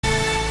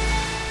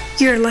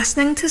You're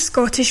listening to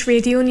Scottish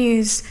Radio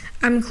News.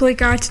 I'm Chloe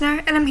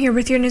Gardner and I'm here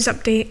with your news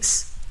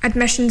updates.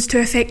 Admissions to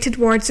affected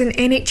wards in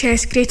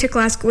NHS Greater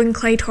Glasgow and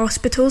Clyde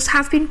hospitals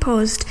have been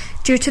paused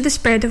due to the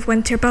spread of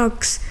winter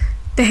bugs.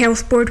 The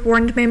Health Board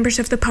warned members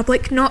of the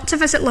public not to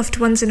visit loved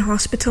ones in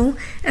hospital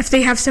if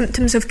they have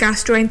symptoms of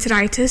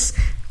gastroenteritis,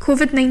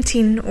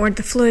 COVID-19 or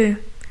the flu.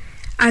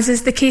 As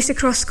is the case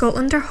across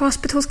Scotland, our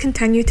hospitals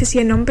continue to see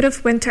a number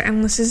of winter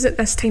illnesses at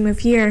this time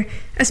of year,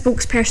 a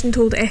spokesperson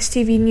told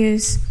STV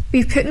News.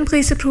 We've put in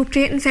place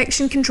appropriate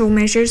infection control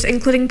measures,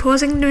 including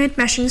pausing new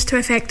admissions to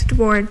affected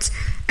wards,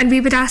 and we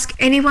would ask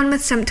anyone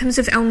with symptoms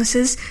of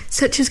illnesses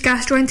such as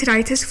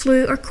gastroenteritis,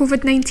 flu or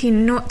COVID-19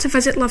 not to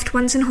visit loved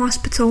ones in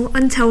hospital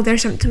until their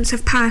symptoms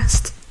have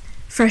passed.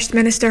 First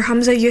Minister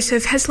Humza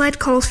Yousaf has led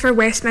calls for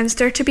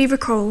Westminster to be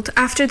recalled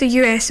after the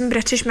US and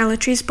British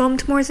militaries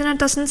bombed more than a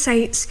dozen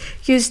sites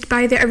used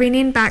by the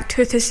Iranian-backed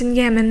Houthis in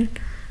Yemen.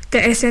 The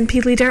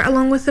SNP leader,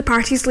 along with the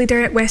party's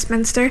leader at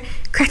Westminster,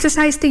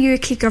 criticised the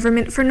UK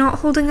government for not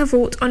holding a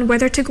vote on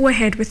whether to go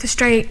ahead with the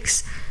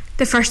strikes.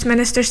 The First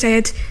Minister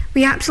said,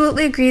 "We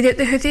absolutely agree that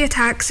the Houthi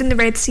attacks in the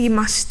Red Sea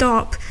must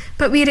stop,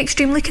 but we are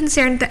extremely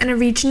concerned that in a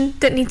region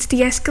that needs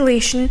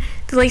de-escalation,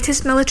 the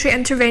latest military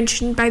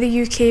intervention by the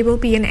UK will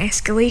be an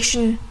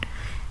escalation."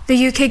 The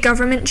UK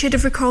government should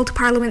have recalled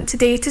Parliament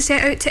today to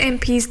set out to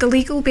MPs the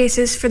legal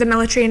basis for the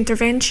military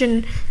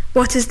intervention,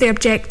 what is the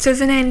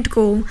objective and end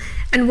goal,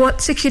 and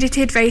what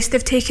security advice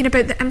they've taken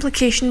about the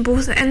implication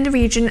both in the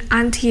region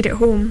and here at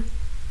home.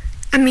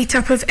 A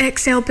meet-up of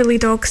XL Bully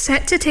Dogs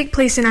set to take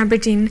place in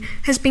Aberdeen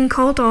has been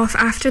called off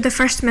after the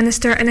First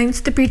Minister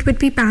announced the breed would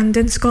be banned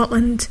in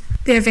Scotland.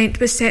 The event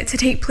was set to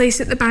take place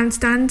at the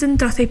bandstand in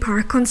Duthie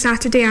Park on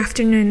Saturday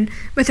afternoon,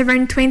 with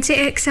around 20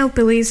 XL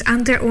Bullies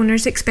and their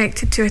owners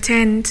expected to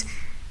attend.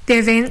 The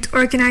event,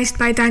 organised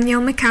by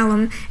Danielle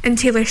McCallum and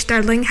Taylor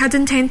Stirling, had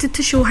intended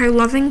to show how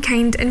loving,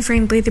 kind and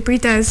friendly the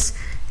breed is.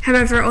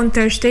 However, on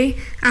Thursday,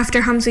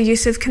 after Humza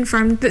Yousaf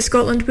confirmed that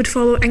Scotland would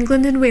follow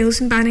England and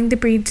Wales in banning the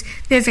breed,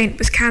 the event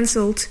was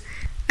cancelled.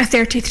 A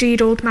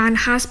 33-year-old man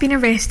has been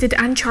arrested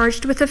and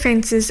charged with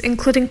offences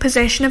including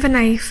possession of a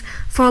knife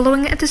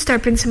following a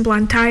disturbance in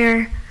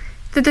Blantyre.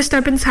 The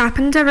disturbance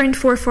happened around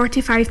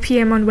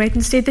 4:45pm on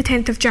Wednesday the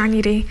 10th of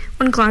January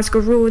on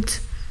Glasgow Road.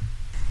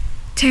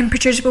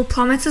 Temperatures will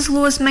plummet as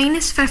low as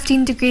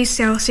 -15 degrees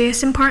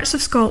Celsius in parts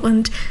of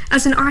Scotland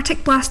as an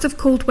Arctic blast of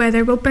cold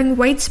weather will bring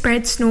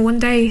widespread snow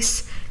and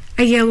ice.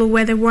 A yellow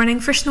weather warning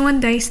for snow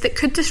and ice that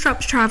could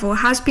disrupt travel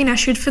has been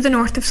issued for the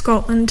north of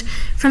Scotland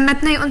from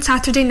midnight on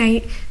Saturday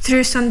night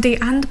through Sunday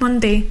and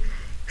Monday.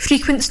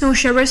 Frequent snow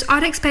showers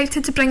are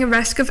expected to bring a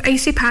risk of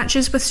icy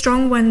patches with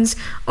strong winds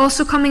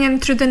also coming in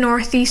through the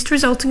northeast,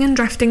 resulting in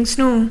drifting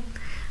snow.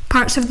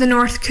 Parts of the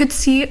north could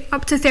see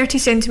up to 30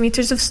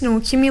 centimetres of snow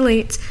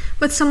accumulate,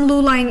 with some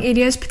low-lying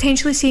areas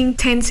potentially seeing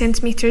 10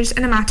 centimetres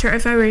in a matter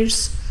of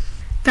hours.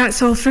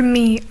 That's all from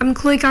me. I'm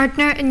Chloe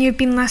Gardner and you've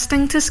been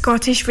listening to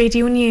Scottish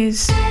Radio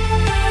News.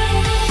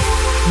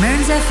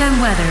 Mearns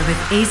FM weather with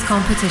Ace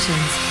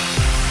Competitions.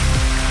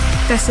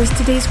 This is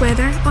today's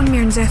weather on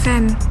Mearns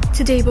FM.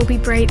 Today will be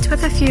bright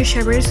with a few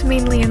showers,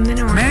 mainly in the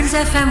north. Mearns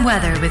FM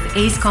weather with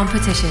Ace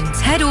Competitions.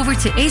 Head over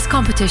to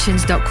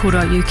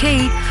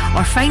acecompetitions.co.uk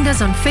or find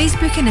us on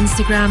Facebook and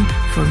Instagram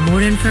for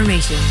more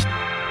information.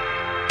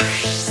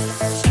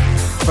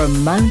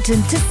 From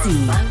mountain to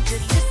sea,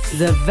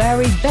 the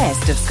very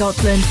best of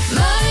Scotland.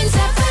 Mearns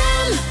FM.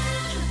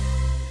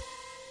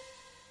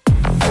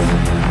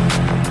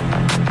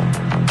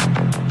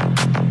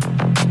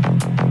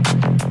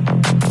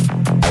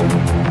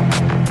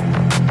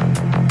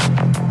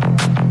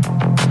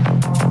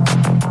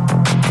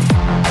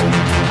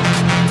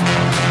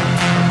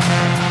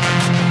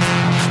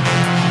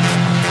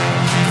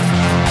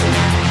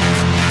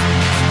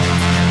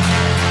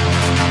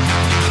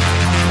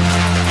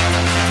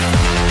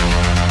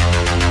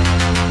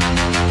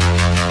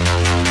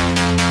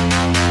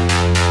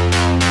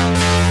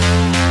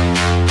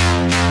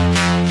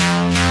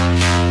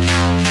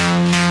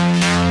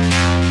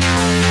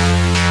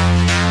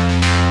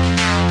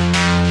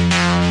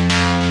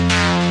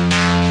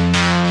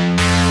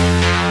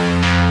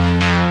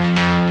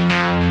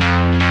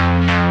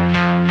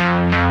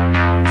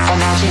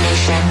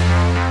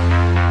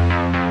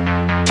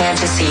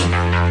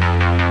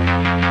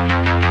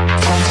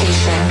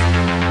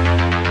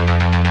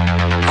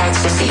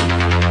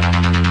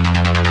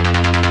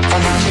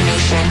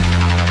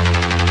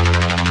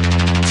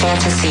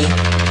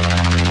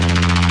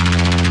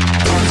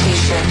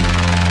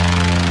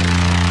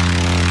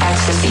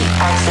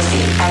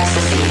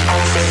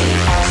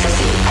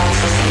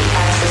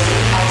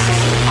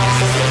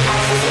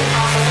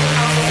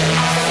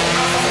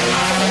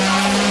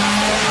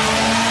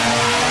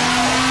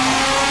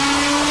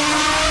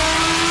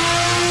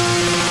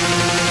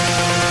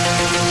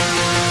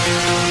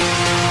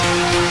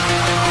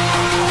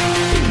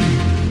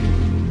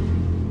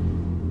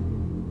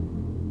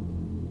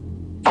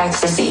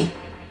 Ecstasy.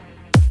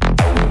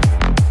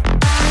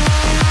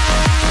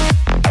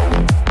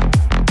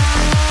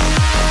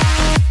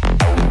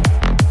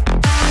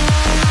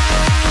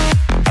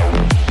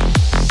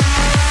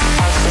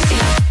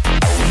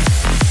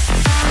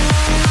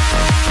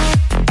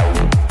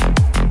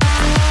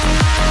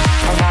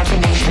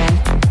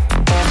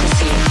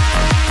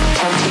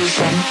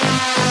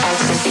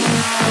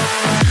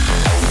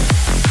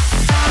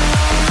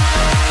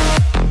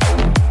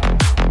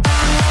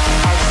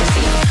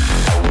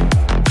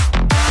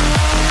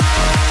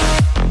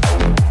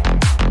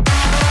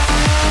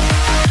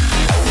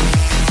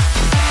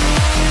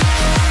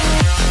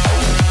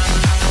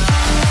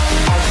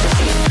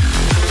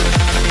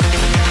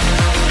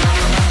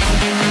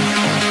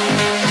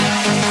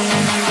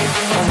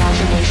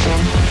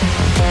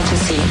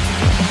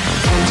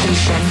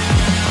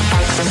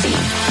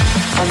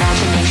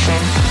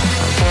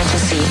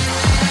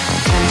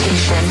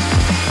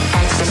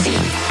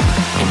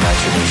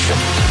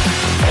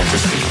 Temptation,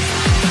 fantasy,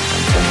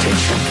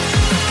 temptation,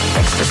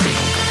 ecstasy,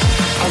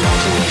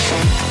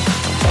 imagination,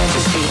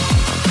 fantasy,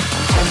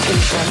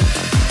 temptation,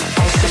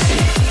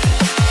 ecstasy.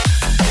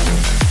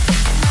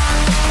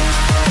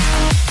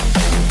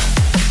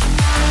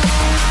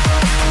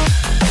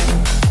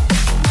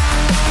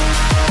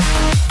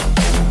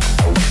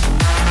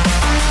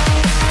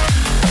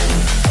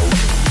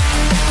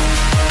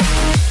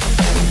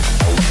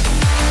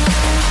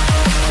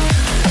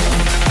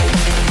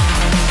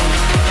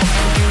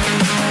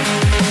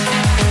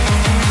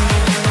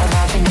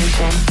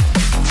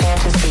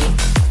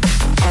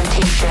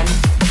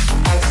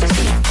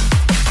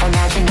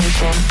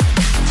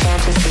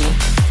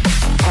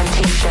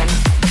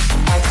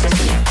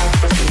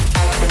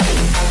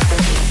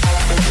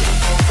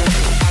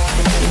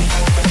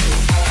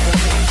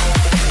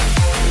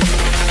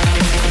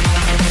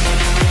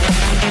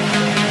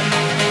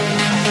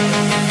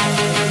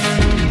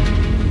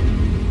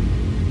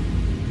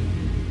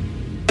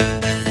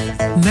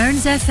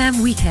 Mearns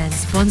FM Weekend,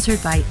 sponsored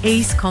by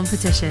Ace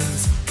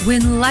Competitions.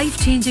 Win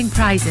life-changing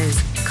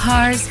prizes,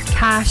 cars,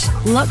 cash,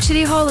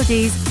 luxury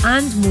holidays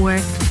and more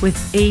with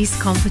Ace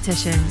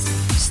Competitions.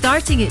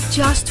 Starting at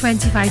just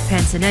 25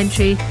 pence an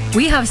entry,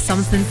 we have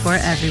something for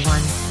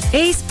everyone.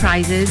 Ace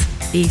prizes,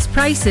 Ace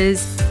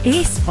prices,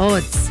 Ace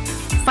odds.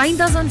 Find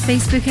us on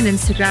Facebook and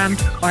Instagram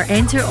or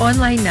enter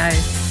online now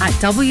at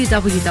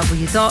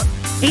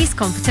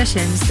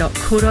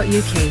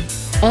www.acecompetitions.co.uk.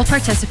 All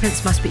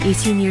participants must be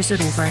 18 years or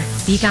over.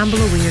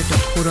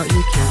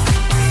 BeGambleAware.co.uk.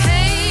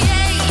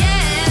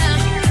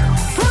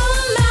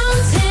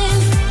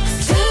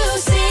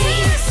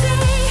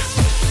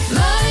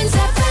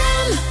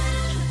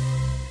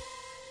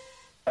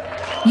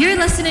 You're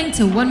listening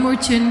to One More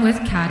Tune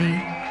with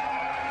Carrie.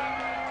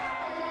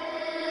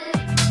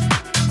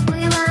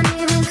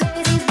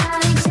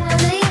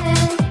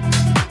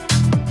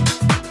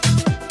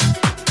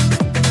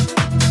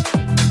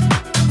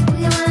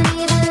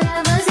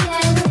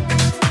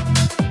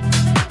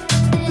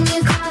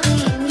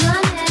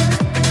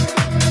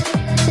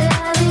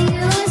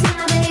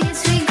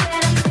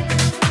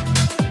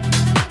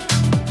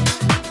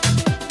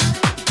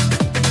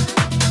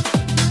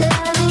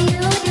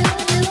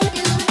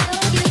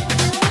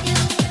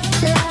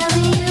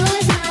 Loving you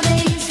is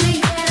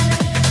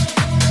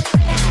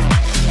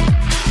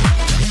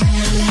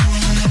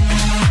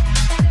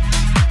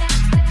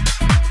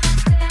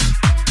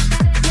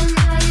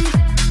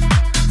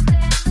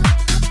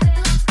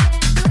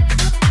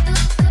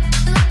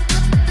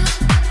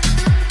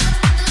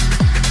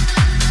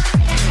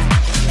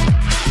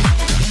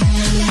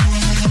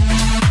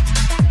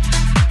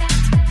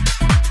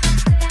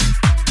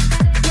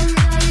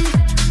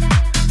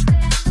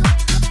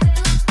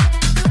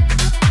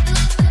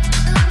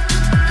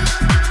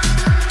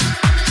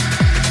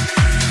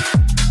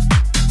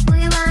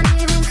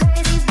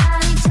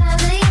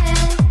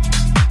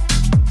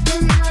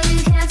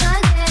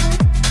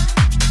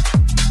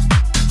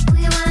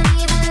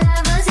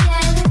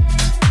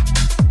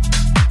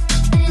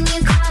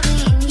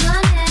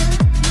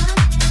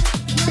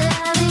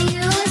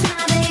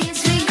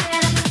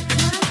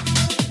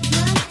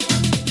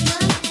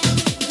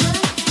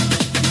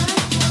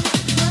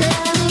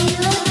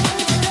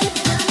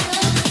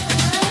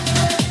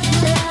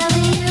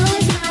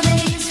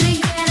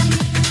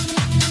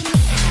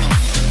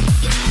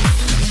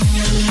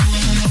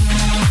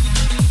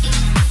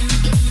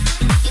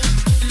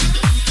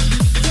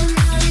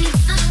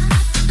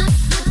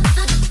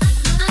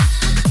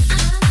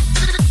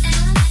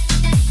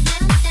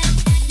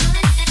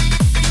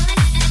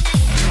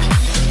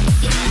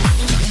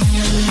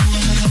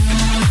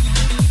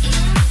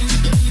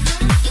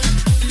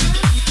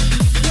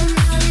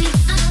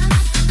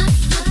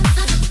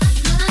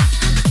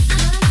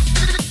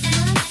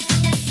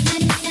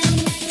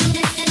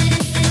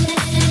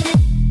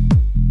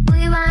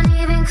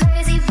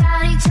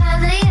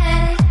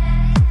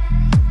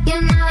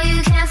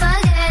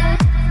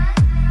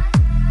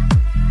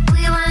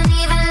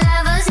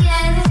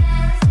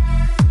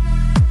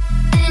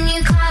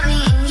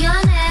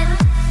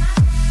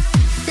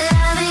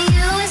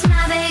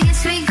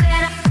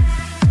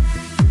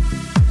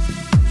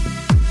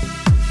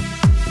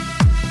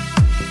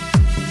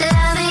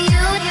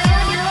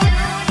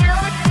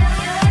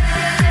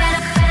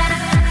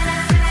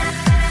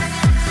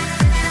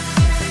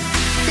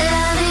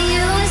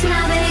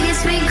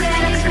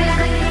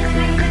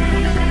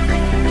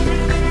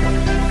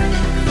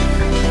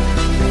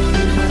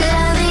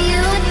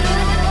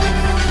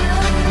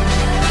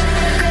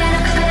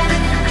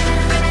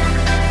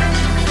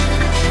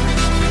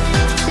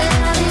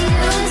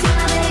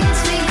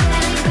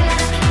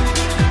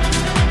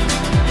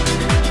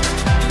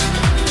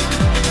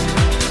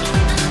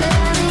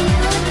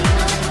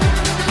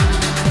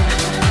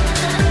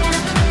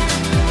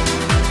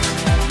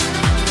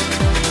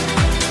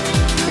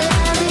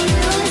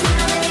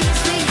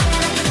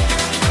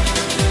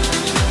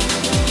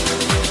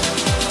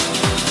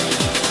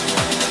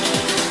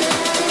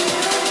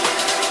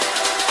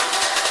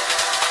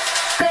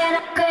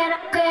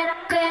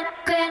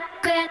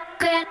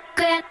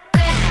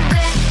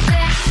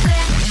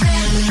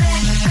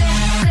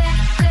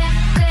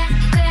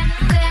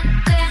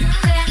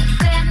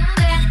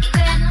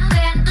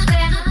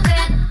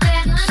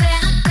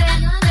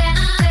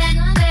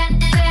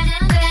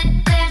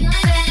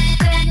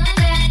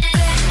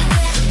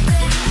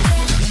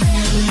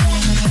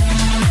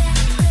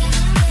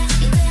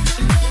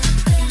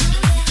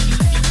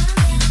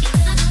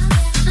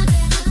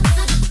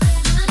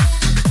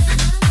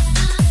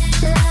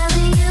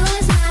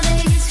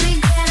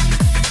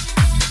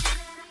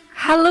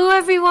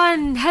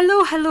everyone.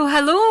 Hello.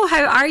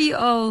 How are you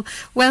all?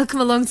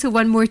 Welcome along to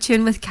One More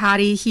Tune with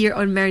Carrie here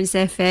on Mearns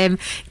FM,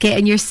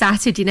 getting your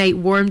Saturday night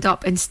warmed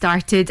up and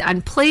started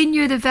and playing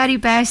you the very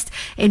best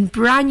in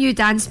brand new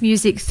dance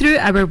music through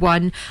hour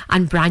 1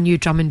 and brand new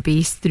drum and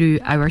bass through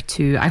hour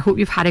 2. I hope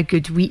you've had a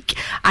good week.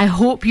 I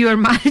hope you are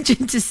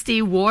managing to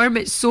stay warm.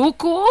 It's so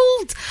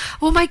cold.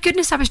 Oh my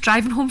goodness, I was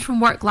driving home from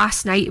work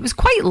last night. It was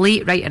quite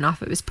late, right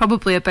enough. It was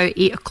probably about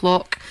 8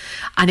 o'clock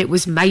and it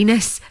was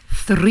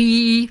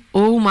 -3.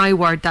 Oh my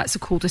word, that's the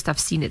coldest I've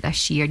seen it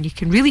this year, and you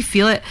can really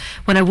feel it.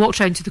 When I walked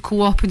round to the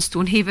Co-op in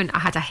Stonehaven, I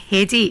had a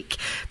headache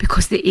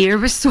because the air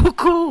was so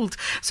cold.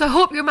 So I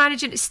hope you're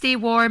managing to stay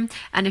warm,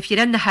 and if you're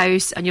in the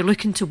house and you're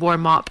looking to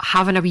warm up,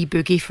 having a wee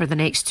boogie for the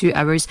next 2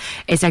 hours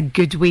is a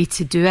good way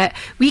to do it.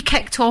 We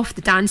kicked off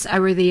the dance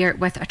hour there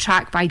with a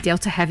track by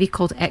Delta Heavy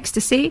called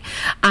Ecstasy,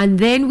 and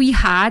then we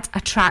had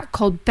a track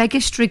called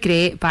Biggest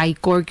Regret by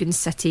Gorgon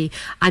City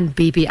and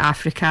Baby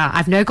Africa.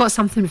 I've now got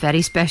something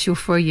very special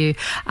for you.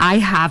 I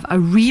have a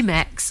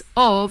remix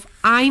of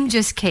I'm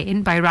Just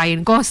Kidding by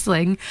Ryan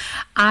Gosling,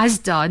 as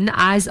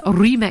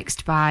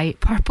remixed by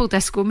Purple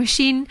Disco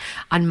Machine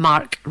and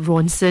Mark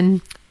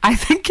Ronson. I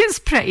think it's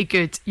pretty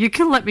good. You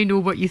can let me know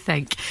what you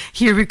think.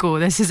 Here we go.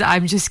 This is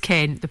I'm Just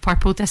Kidding, the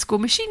Purple Disco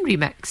Machine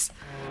remix.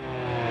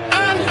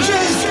 I'm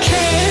just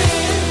kidding.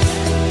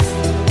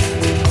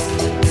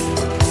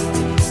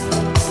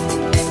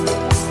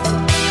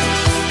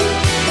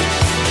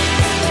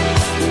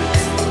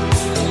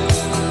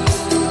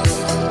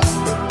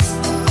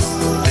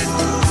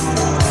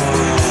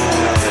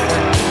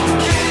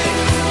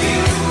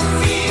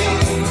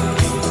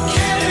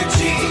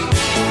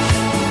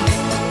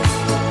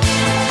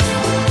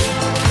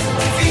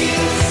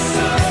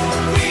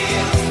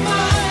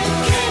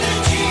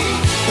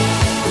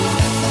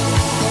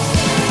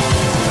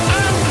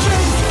 I'm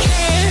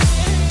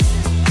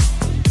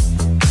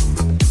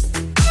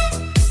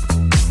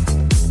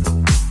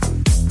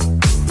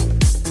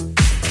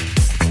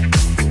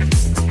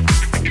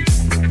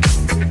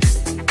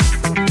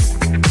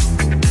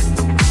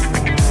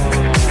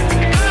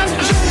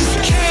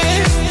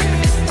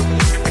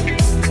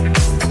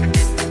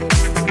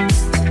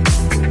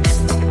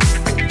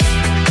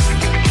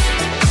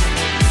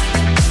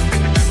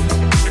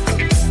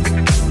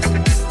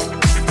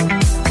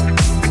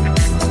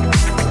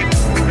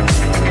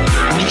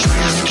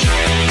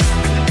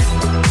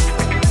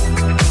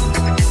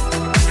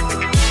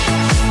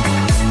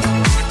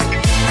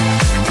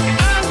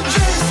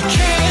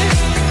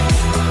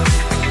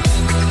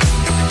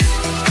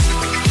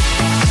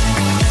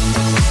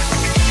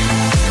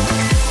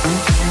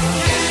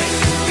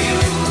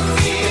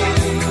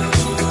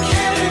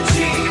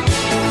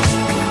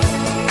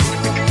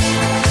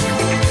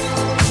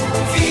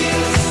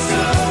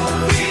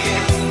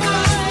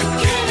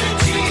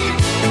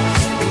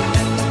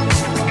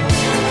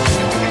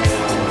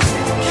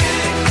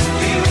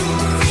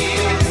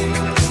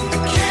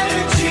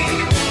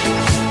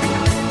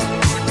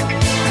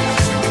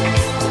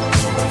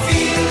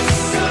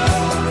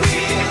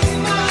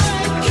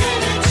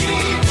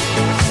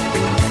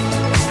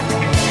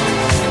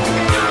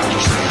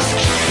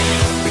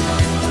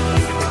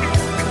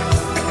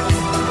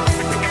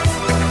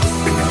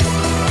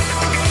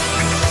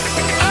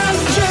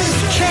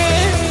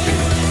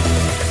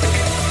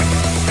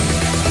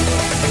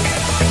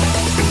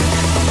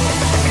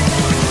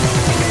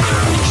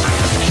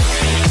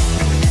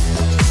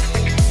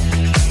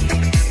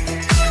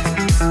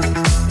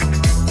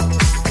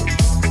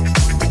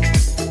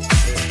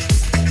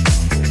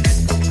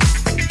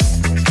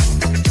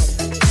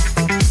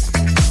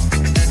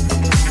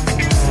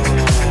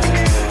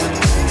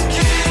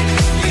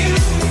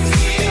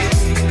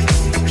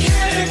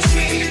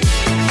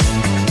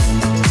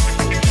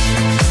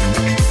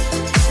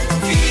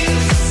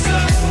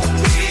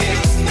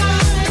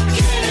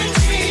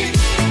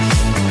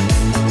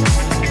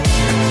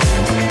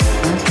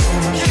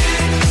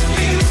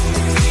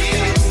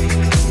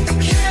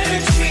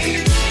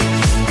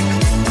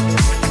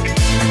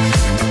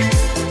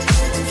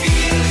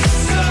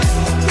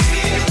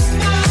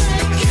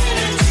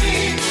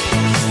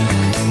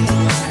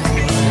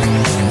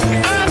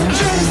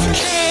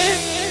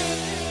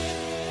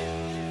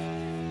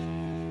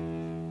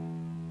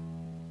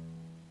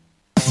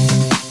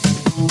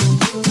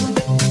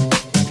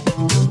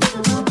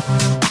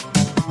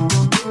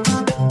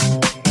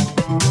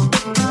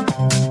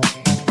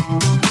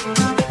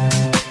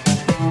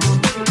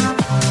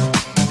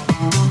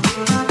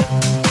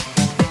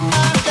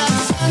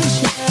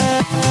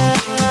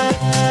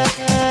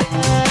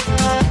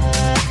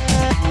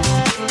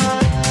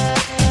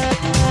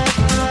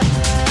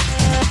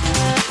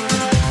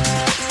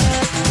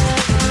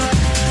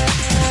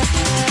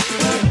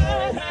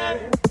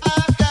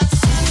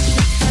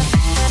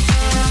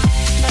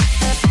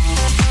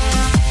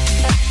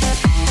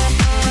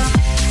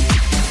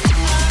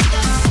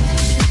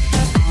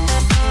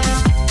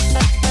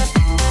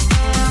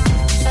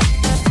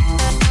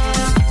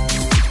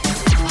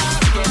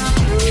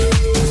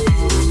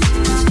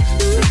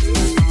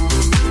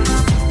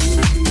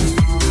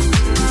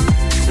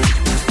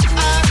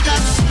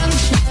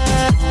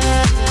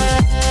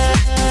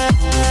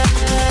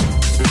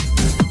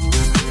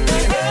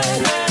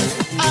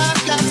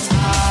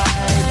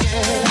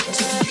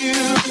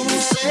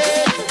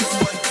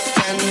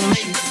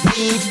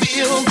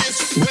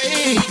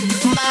Wait,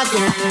 my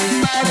girl,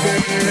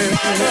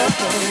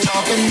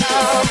 talking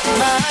about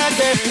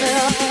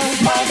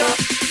my girl.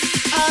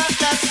 I've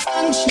got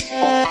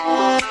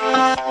sunshine.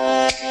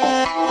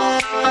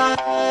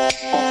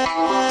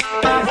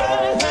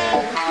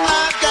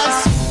 I've got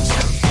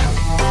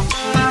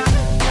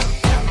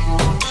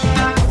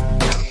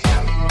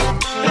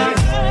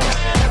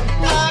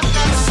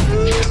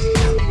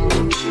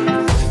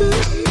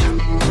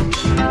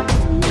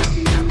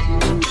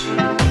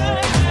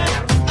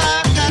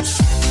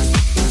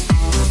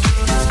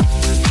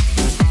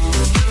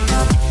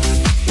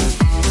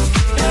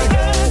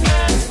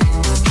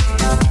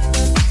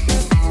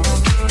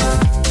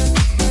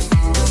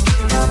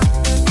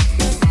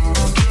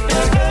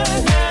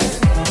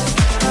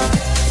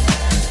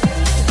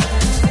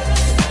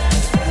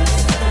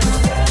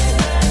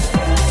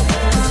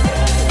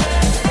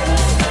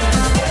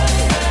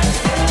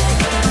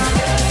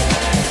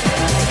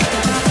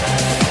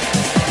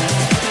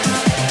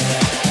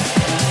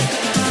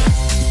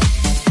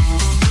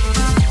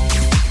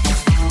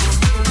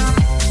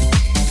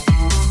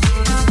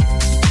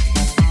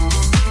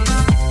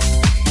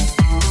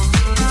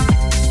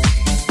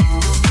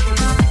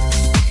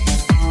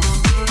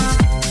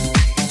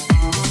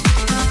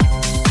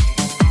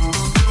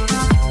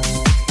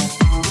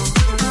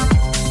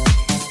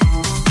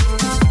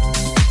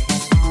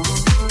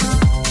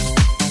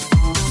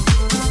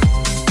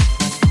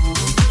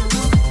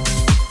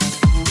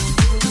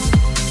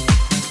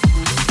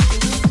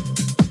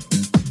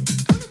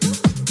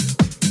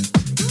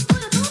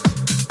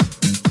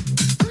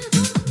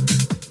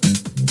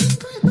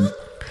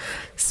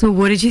So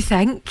what did you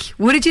think?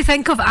 What did you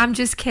think of I'm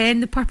Just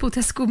Ken, the Purple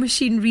Disco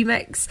Machine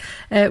remix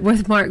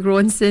with Mark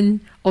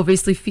Ronson,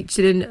 obviously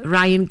featuring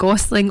Ryan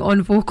Gosling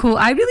on vocal?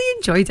 I really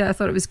enjoyed it. I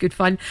thought it was good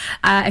fun.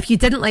 If you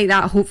didn't like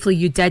that, hopefully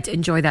you did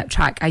enjoy that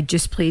track I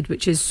just played,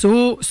 which is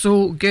so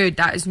good.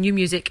 That is new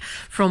music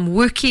from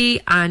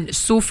Wookie and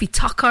Sophie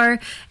Tucker.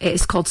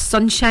 It's called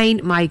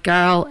Sunshine, My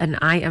Girl, and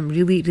I am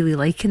really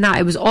liking that.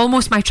 It was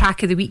almost my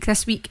track of the week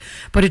this week,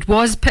 but it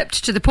was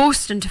pipped to the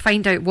post, and to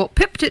find out what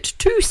pipped it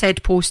to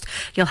said post,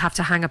 you'll have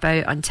to hang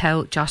about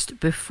until just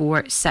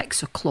before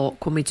 6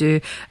 o'clock when we do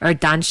our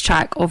dance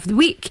track of the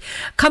week.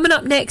 Coming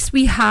up next,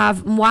 we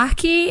have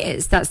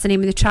Mwaki. That's the name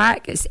of the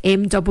track. It's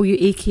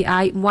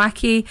MWAKI,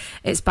 Mwaki.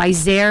 It's by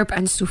Zerb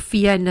and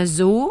Sophia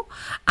Nazo,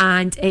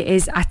 and it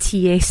is a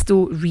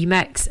Tiesto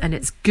remix, and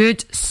it's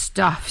good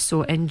stuff,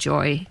 so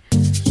enjoy.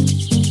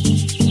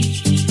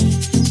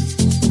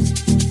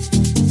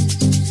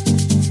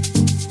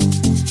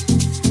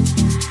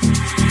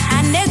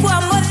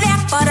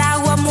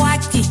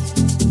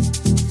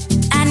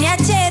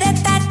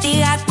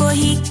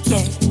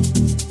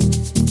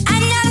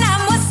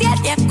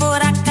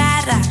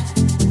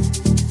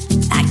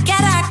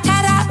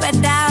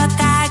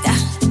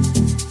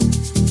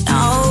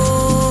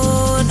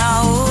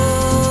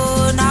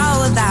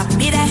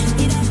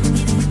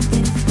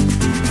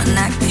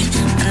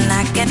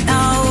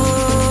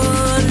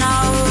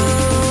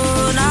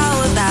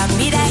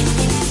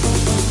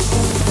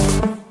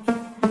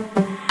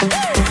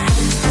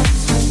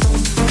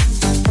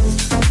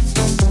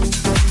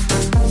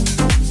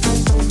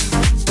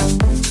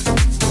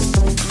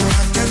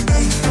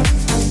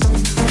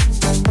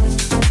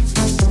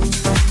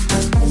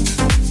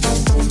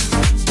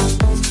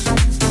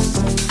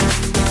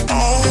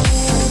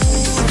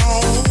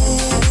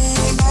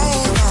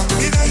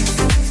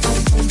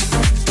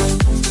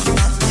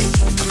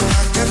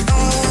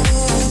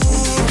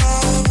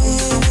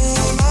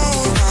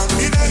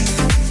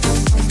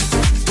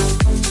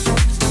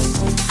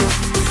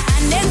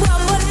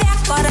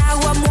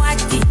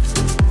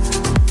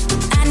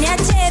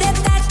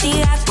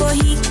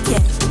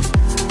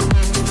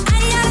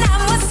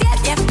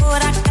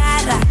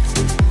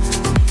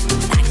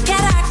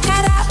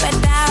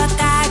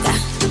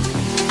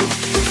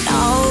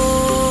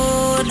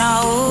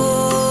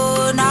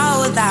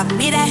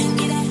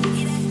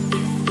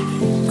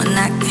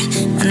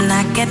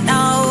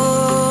 No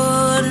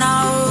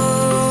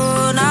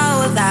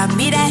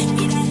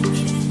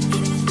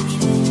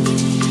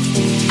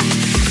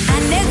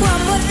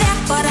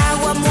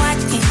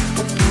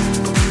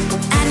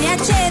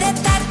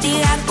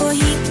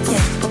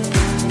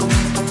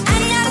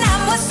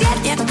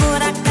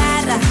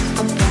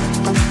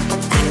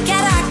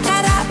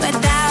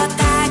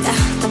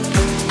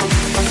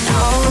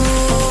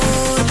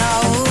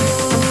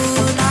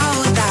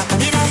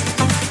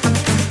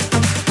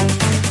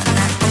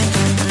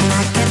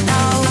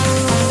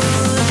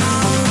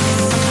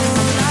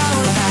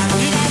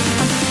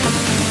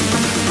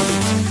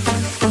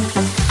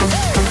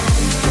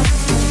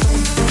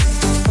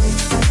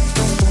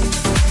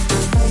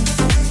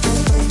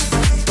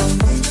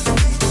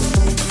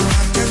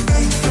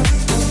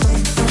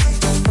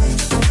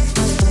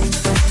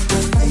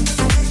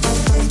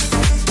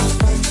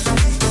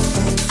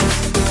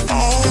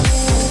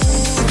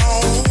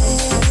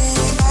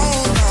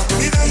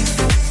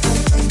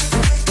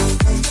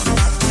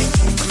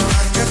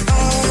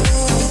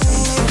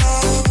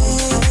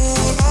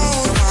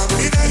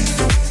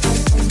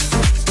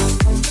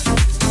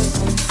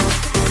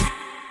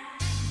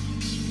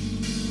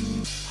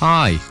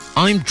Hi,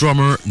 I'm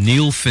drummer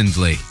Neil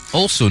Findlay,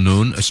 also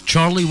known as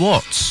Charlie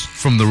Watts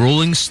from the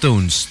Rolling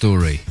Stones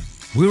story.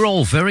 We're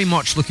all very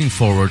much looking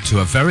forward to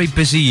a very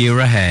busy year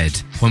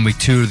ahead when we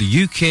tour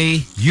the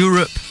UK,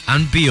 Europe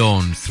and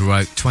beyond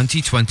throughout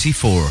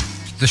 2024.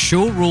 The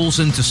show rolls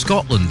into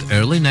Scotland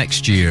early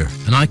next year,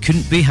 and I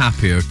couldn't be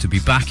happier to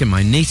be back in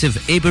my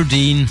native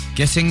Aberdeen,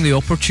 getting the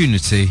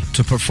opportunity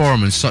to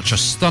perform in such a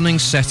stunning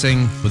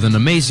setting with an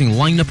amazing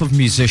lineup of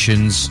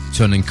musicians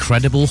to an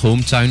incredible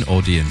hometown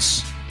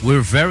audience.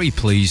 We're very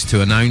pleased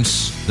to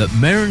announce that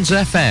Mearns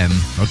FM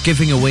are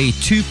giving away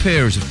 2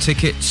 pairs of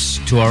tickets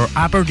to our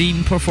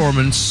Aberdeen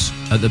performance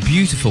at the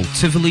beautiful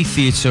Tivoli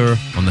Theatre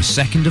on the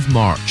 2nd of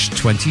March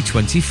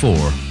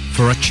 2024.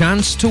 For a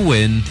chance to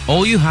win,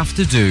 all you have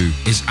to do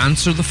is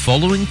answer the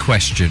following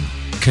question.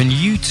 Can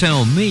you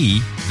tell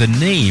me the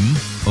name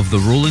of the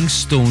Rolling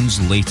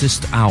Stones'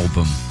 latest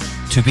album?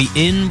 To be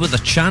in with a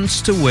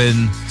chance to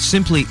win,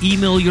 simply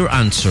email your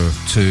answer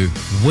to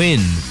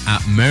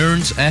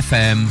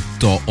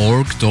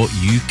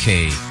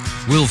win@mearnsfm.org.uk.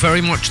 We'll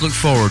very much look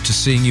forward to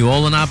seeing you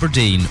all in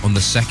Aberdeen on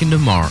the 2nd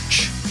of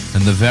March,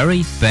 and the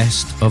very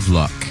best of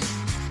luck.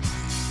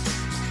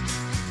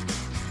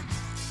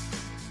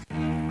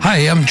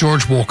 Hi, I'm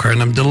George Walker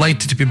and I'm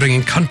delighted to be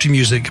bringing country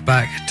music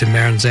back to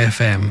Mearns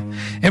FM.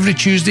 Every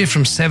Tuesday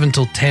from 7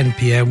 till 10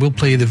 p.m. we'll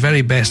play the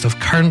very best of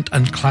current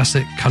and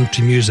classic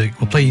country music.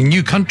 We'll play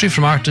new country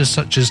from artists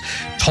such as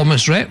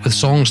Thomas Rhett with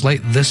songs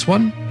like this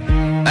one.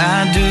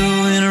 I do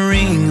in a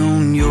ring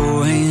on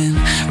your hand,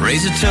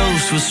 raise a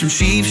toast with some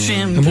sheep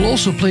shim. And we'll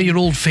also play your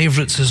old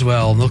favourites as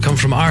well. They'll come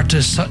from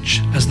artists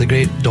such as the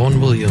great Don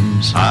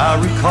Williams. I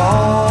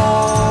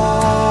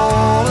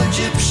recall a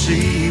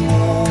gypsy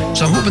war.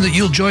 So I'm hoping that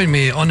you'll join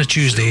me on a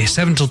Tuesday,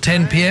 7 till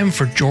 10 p.m.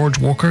 for George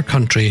Walker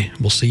Country.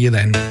 We'll see you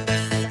then.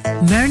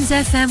 Mearns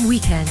FM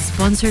Weekend,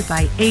 sponsored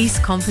by Ace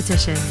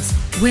Competitions.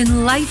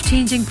 Win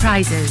life-changing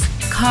prizes,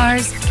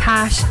 cars,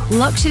 cash,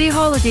 luxury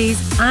holidays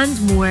and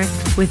more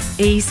with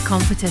Ace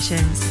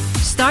Competitions.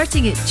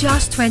 Starting at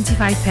just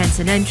 25p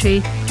an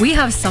entry, we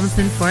have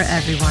something for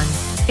everyone.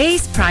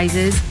 Ace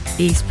prizes,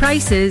 Ace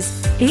prices,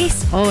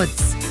 Ace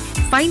odds.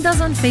 Find us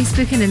on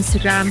Facebook and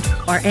Instagram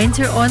or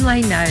enter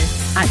online now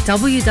at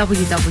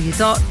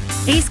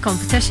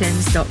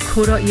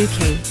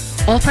www.acecompetitions.co.uk.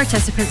 All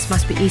participants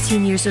must be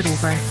 18 years or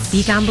over.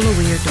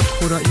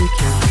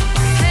 BeGambleAware.co.uk.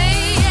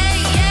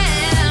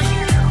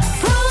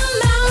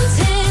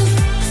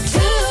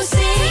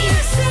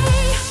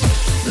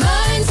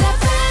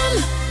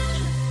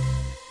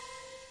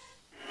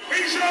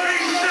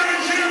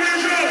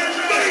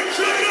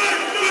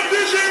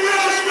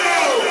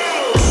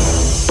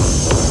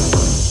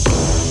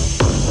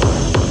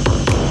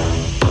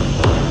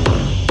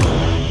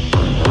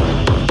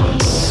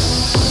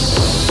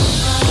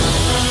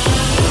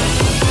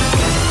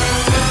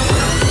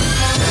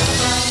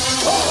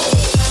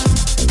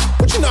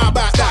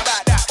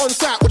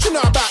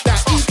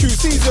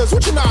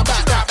 What you know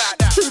about that?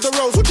 Through the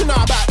roads, what you know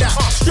about that?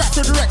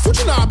 Stratford Rex, what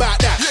you know about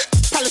that?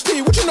 Palace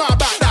P, what you know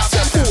about that?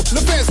 Temple,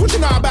 LaFez, what you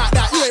know about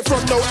that? You ain't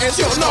from no ends,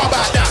 you don't know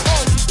about that.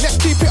 Let's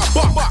keep it a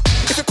buck.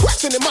 If it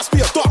cracks, then it must be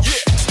a duck.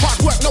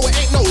 Hard work, no, it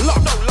ain't no luck.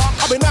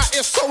 I've been out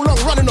here so long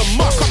running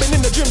amok. I've been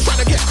in the gym trying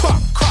to get cut.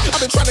 I've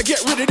been trying to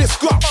get rid of this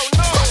glut.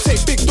 Can't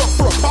take big dog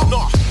for a pop.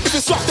 If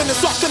it's up, then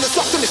it's up, then it's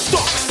up, then it's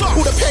stuck.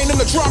 All the pain and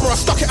the drama, I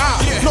stuck it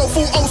out. No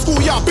full old school,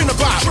 yeah, I've been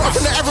about. Up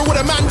in the era with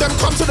a man, them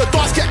come to the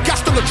dance, get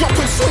gassed on the drop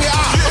and swing it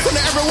out. Up in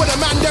the era with a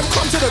man, them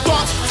come to the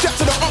dance, step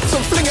to the ups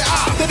and fling it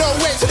out. They don't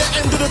wait to the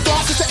end of the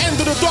dance, it's the end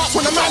of the dance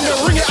when the man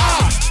them ring it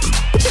out.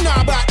 What you know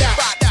about that?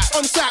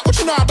 On site, what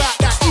you know about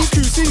that?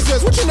 EQ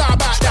Caesars, what you know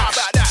about that?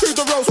 Through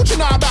the roads, what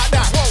you know about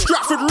that?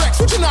 Stratford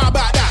Rex, what you know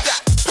about that?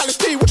 Palace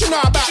P, what you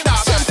know about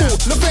that? Temple,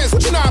 LaFez,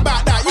 what you know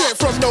about that? You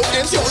ain't from no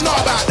ends, you don't know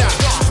about that.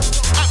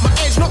 At my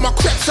age, not my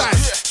crep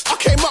size. I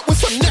came up with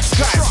some next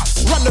guys.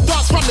 Run the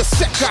dance, run the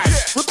set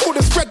guys. Record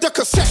and spread the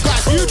cassette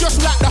guys. You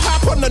just like the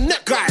hype on the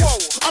net guys.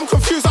 I'm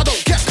confused, I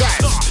don't get guys.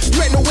 You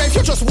ain't no wave,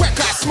 you're just wet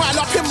guys. Smile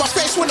up in my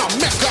face when I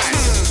met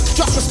guys.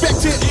 Just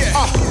respect it.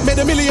 Made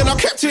 $1 million, I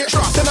kept it.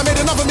 Then I made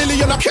another $1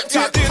 million, I kept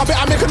it. I bet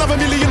I make another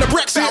 $1 million, a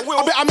Brexit. I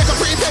bet I make a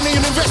pretty penny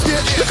and invest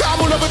it. Look how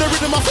I'm all over the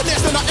rhythm, I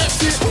finesse and I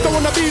F'd it. Don't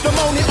wanna be the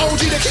moaning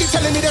OG. They keep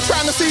telling me they're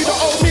trying to see the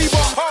old me,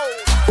 but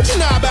what you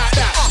know about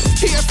that?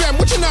 TFM,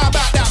 what you know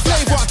about that?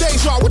 Flavor,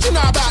 Deja, what you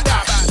know about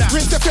that?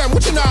 Rinse FM,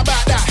 what you know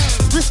about that?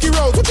 Risky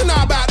Roads, what you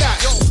know about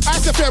that?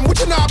 Ice FM, what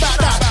you know about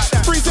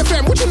that? Freeze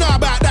FM, what you know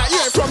about that?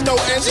 You ain't from no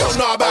ends, you don't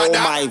know about that.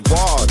 Oh my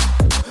God.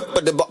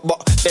 But them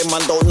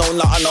man don't know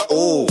nothing at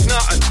all.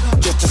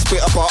 Just to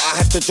spit about, I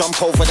had to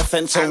jump over the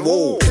fence and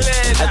wall.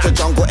 As a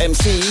jungle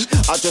MC,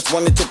 I just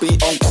wanted to be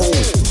on call.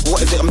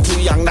 What is it, I'm too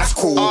young, that's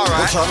cool.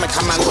 Watch how I make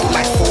a man look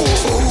like fool.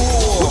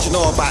 What you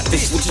know about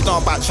this? What you know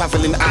about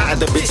travelling out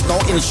of the bitch? No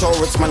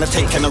insurance, man, I'm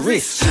taking a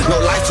risk. No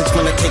license,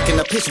 man, I'm taking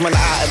a piss. Man,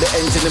 out of the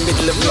ends in the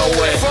middle of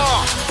nowhere.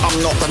 I'm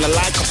not gonna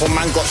lie, couple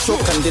man got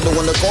shook and didn't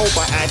wanna go,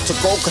 but I had to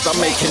go cause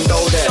I'm making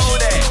dough there.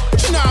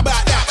 What you know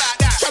about that?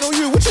 Channel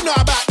U, what you know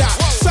about that?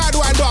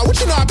 Sidewinder, what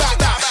you know about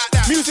that?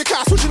 Music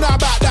house, what you know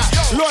about that?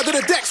 Lord of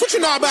the Decks, what you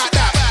know about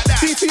that?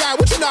 DTI,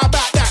 what you know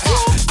about that?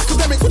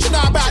 Academics, what you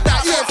know about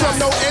that? You ain't from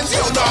no ends, you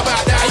don't know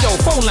about that. Hey yo,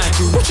 phone line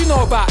crew, what you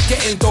know about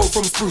getting dough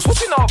from Spruce? What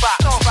you know about?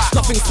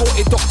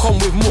 Nothingsorted.com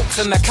with Mooks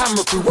and the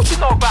camera crew. What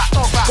you know about?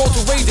 Go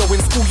to radio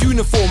in school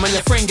uniform and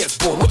your friend gets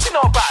bored. What you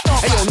know about?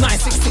 Hey yo,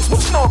 966,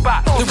 what you know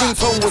about? The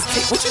ringtone was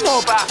kicked, what you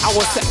know about? I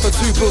was set for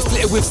 2 bills,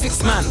 split it with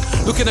 6 man.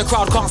 Look in the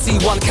crowd, can't see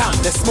one cam.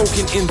 They're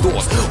smoking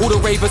indoors. All the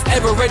ravers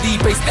ever ready,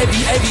 bass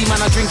heavy, man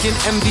are drinking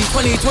MD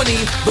 2020.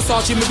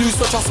 Versace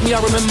Medusa, trust me, I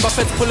remember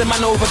feds pulling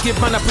man over, give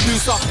man a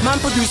producer. Man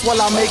produce while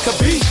I make a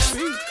beat.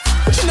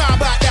 What you know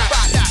about that?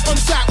 On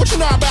site, what you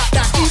know about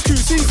that? EQ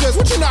Caesars,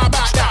 what you know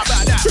about that?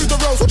 Through the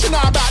roads, what you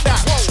know about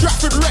that?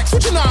 Stratford Rex,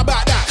 what you know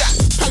about that?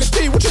 Palace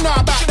P, what you know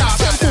about that?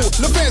 Temple,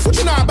 LaFence, what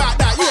you know about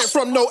that? You ain't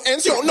from no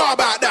ends, you don't know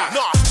about that.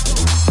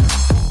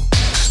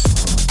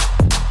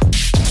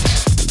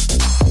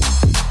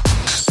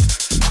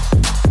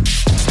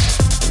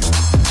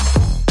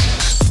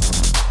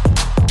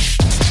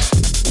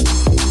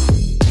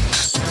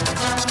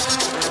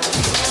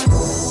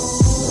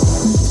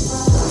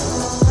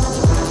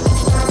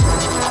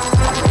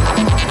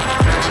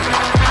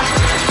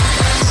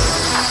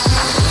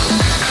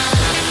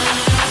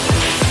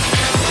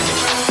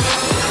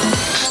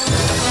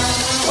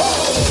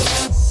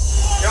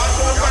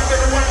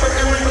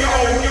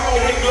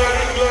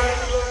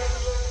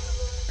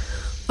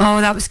 Oh,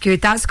 that was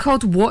good. That's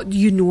called What Do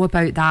You Know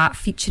About That,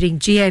 featuring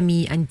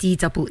JME and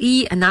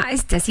DEE, and that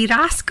is Dizzy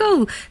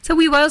Rascal. It's a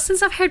wee while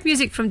since I've heard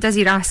music from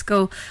Dizzy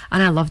Rascal,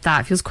 and I love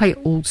that. It feels quite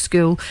old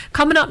school.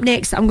 Coming up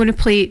next, I'm going to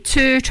play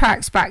 2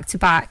 tracks back to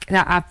back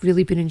that I've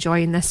really been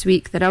enjoying this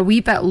week. They're a wee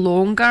bit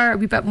longer, a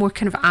wee bit more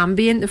kind of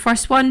ambient. The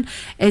first one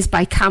is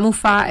by Camel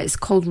Fat. It's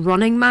called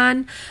Running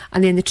Man,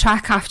 and then the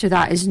track after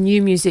that is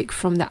new music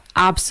from the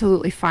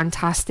absolutely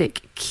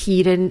fantastic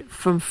Kieran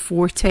from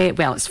Fortet.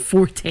 Well, it's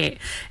Fortet.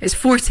 It's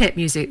Fortet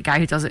music. The guy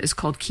who does it is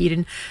called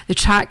Kieran. The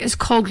track is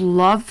called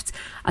Loved,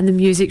 and the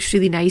music's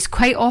really nice.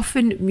 Quite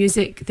often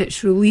music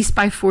that's released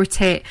by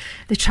Fortet,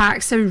 the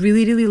tracks are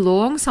really, really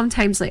long,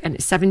 sometimes like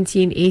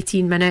 17,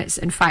 18 minutes.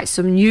 In fact,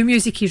 some new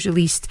music he's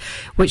released,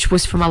 which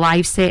was from a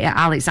live set at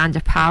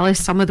Alexander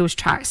Palace, some of those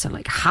tracks are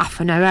like half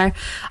an hour,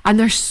 and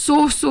they're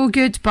so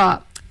good,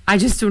 but I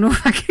just don't know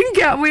if I can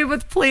get away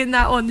with playing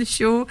that on the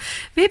show.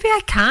 Maybe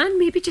I can.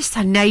 Maybe just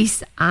a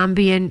nice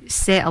ambient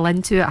settle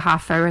into it,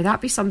 half hour.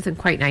 That'd be something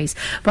quite nice.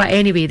 But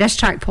anyway, this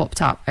track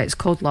popped up. It's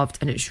called Loved,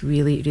 and it's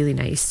really, really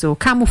nice. So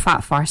Camel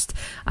Fat first,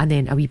 and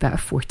then a wee bit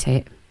of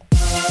Fortet.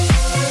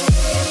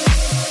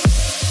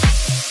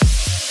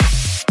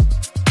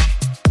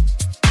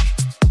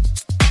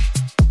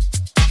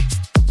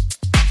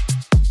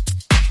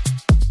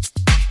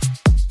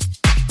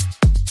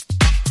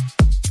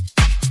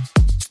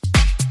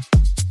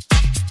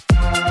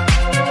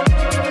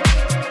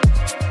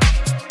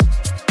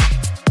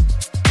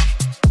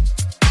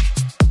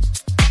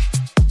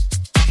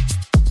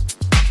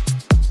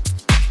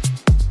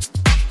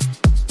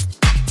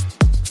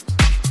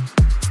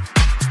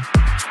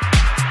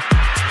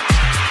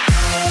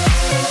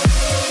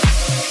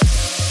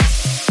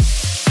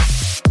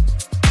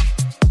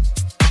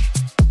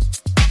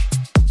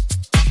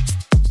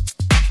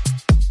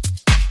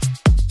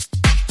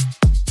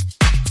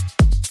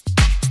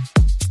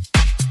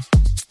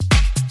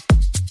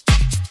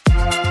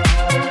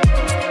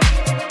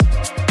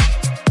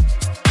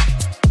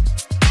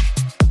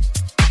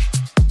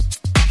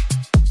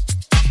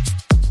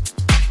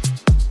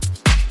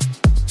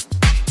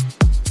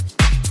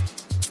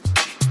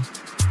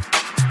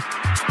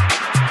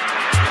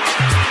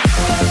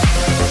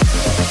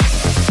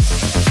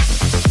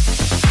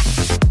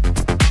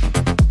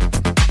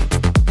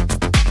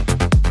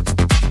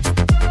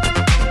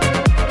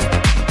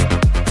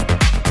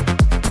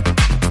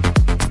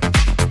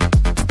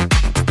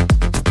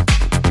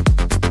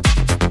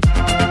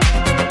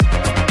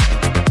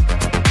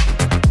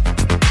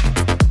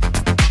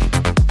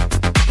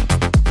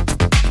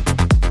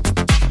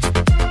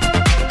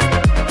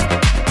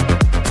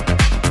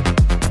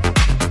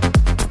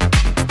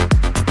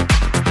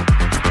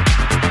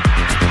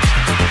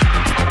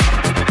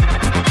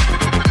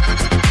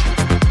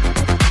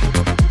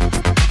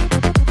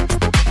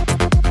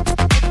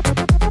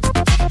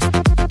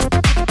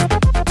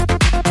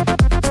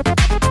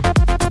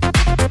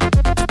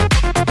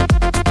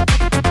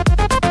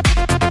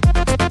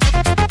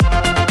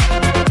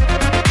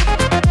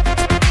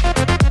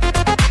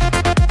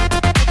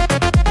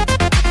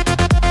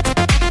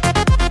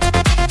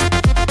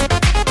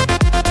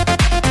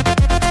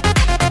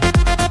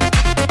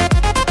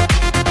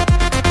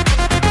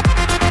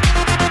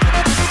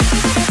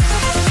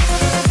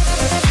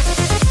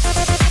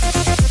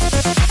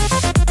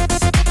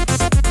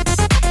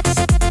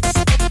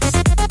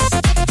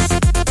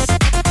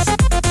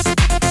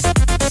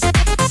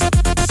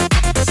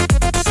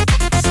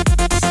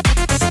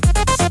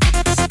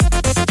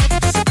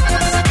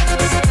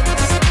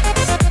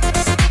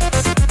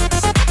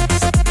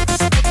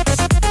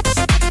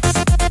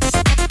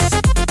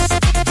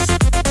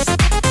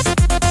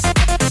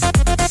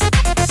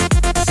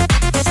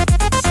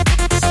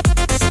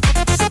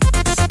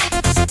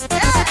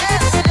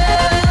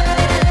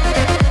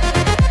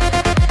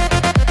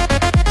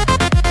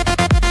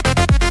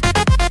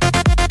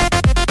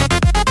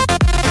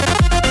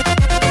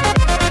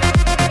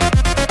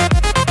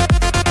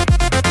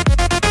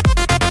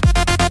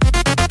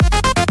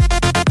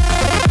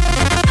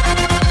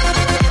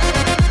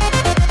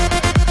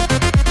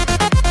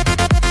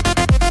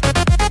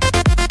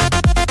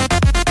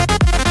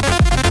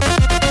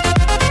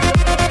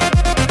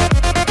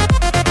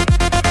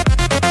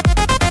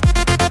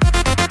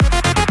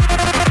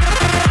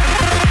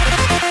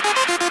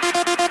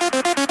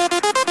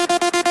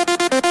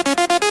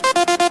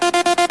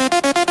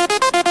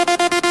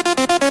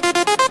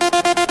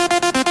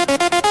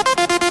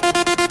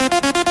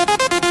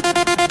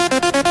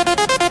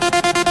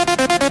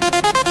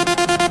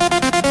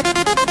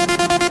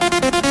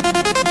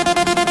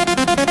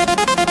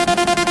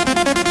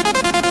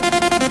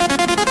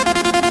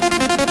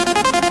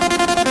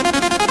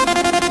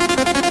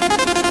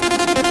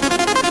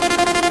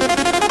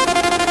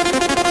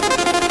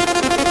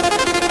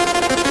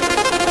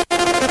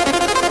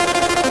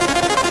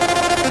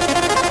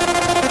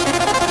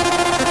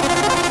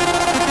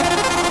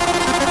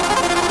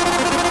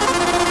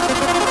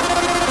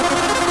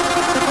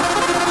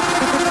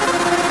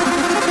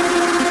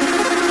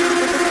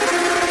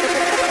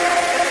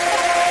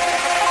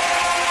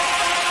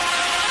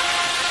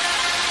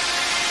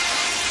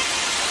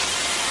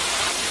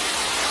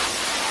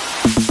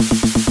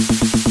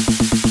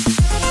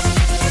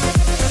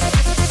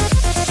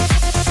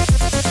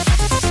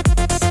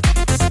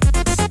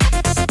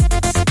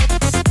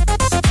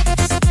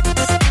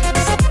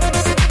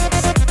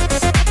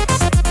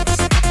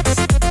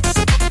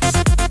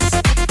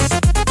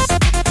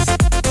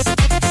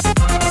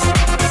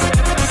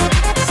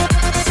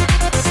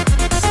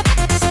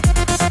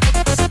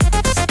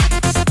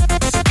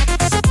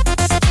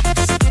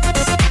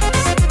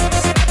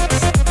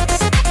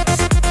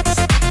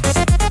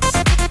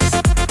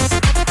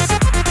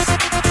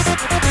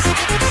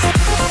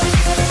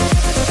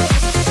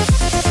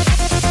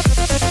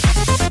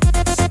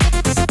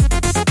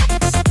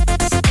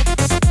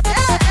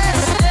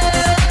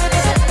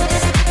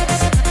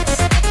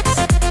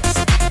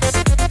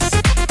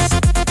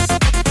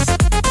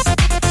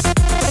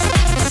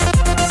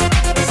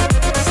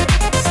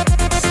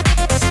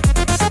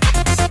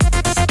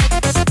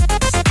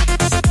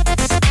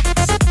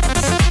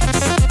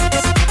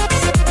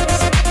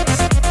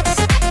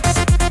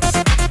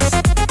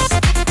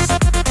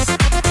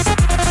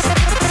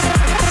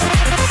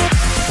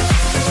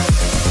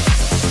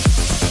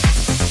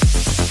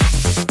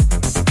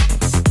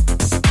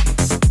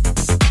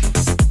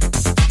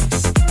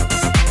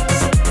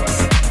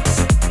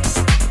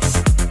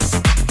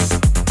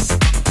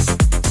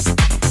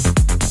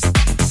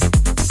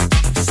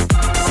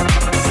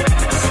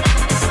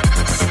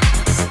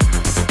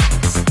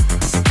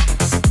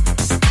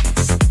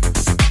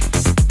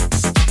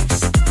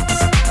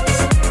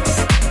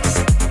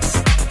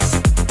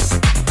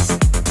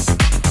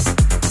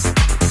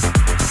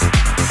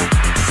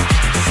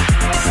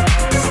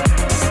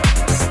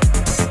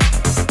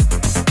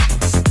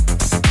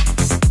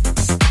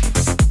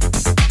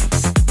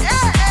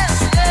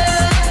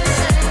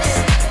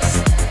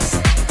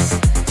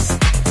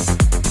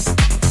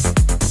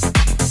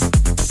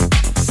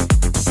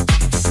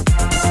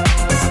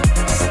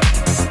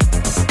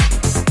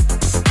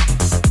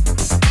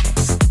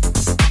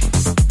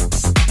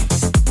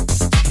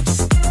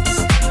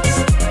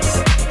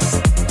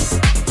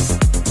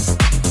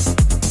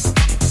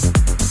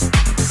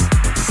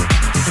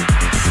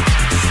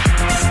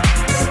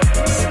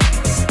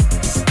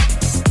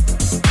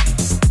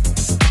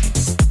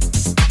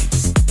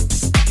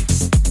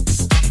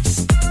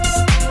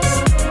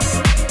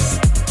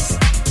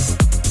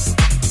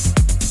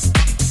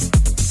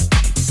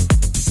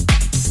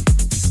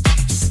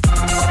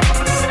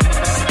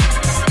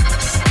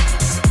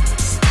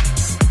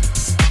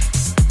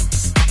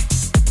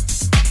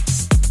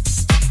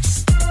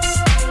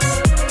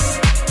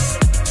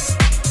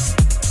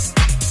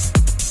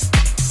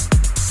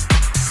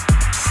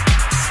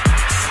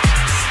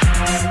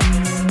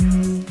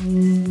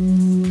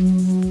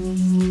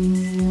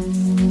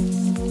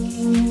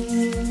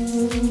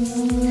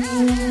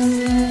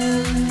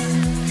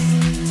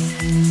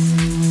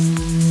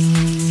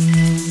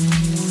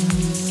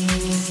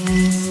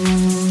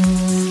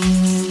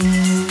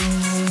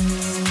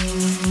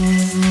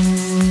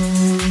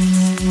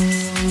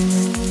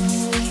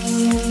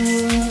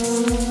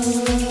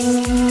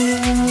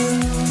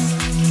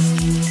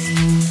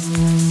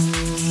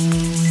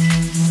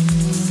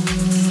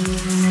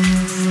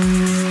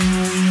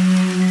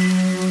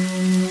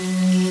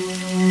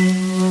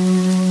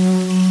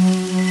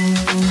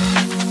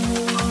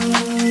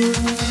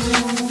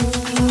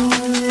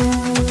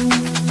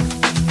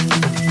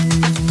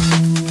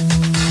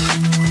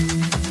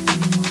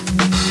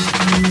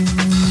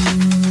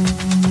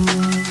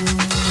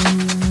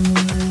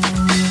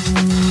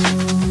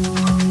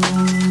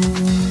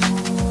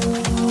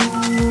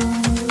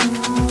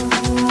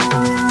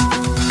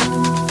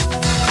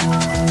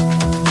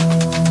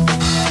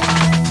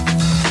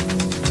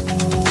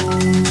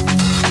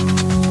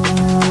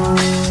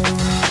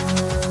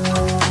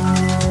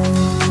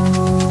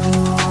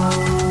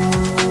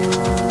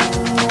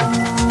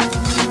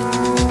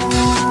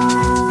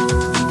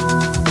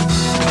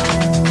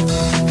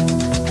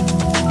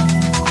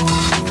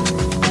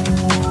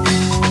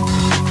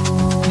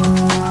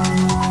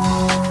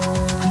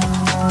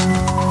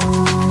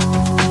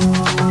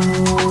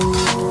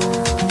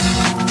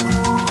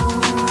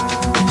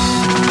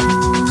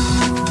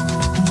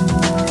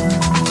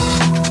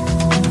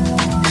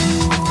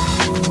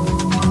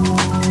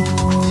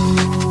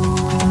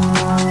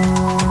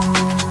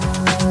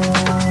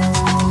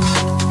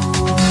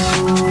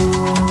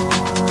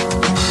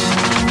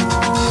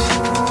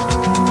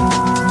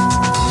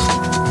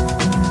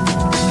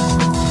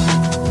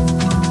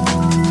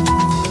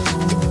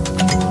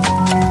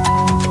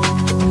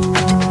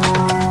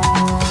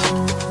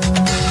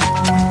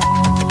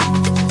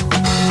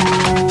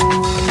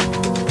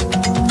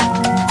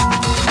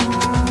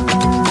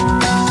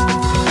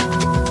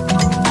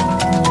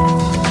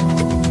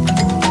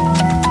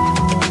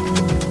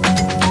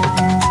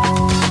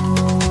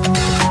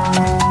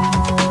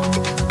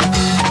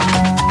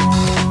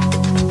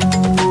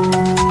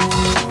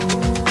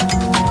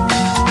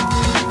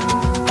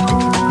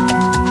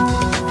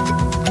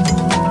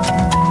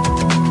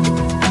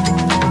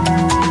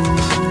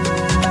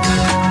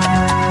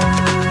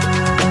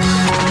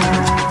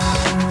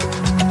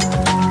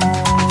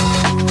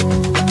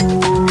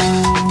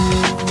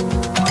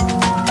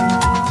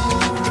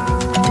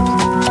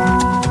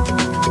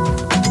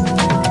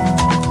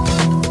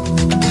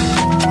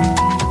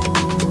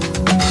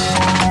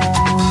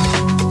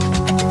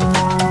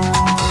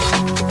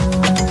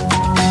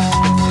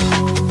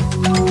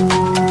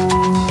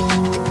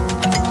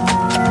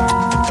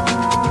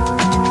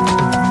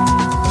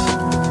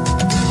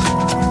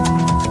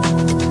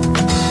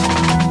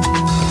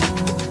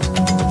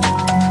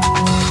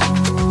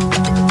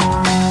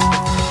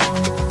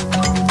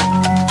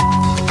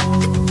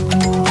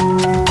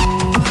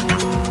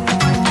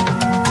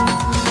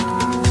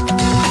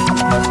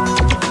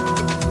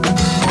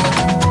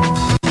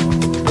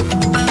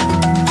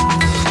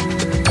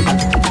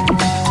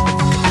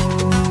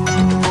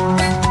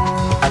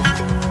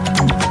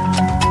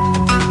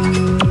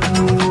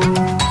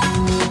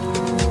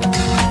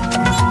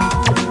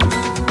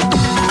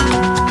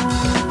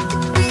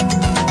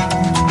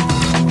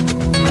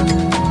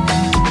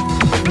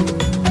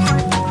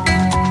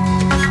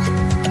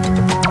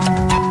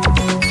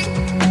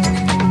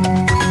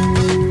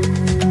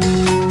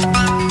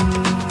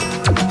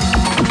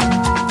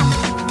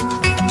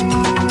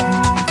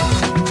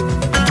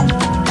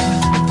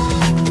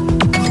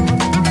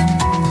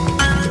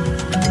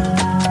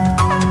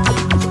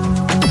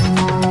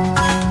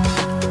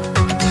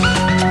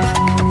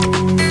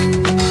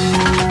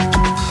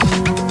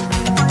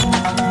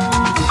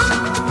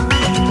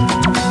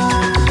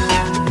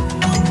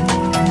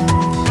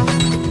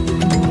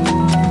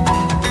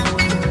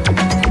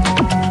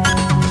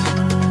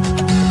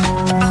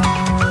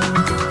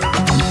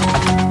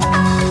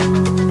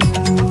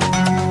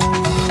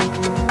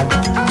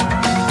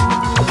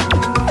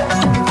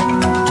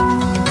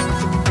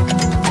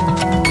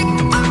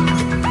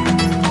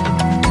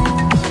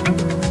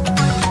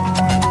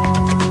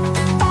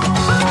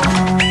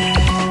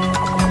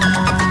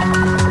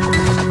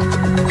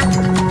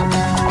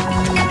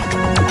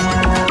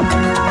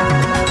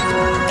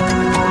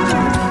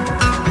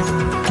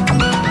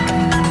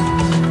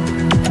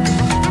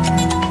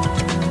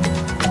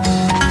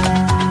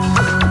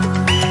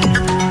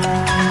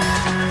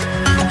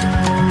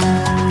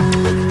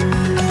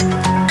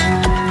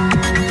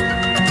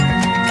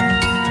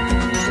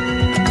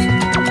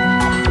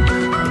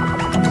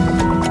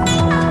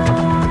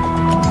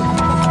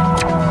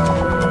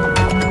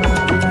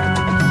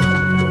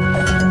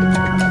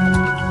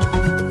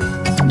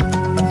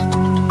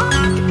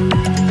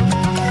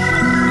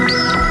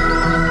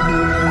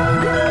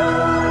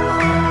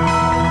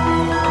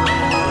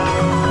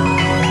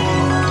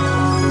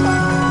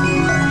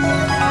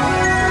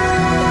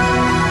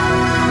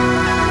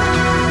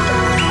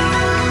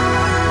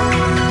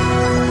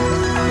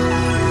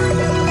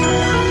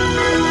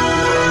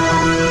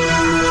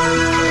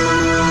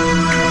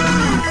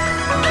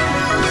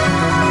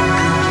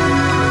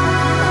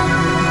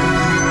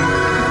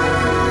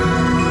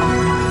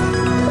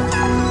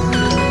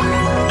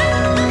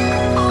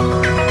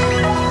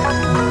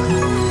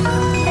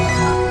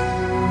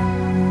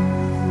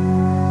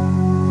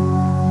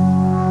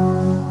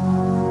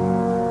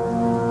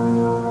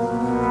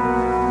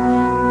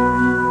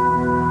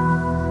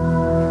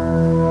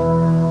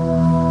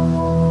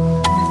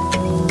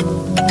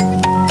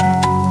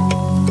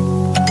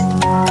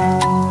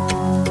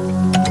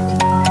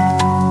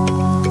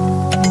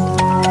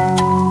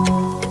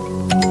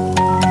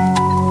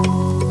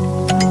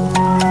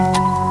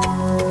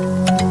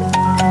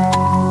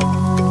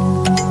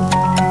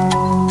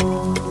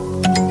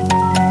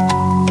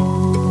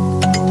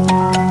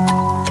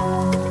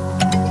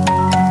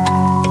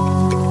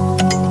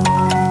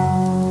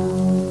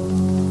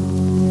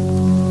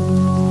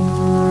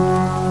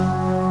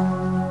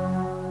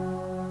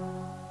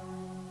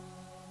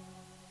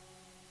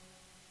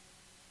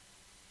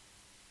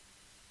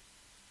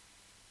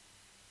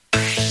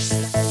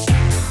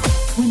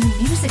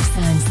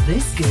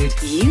 tastes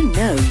good, you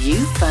know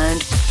you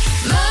found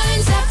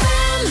Mearns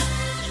FM.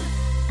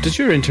 Does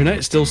your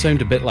internet still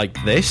sound a bit like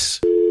this?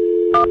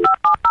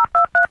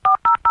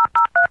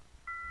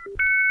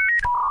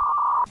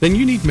 Then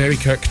you need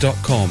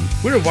Marykirk.com.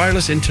 We're a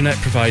wireless internet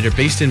provider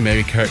based in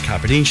Marykirk,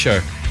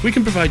 Aberdeenshire. We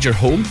can provide your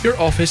home, your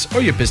office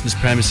or your business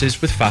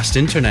premises with fast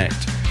internet.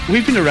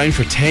 We've been around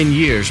for 10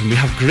 years and we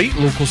have great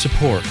local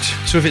support.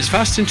 So if it's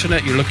fast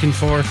internet you're looking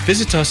for,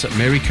 visit us at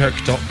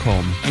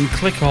Marykirk.com and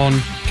click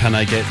on Can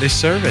I Get This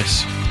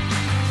Service?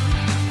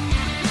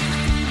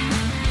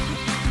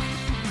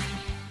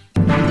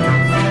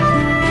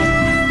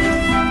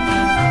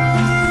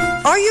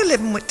 Are you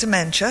living with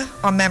dementia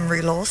or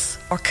memory loss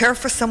or care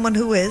for someone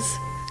who is?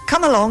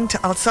 Come along to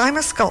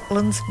Alzheimer's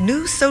Scotland's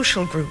new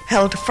social group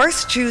held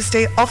first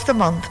Tuesday of the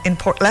month in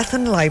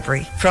Portlethen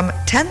Library from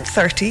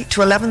 10:30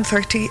 to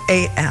 11:30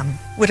 a.m.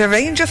 With a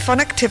range of fun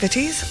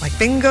activities like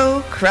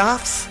bingo,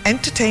 crafts,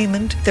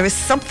 entertainment, there is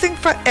something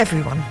for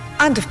everyone.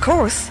 And of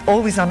course,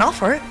 always on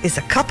offer is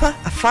a cuppa,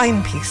 a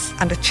fine piece,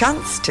 and a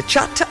chance to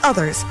chat to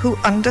others who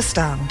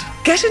understand.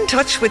 Get in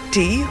touch with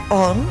Dee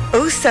on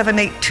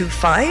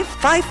 07825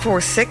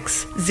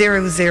 546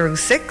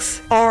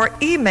 006 or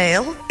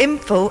email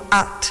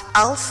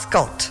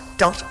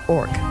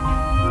info@alscott.org.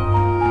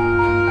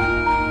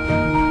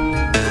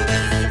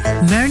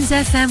 Mearns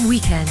FM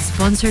Weekend,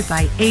 sponsored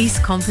by Ace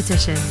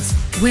Competitions.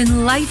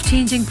 Win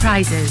life-changing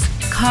prizes,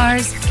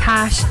 cars,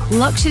 cash,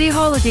 luxury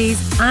holidays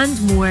and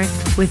more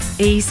with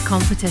Ace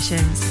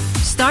Competitions.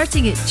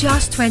 Starting at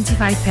just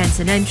 25p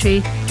an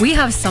entry, we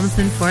have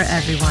something for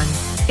everyone.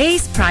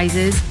 Ace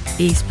prizes,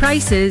 Ace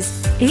prices,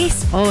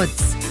 Ace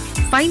odds.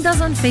 Find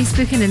us on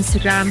Facebook and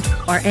Instagram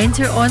or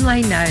enter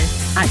online now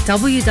at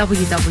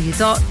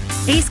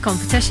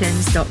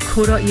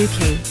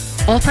www.acecompetitions.co.uk.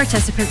 All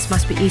participants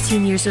must be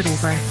 18 years or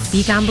over.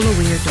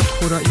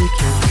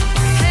 BeGambleAware.co.uk.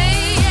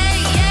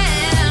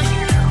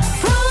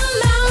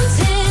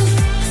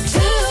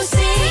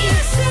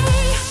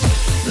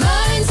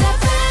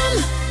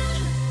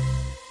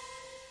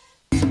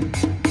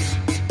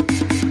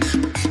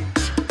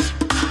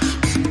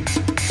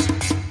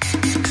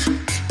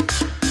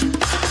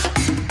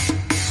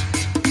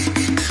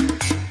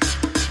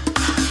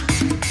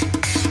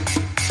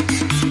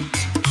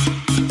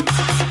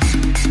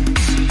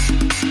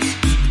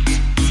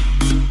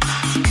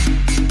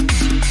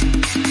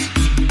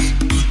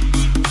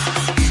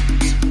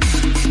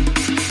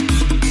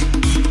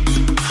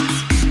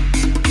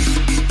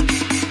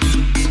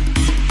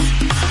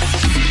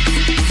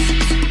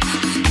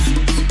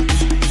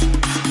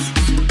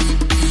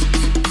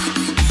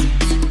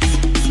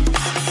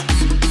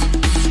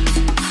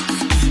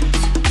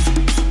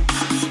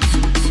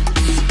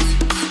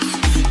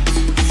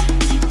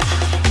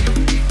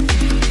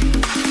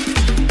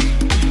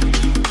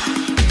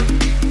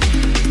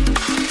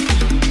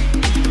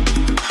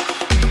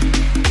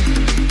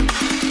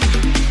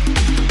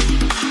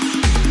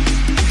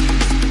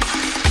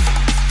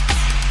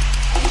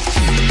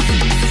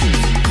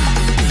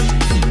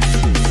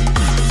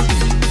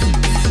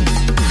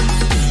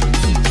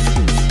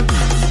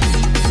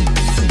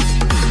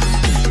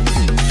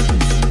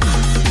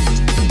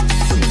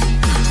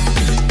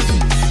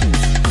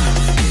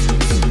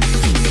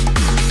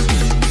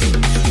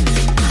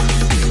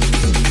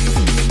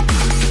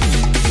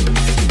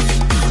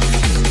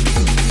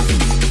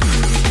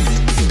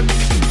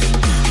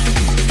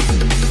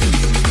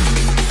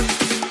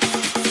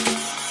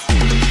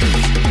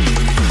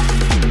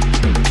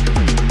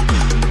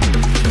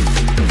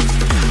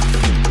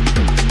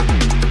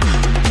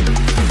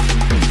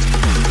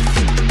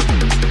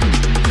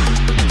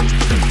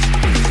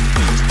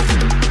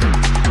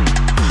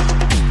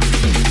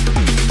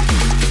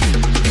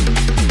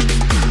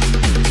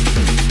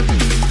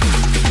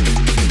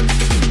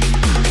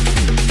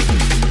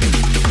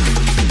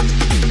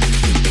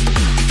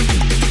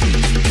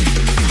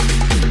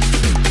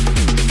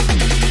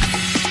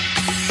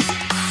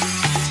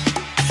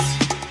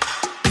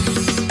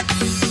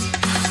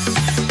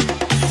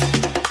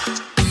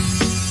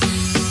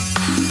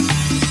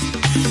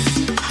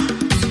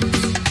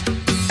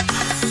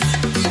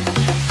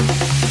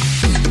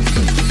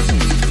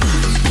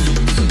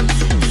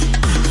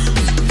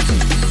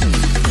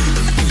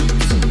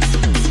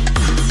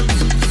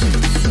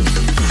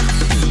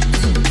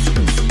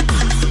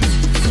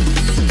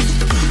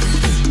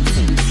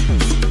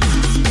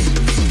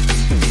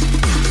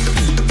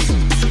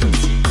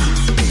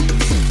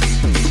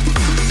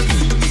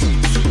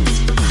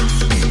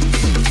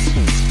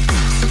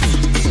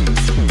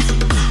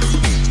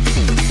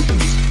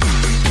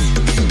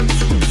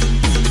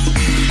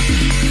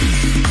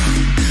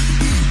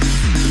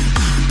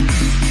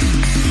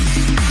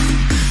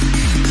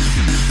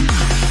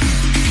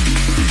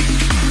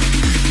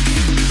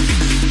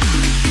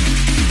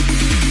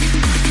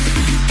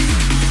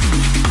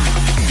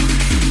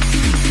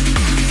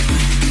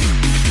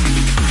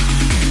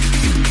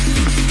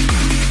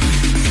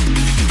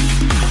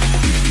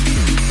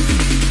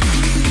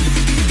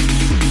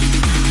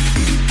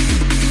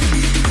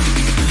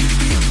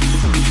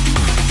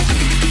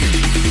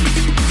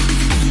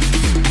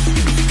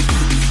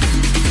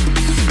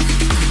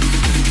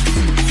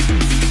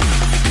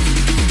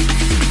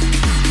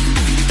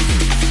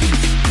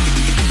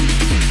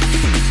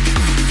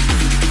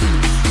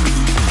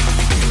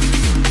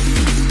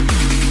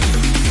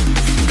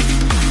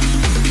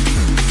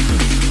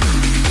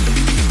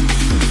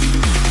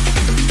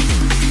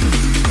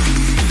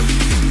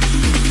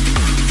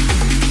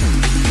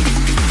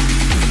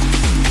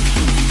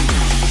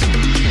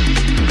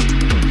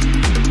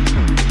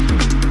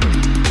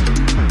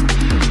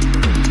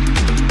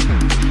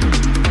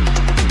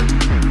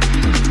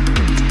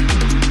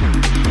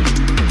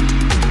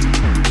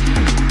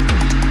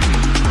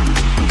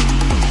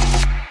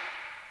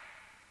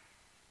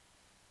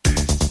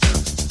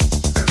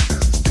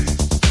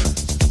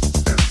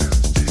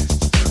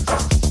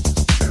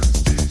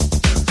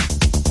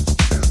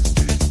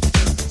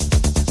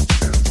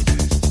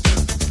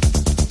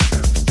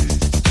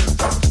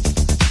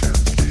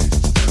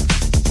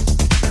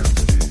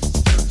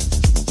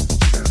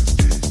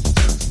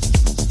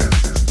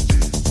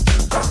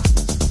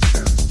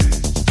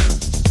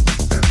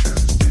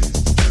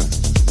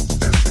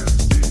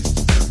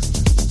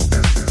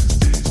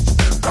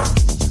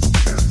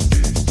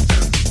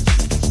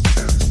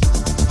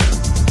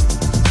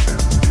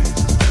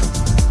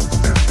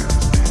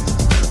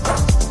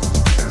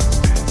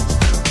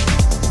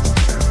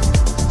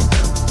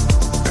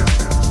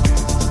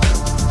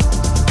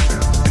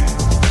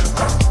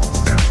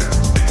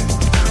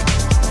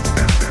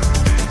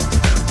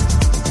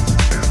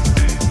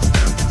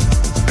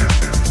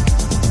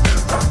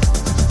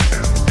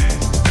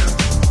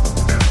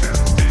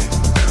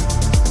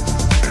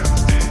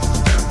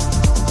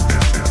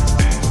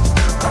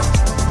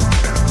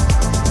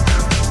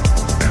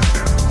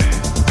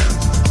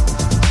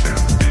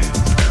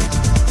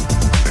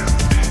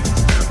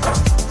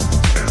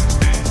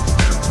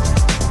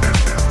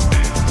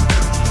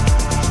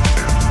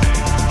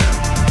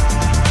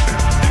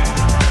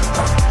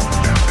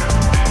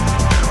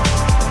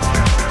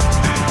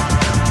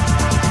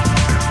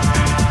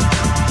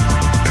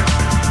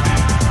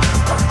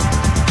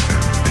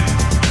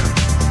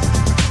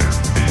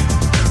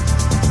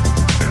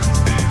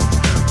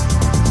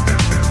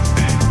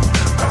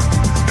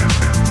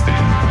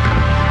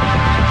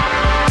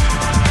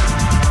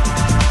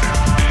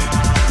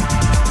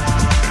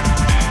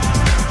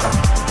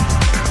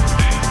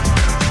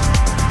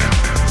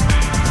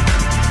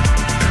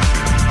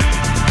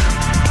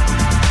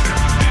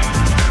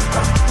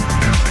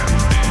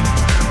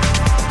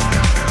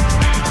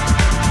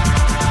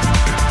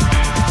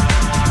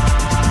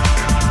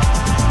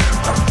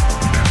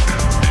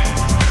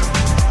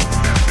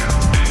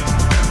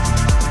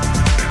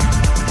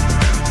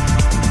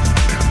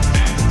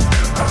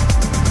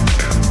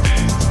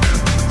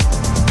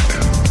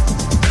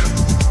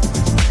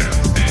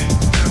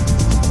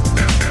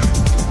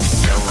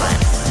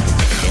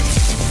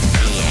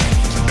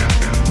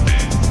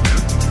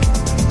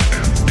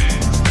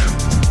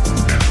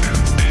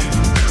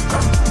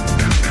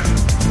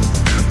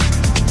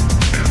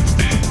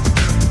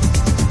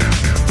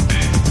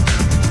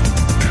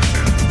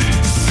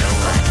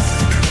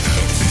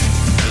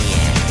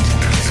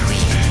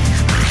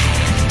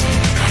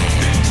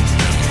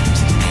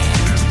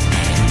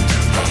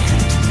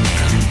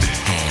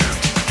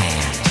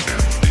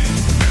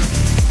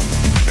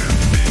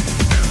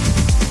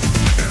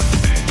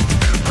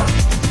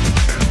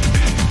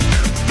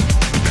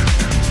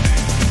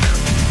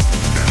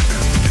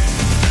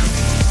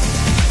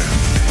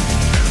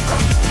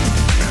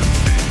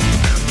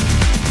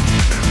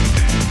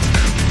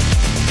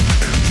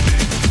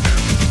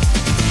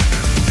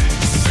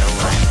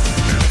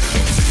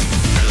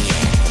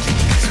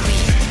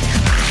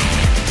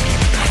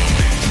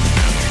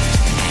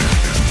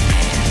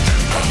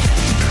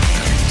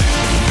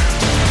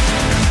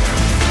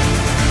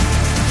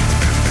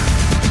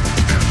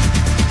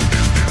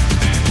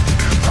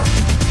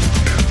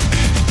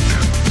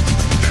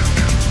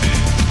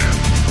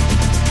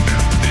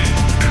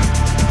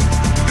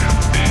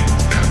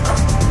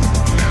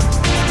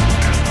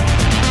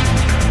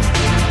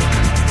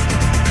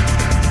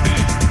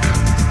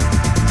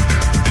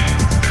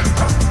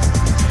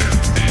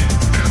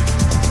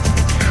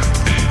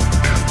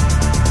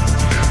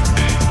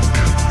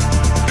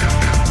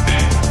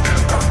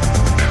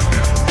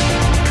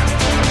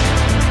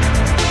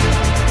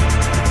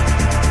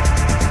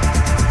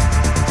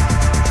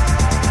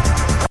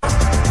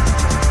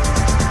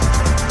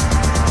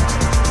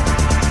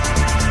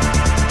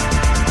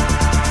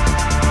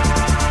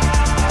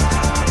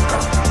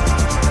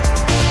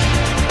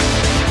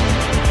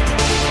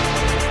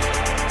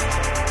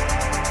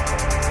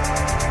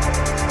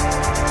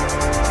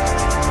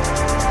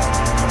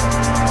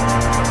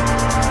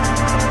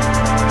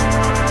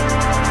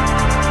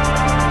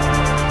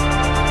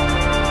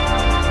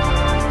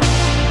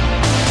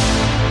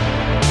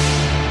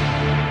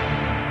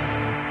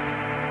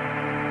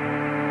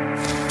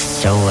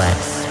 So what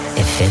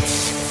if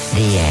it's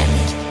the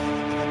end?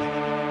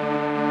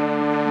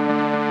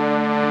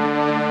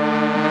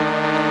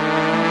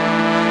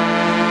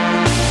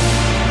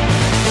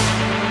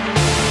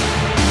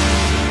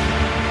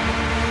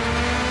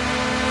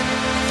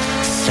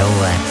 So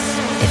what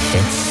if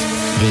it's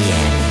the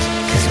end?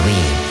 'Cause we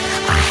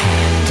are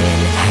hand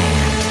in hand.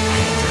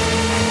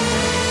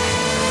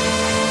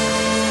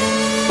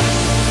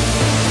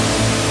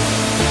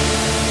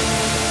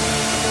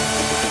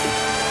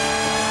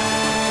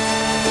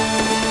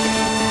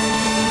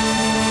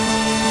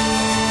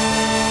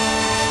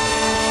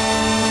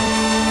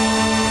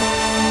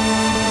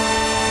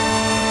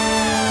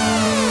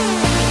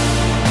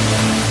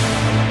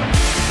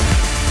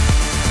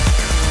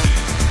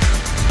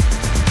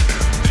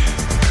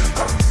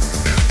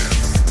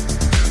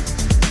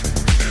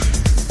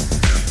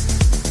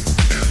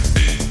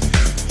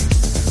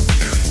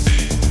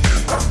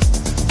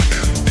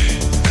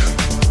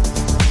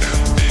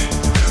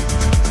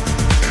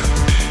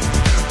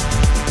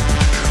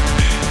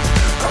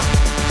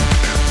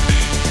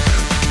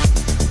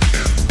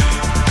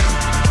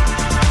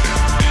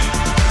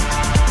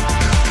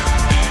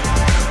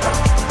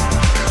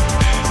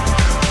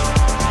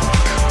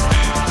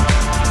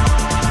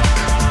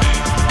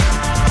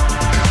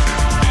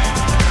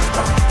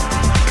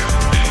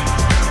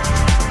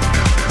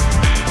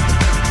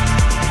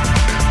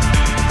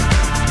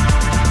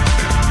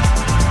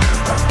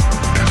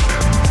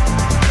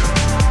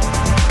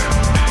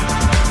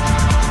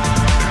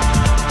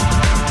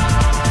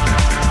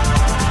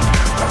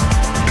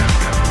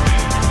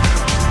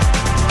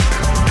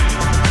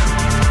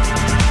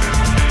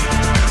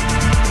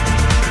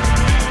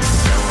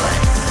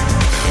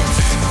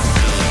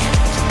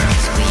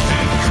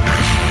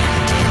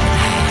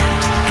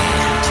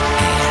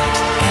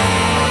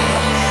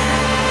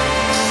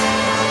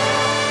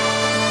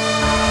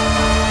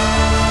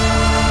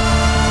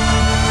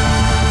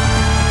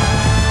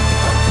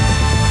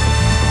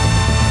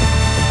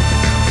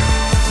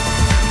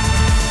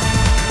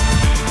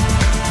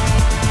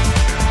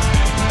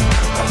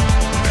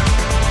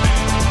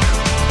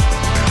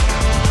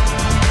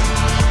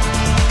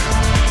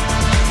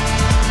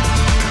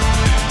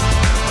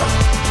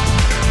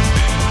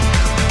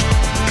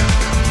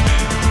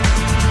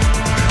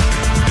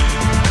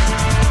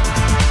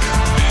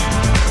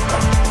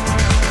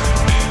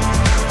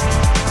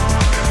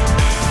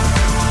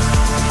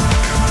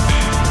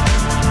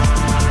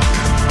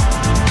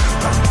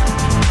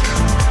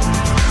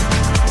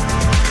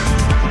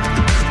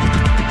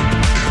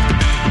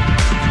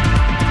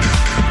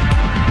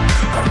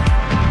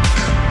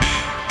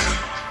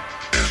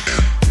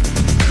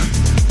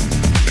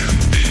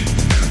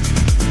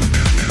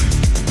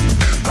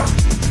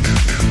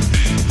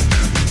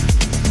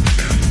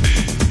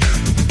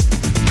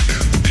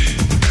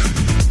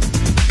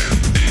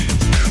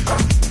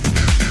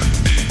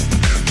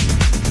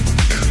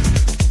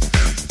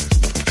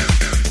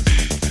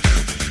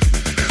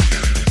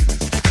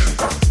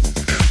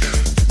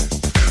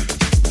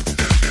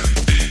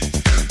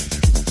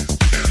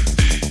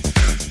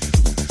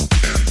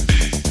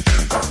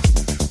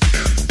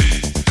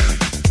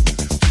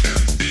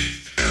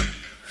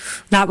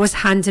 That was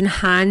Hand in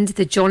Hand,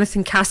 the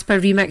Jonathan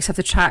Casper remix of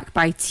the track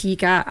by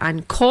Tiga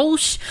and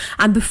Kolsch.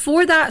 And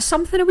before that,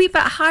 something a wee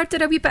bit harder,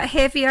 a wee bit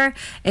heavier.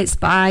 It's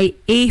by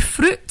A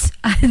Fruit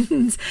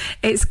and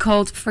it's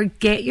called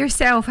Forget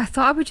Yourself. I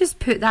thought I would just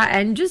put that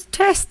in, just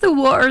test the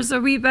waters a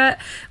wee bit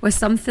with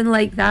something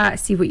like that.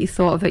 See what you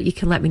thought of it. You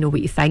can let me know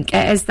what you think.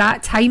 It is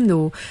that time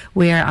though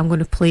where I'm going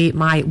to play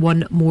my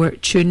one more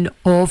tune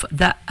of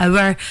the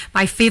hour.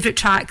 My favourite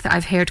track that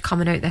I've heard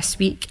coming out this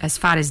week as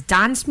far as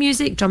dance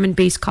music, drum and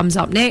bass comes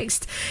up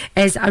next,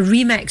 is a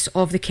remix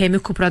of the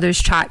Chemical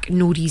Brothers track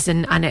No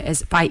Reason, and it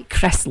is by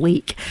Chris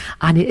Lake,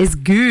 and it is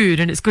good,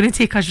 and it's going to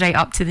take us right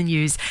up to the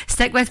news.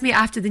 Stick with me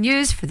after the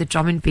news for the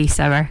drum and bass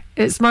hour.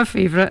 It's my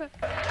favourite.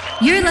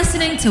 You're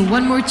listening to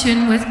One More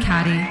Tune with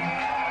Carrie.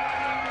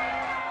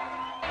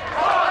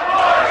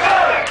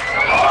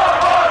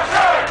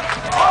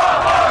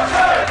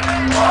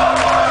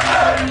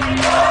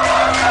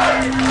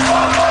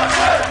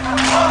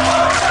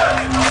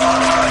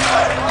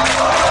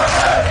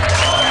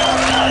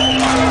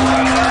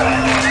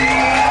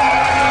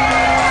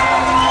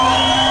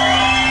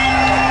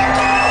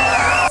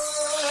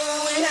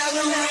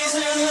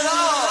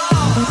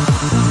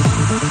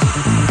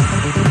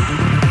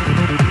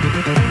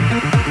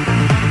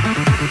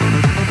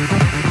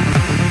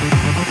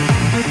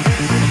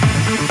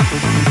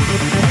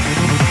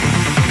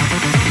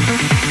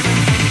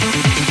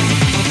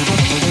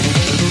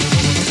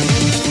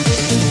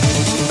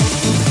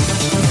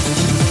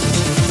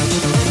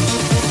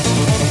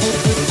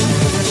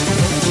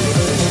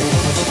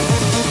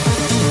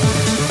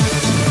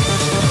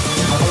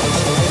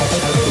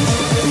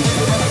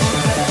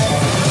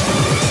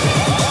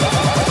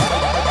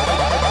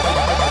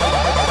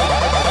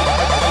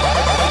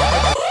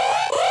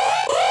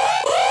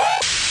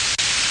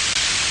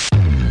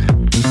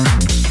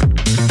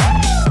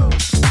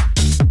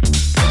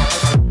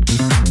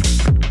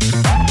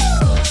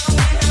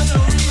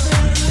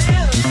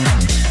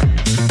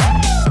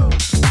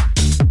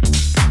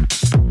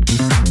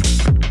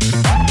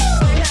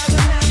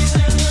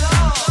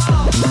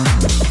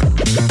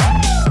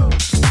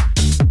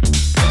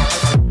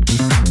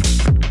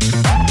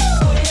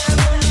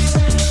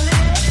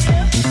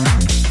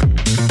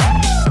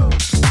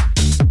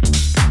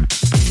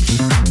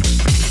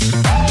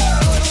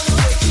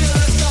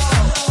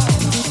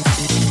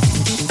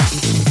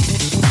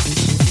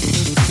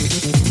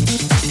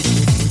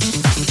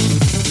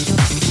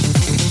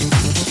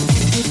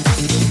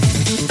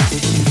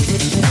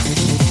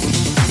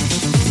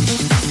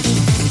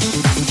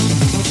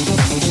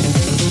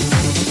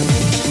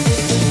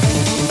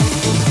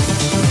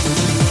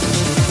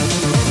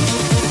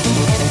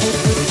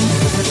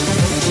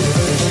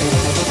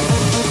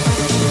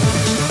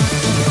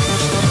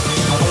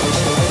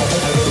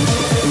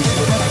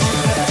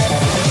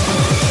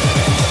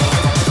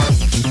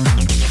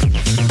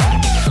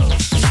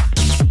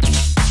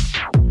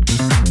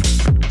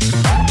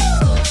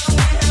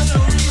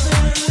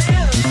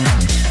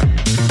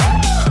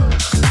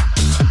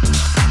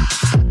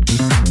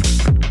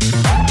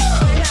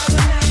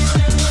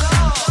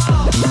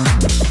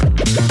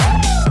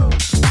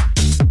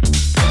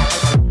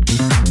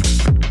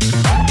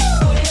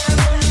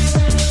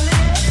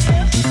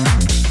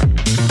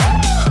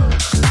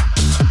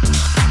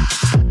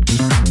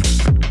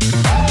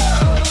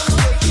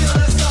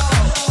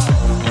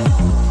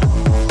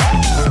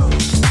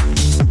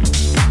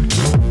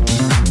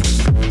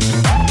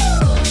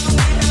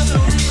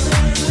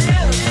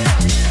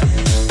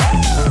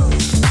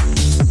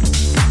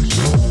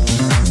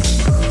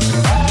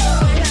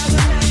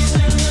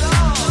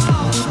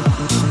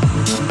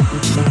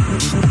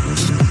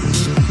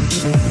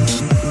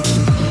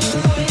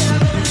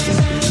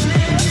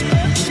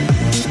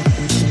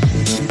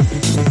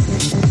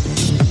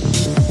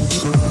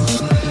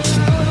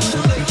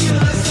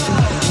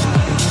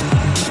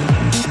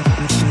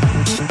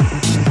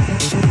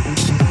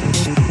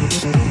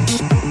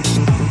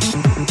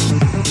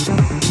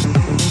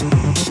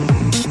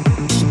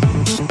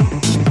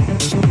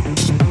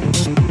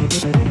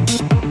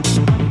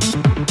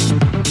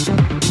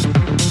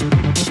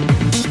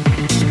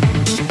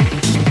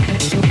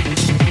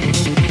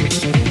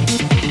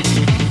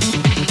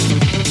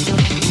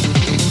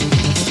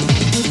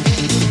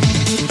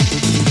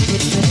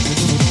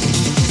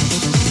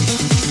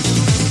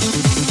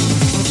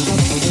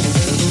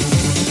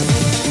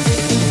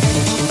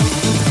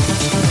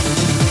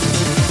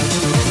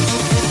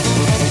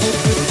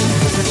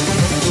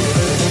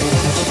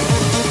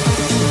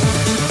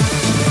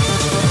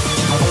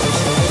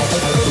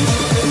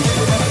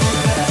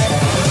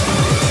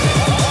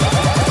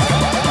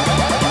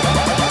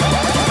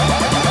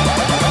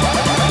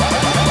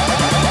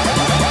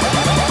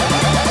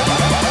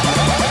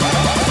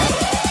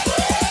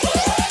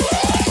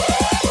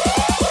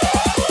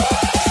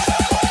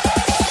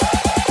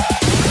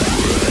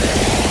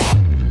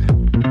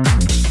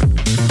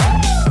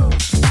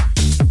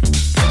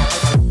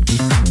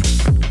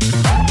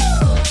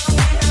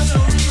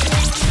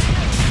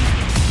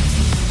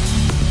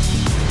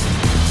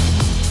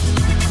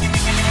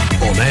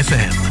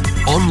 FM,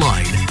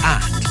 online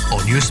and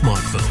on your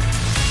smartphone.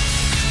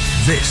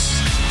 This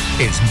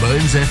is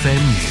Mearns FM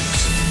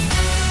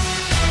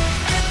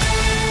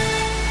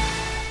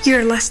News.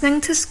 You're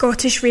listening to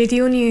Scottish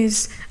Radio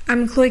News.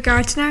 I'm Chloe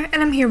Gardner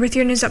and I'm here with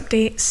your news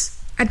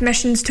updates.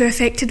 Admissions to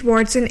affected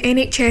wards in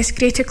NHS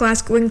Greater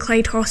Glasgow and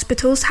Clyde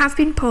hospitals have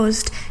been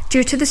paused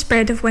due to the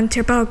spread of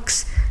winter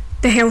bugs.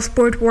 The Health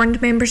Board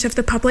warned members of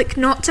the public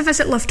not to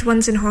visit loved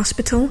ones in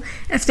hospital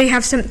if they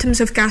have symptoms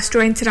of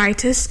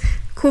gastroenteritis,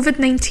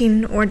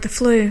 COVID-19 or the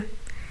flu.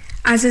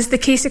 As is the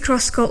case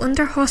across Scotland,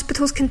 our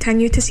hospitals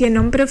continue to see a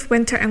number of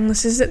winter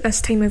illnesses at this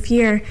time of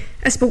year,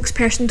 a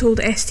spokesperson told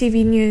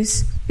STV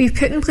News. We've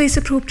put in place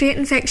appropriate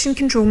infection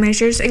control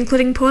measures,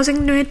 including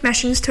pausing new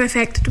admissions to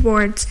affected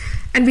wards,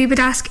 and we would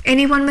ask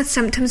anyone with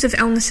symptoms of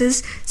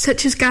illnesses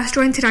such as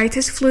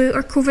gastroenteritis, flu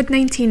or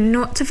COVID-19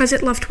 not to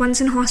visit loved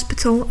ones in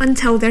hospital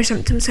until their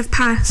symptoms have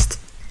passed.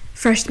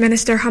 First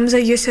Minister Humza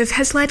Yousaf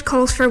has led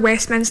calls for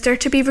Westminster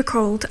to be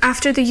recalled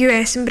after the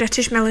US and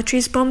British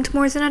militaries bombed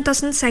more than a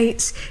dozen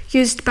sites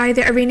used by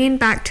the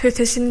Iranian-backed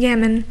Houthis in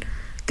Yemen.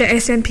 The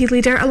SNP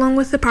leader, along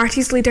with the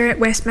party's leader at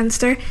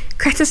Westminster,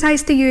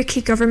 criticised the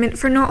UK government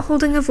for not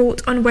holding a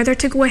vote on whether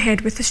to go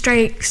ahead with the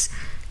strikes.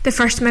 The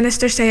First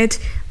Minister said,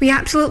 "We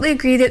absolutely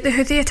agree that the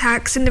Houthi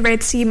attacks in the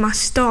Red Sea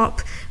must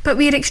stop, but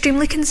we are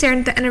extremely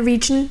concerned that in a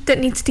region that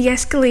needs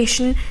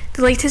de-escalation,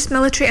 the latest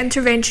military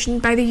intervention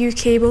by the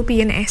UK will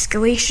be an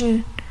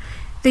escalation."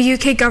 The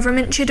UK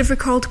government should have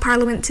recalled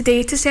Parliament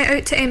today to set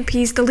out to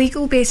MPs the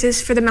legal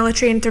basis for the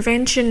military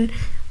intervention,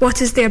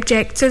 what is the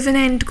objective and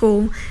end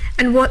goal,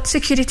 and what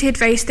security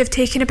advice they've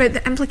taken about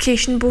the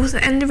implication both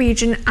in the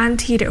region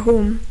and here at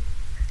home.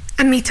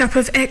 A meet-up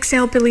of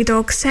XL Billy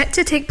Dogs set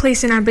to take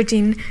place in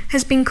Aberdeen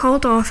has been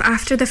called off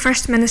after the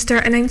First Minister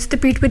announced the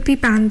breed would be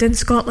banned in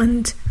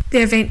Scotland.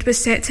 The event was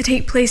set to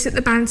take place at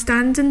the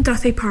bandstand in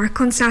Duthie Park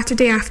on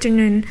Saturday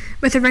afternoon,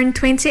 with around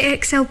 20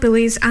 XL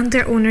Billies and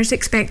their owners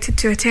expected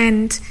to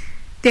attend.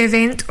 The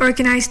event,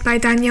 organised by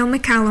Danielle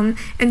McCallum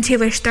and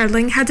Taylor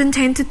Stirling, had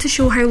intended to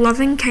show how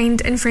loving,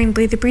 kind and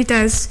friendly the breed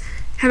is.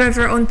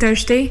 However, on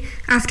Thursday,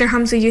 after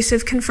Humza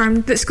Yousaf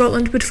confirmed that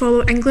Scotland would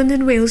follow England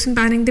and Wales in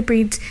banning the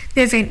breed,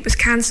 the event was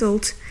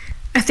cancelled.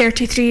 A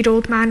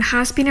 33-year-old man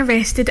has been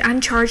arrested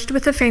and charged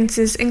with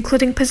offences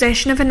including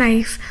possession of a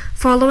knife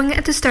following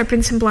a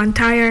disturbance in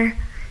Blantyre.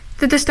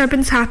 The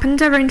disturbance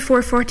happened around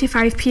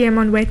 4:45 p.m.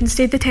 on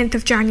Wednesday the 10th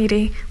of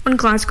January on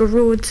Glasgow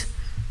Road.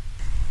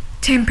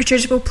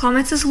 Temperatures will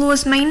plummet as low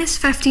as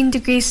 -15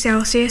 degrees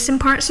Celsius in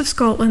parts of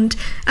Scotland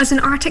as an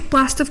Arctic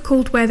blast of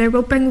cold weather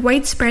will bring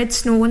widespread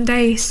snow and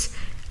ice.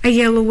 A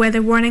yellow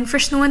weather warning for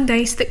snow and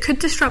ice that could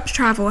disrupt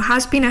travel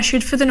has been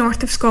issued for the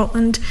north of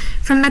Scotland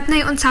from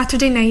midnight on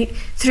Saturday night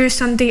through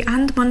Sunday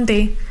and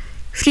Monday.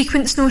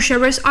 Frequent snow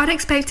showers are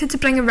expected to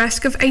bring a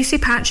risk of icy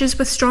patches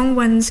with strong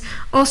winds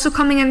also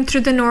coming in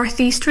through the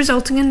northeast,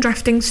 resulting in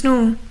drifting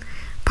snow.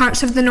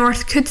 Parts of the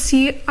north could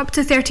see up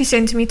to 30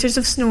 centimetres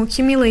of snow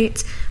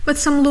accumulate, with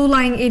some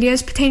low-lying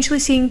areas potentially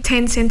seeing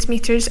 10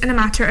 centimetres in a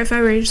matter of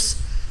hours.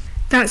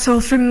 That's all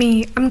from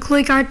me. I'm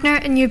Chloe Gardner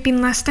and you've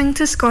been listening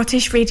to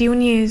Scottish Radio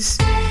News.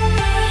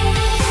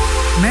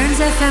 Mearns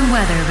FM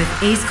weather with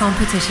Ace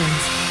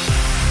Competitions.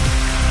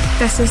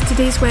 This is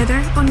today's weather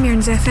on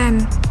Mearns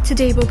FM.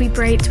 Today will be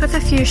bright with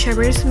a few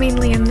showers,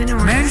 mainly in the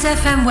north. Mearns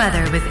FM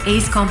weather with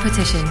Ace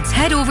Competitions.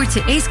 Head over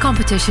to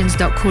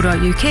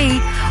acecompetitions.co.uk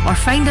or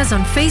find us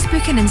on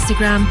Facebook and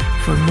Instagram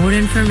for more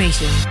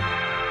information.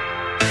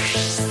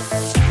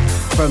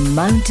 From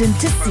mountain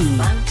to sea,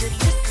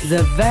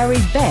 the very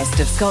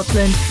best of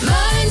Scotland.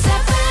 Mearns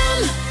FM.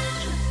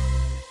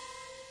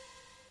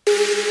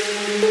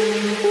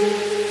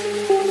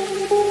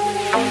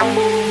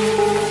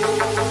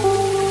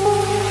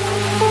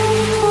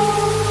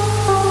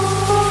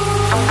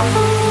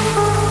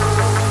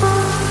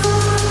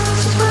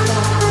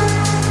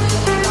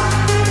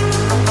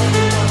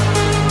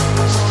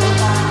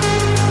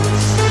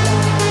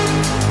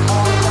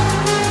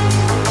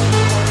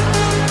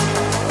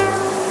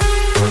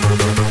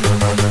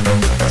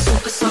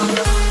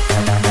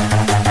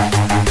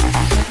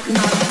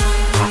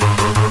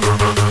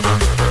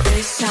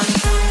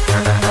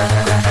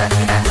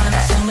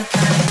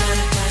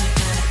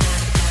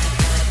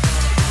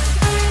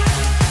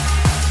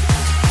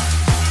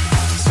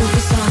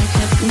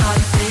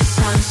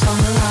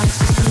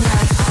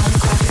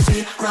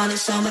 Running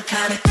so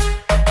mechanic,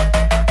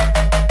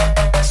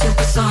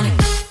 supersonic,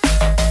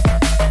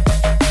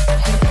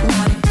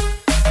 hypnotic,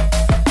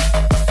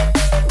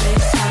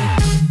 baseline,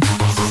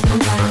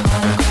 systematic,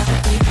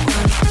 holographic, deep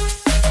running,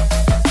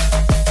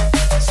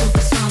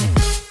 supersonic,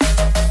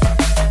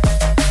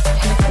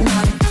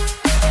 hypnotic,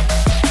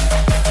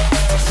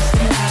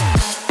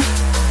 systematic,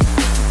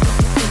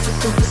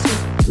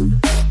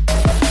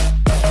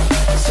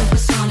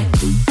 supersonic,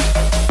 hypnotic.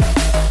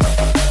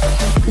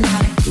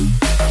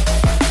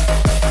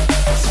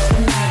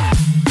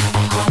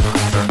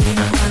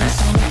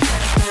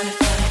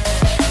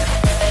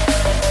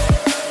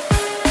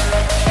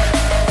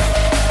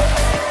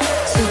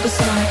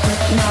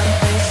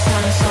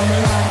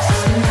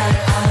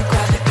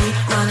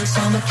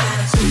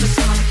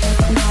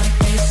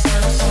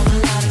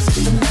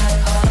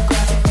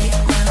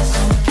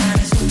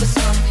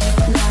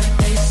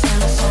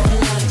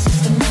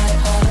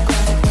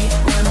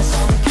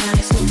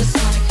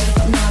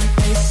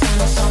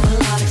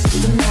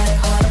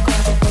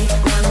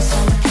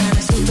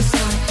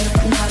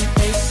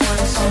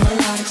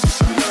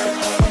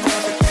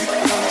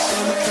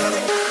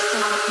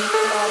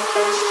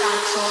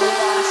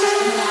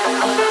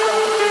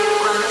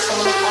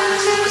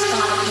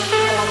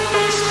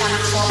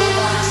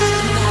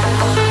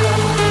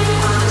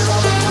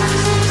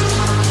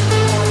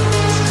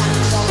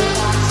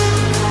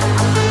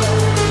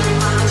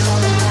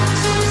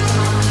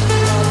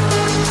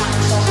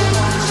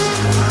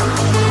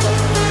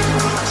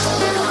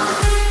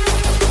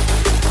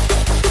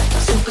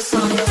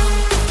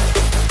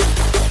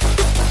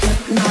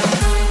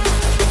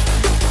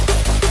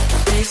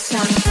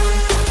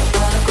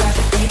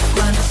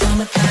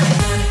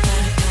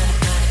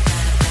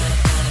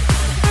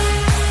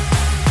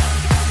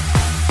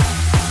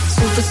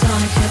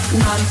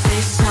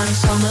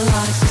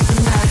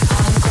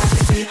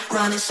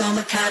 so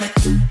mechanic.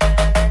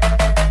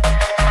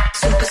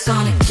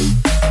 Supersonic.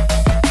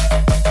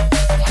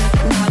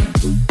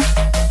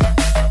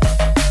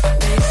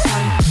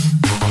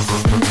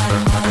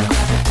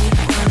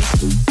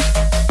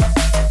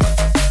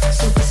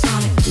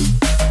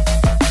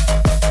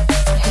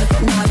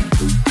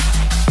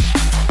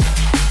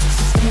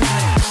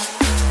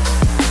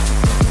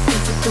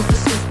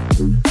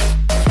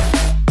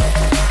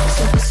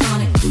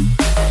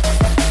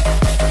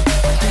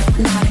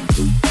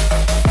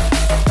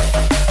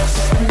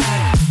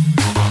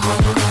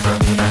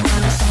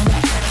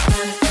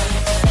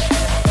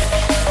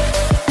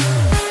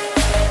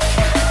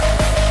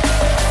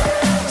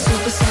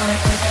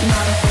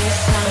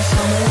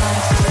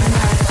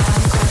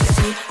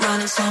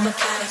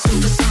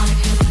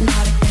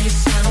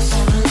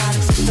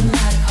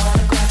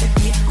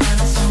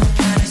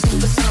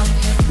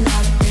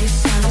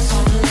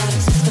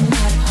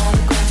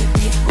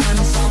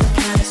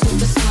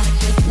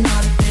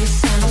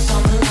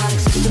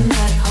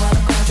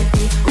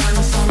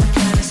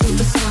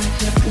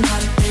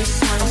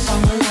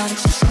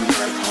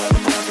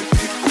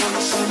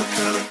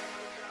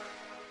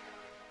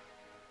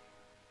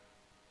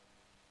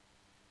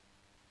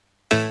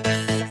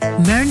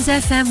 Mearns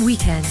FM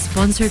Weekend,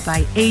 sponsored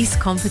by Ace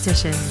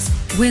Competitions.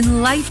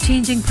 Win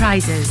life-changing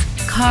prizes,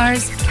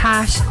 cars,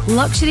 cash,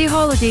 luxury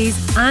holidays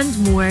and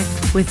more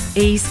with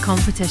Ace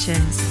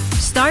Competitions.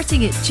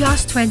 Starting at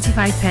just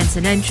 25 pence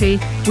an entry,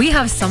 we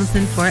have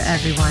something for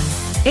everyone.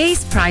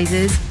 Ace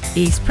prizes,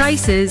 ace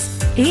prices,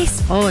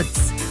 ace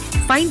odds.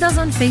 Find us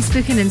on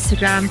Facebook and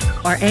Instagram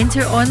or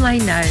enter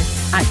online now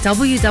at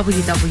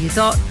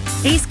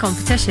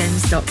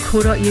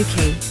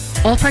www.acecompetitions.co.uk.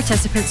 All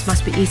participants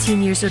must be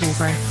 18 years or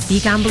over.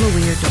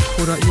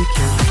 BeGambleAware.co.uk.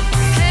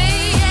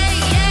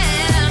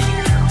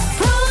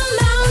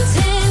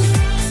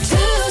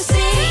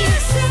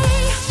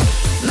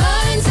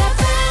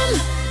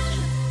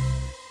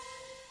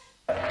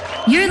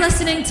 You're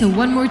listening to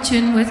One More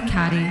Tune with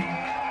Carrie.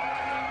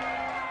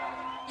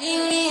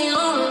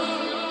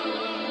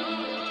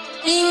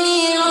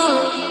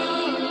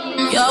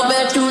 Y'all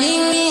better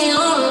leave me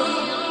alone.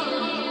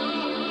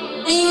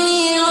 Leave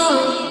me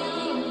alone.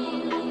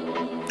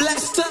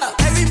 Blast up.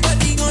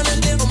 Everybody gonna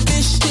live on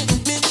this shit.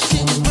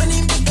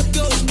 Money make a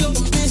go,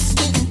 miss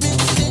it.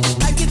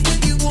 I can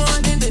give you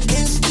one in an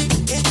instant.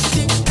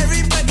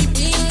 Everybody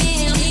leave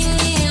me alone.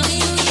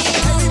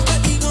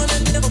 Everybody gonna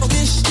live on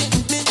this shit.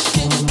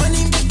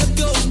 Money make a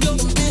go,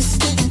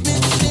 miss it.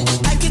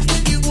 I can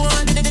give you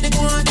one in an instant.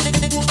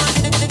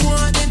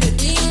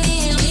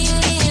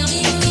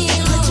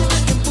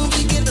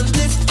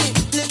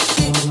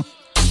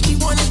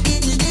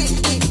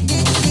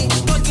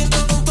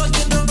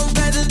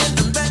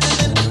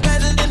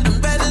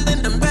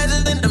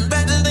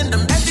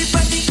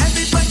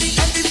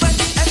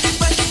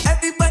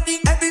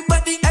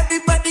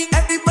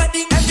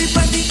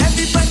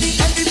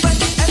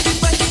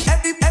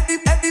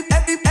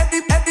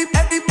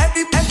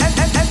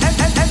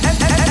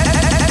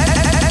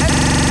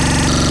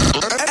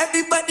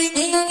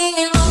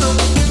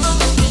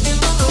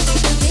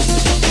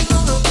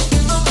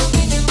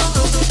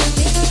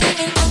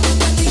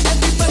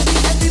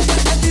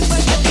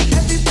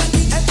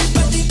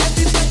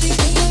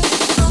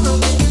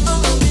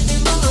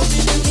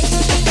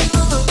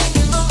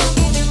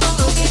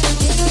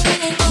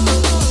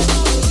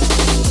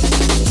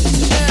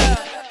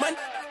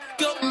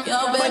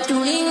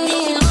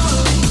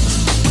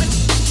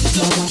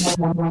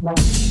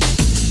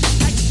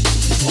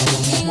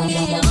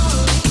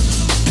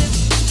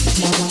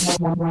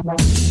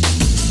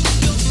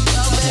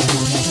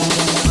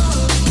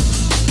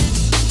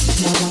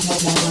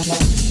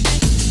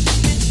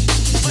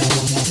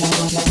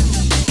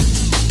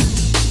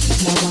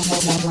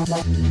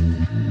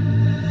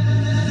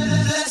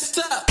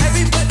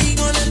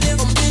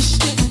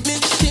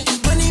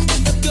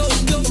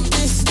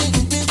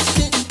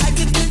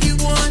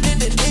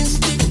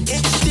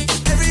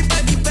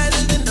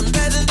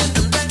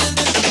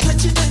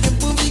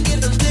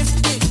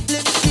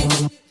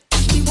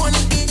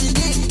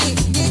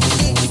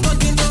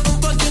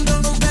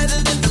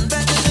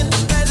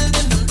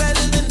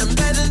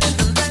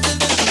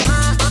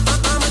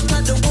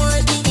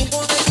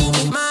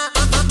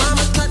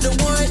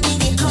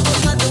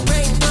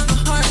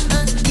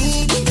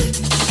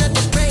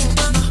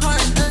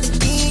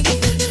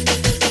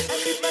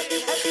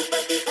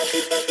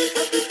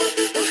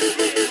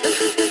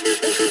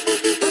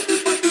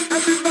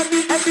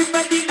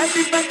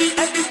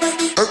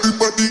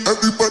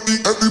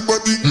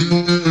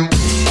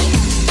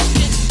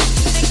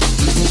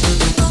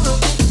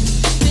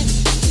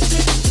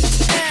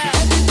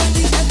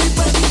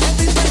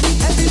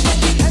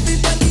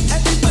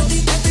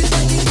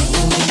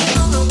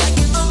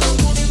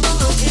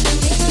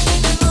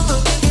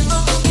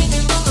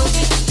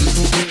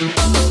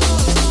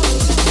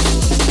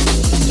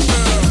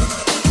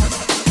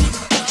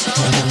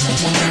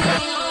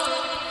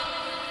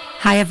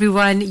 Hi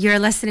everyone, you're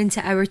listening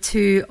to hour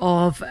 2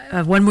 of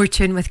One More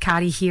Tune with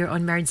Carrie here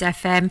on Mearns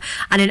FM,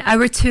 and in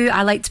hour 2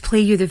 I like to play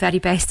you the very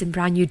best in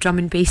brand new drum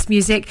and bass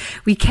music.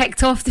 We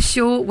kicked off the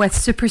show with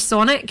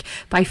Supersonic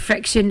by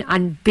Friction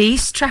and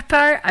Bass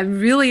Tripper. I'm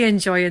really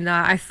enjoying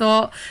that. I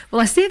thought, well,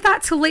 I saved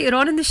that till later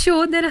on in the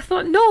show, and then I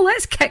thought, no,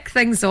 let's kick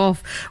things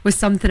off with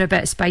something a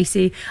bit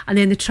spicy. And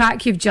then the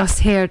track you've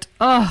just heard,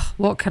 oh,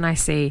 what can I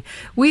say?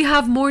 We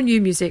have more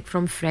new music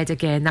from Fred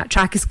again. That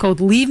track is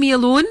called Leave Me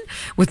Alone,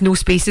 with no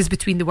spaces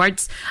between the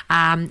words,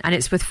 and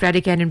it's with Fred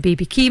again and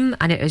Baby Keem,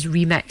 and it is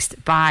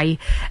remixed by,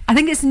 I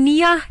think it's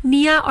Nia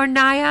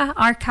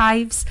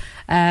Archives.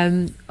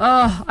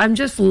 I'm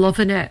just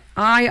loving it.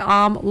 I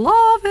am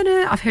loving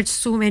it. I've heard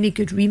so many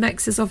good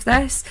remixes of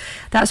this.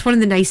 That's one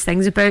of the nice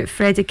things about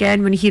Fred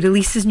again. When he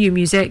releases new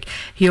music,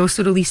 he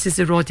also releases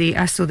the raw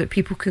data so that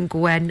people can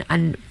go in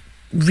and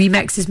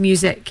remix his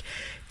music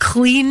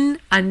clean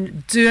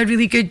and do a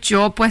really good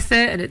job with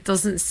it, and it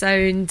doesn't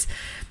sound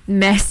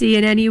messy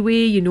in any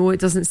way. You know, it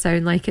doesn't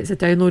sound like it's a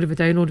download of a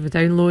download of a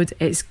download.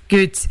 It's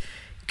good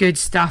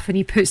stuff, and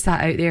he puts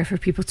that out there for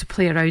people to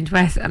play around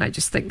with, and I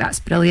just think that's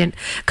brilliant.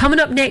 Coming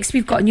up next,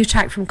 we've got a new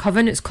track from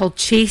Coven. It's called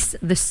Chase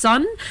the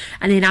Sun,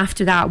 and then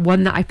after that,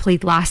 one that I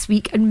played last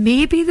week and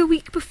maybe the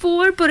week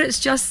before, but it's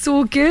just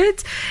so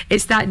good.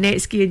 It's that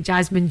Netsky and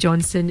Jasmine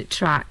Johnson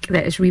track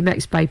that is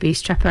remixed by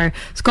Bass Tripper.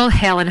 It's called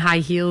Hell in High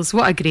Heels.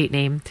 What a great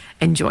name.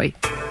 Enjoy.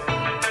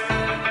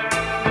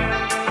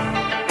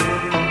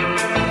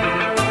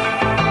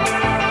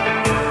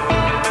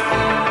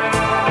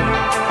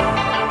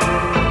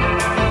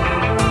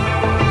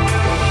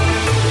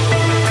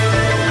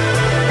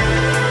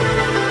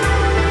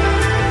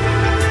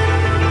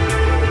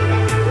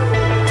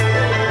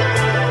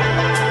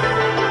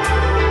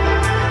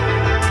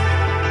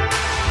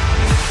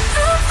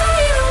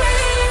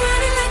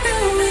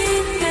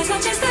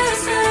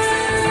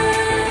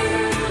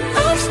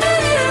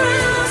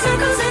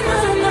 Circles in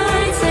my mind.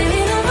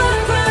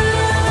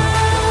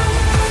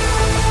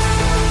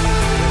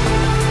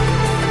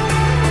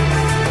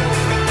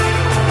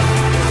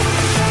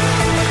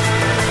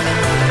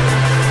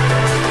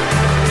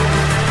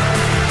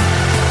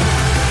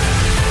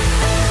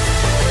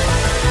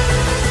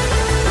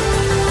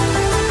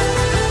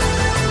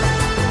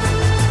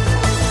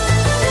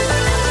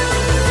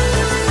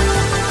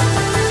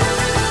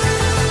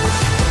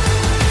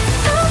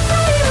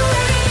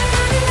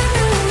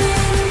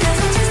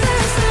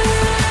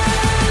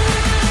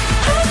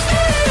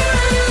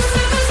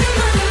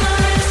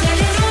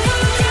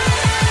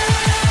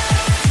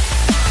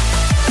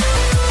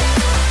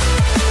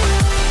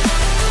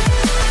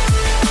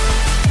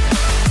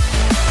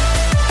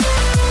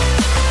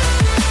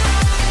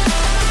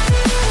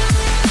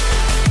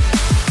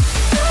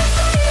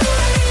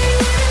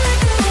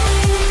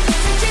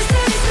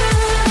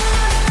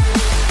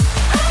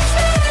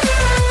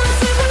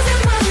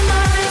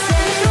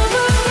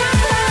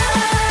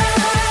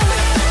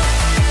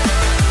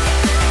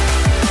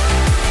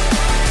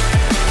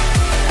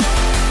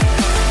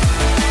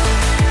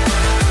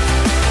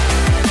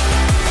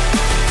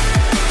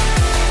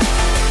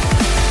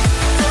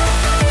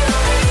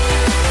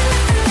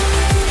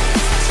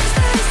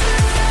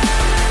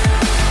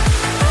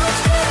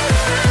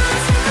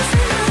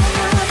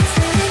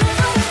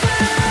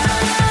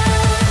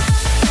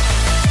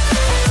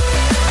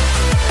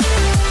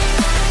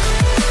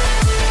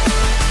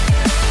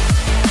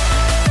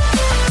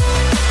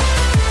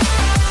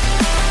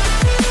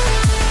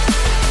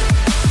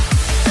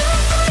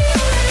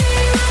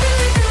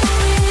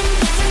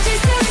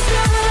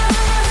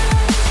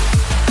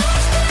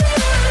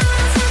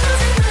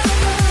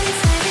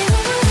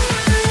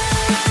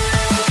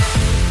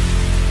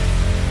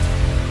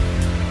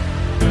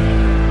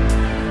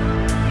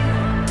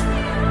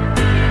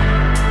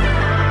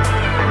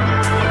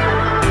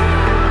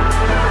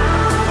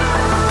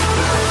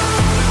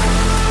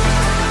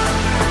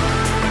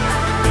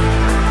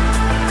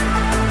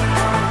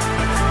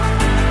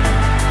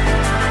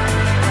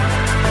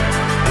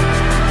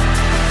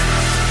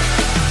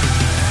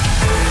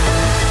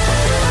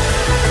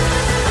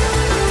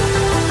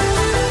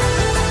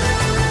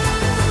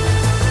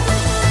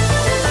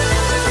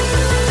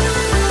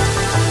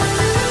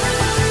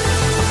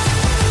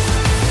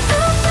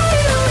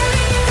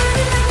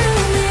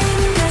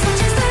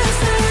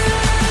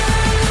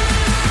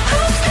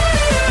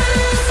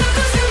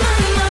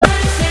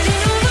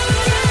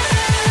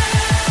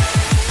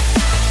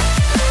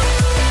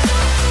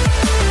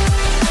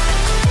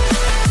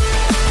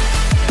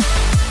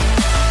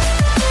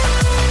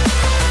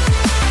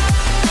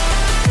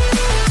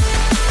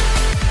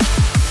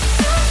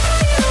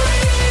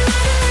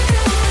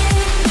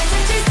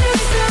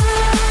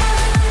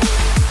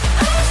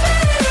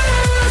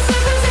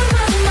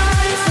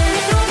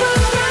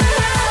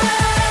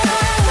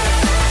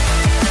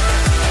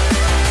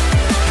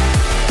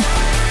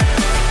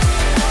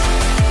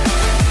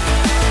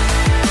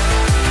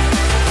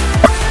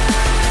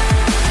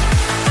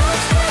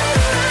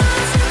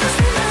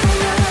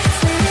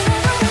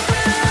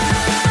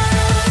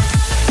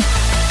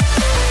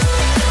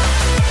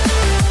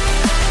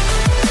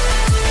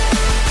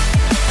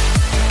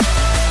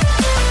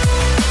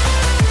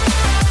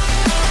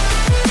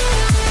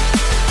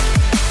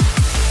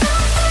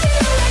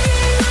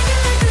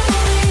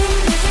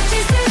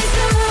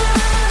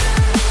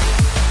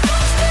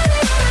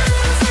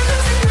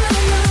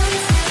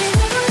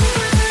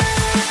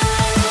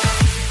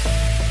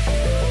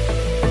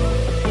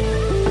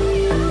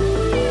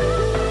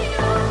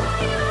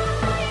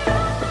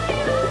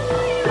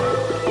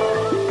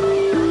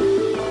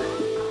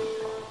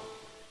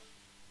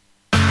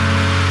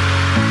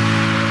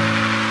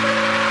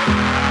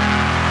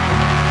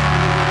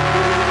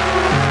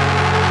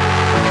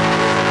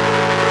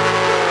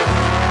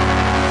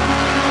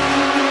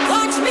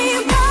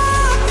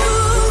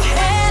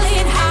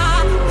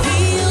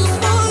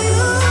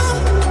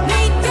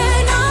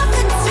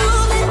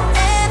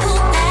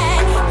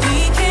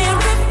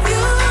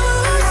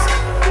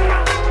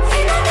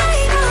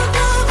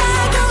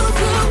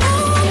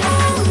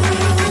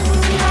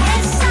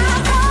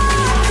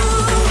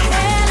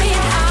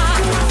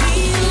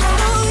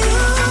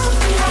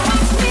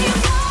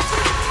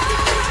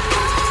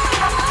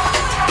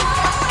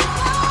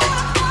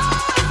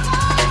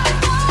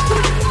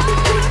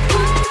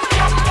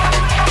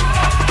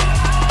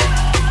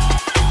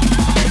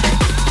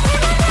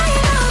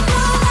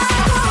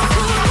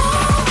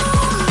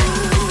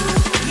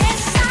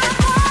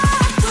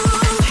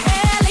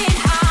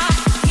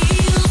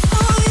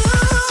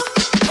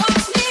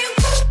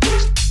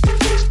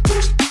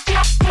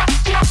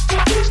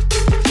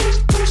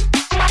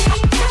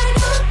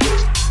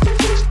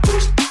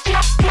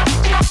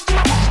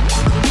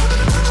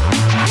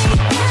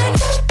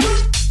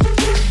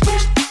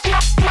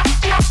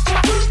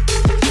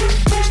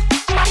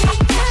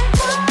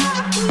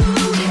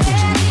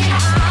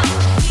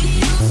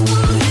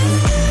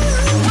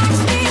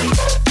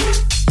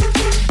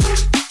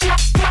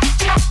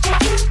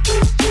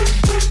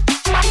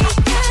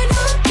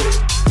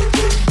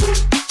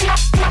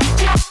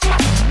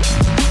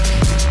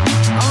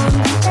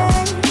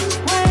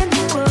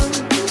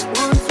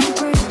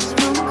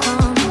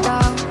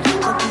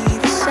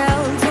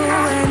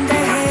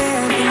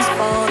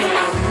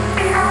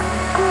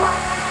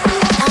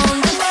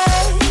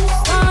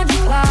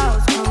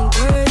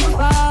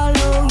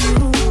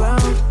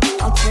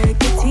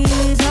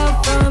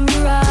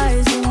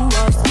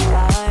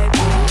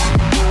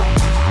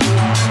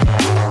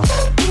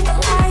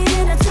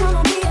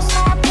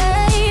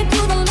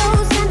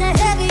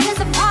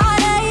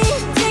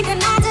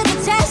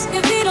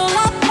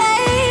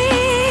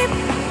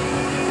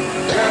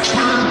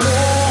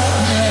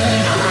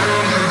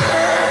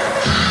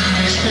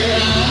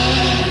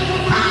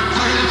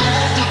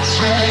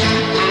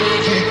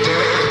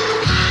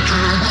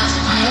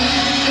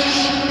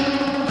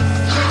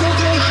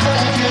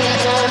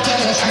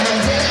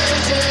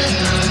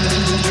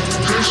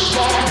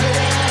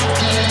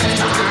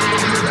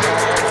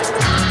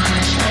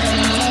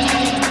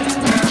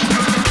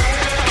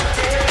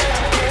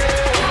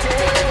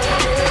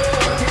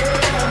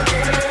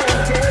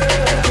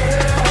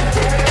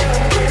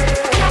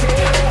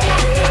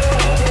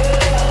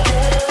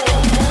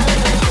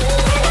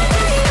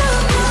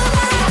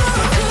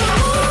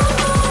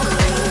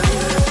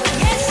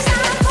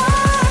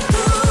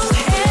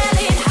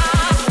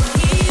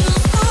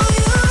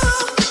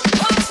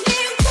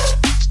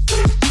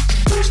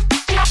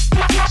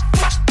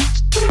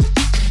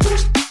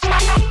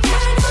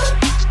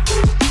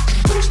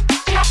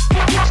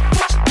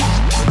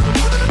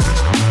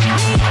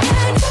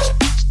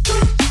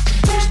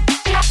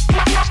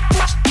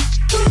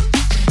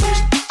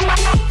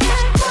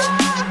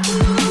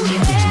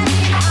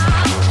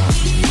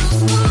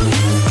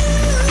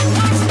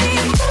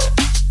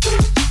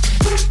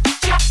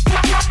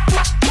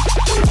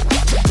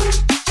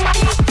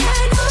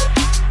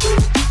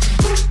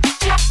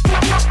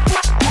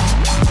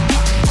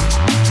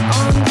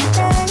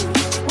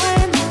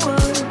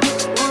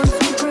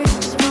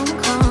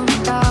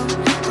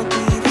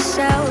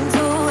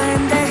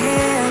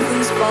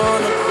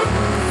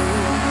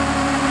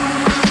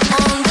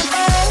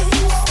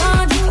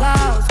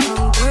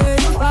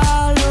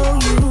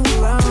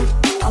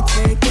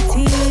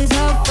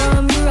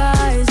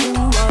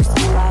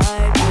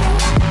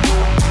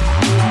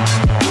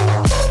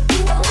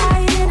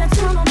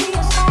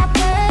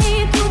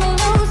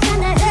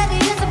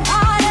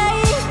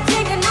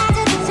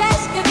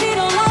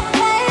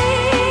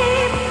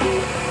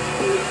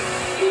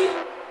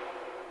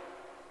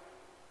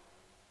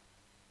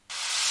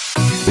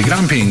 The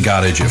Grampian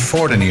Garage at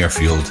Ford and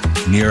Airfield,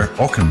 near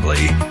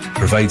Auchenblay,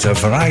 provides a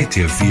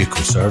variety of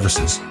vehicle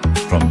services,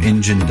 from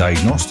engine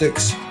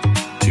diagnostics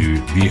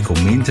to vehicle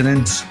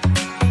maintenance,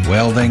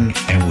 welding,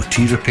 MOT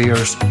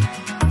repairs,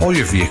 all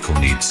your vehicle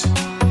needs.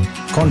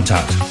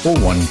 Contact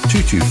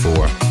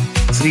 01224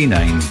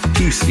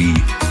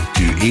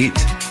 392328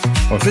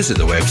 or visit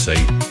the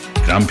website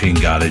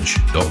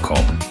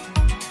grampiangarage.com.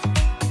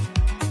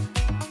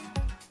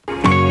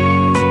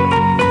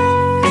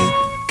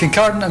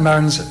 Kincardine and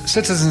Mearns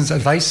Citizens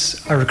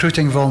Advice are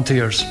recruiting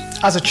volunteers.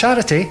 As a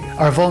charity,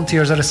 our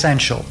volunteers are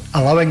essential,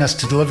 allowing us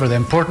to deliver the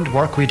important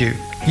work we do.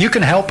 You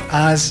can help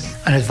as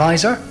an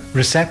advisor,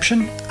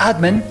 reception,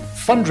 admin,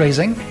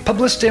 fundraising,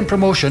 publicity and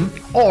promotion,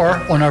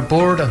 or on our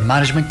board and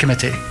management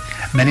committee.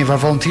 Many of our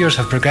volunteers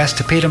have progressed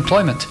to paid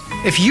employment.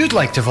 If you'd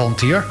like to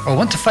volunteer or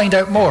want to find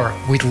out more,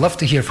 we'd love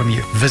to hear from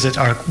you. Visit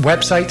our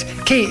website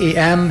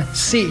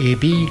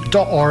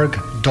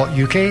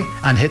kamcab.org.uk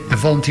and hit the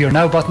Volunteer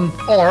Now button,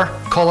 or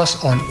call us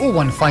on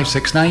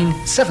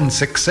 01569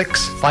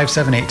 766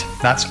 578.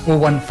 That's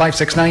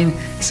 01569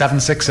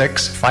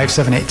 766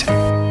 578.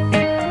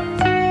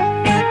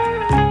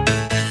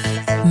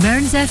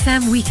 Mearns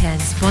FM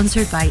Weekend,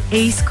 sponsored by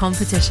Ace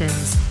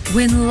Competitions.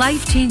 Win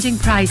life-changing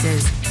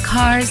prizes,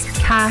 cars,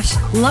 cash,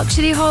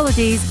 luxury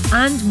holidays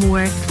and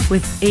more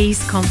with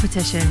Ace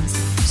Competitions.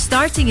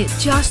 Starting at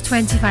just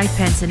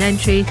 25p an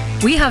entry,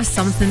 we have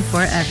something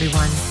for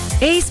everyone.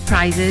 Ace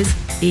prizes,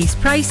 Ace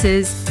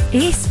prices,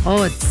 Ace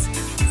odds.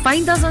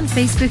 Find us on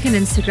Facebook and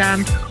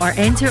Instagram or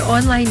enter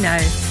online now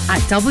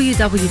at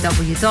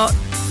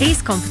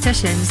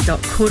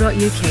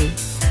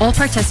www.acecompetitions.co.uk. All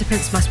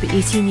participants must be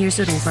 18 years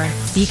or over.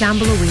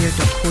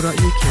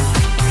 BeGambleAware.co.uk.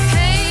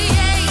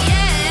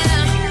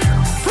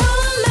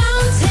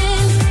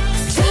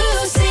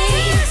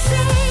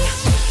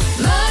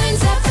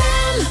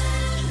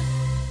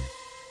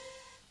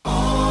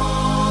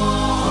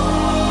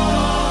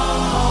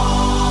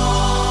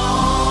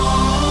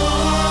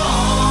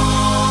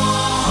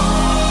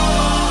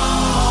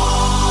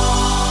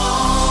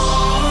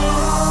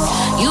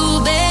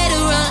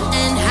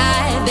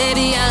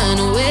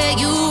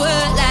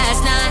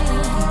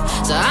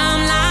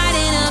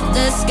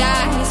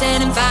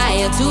 Setting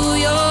fire to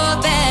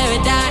your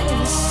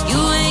paradise. You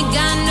ain't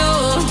got no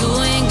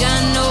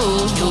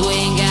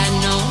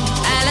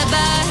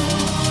alibi.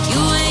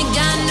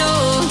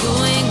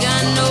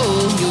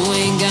 You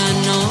ain't got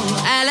no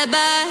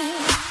alibi.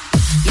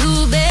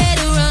 You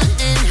better run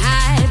and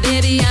hide,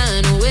 baby.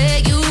 I know where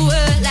you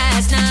were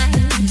last night.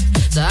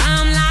 So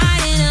I'm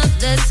lighting up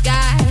the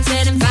sky,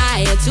 setting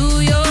fire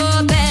to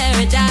your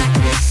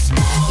paradise.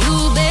 You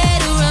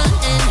better run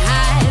and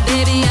hide,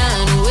 baby.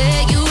 I know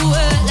where you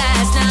were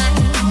last night.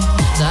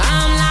 So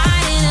I'm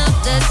lighting up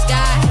the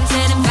sky,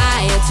 setting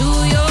fire to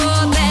your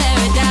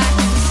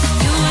paradise.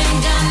 You ain't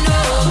got no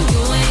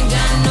alibi.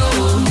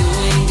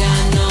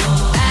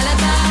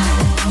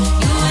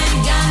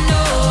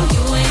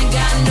 You ain't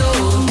got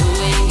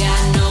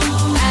no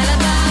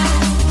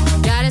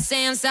alibi. Gotta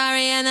say I'm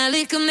sorry and the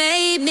liquor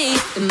made me.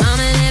 The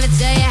mama never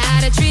tell you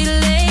how to treat a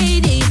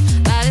lady.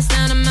 By this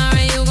time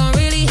tomorrow you gon'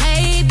 really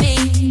hate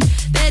me.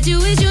 Bet you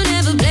wish you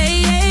never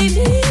played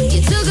me.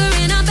 You took her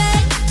in her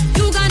bed,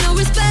 you got no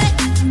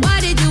respect. Why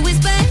did you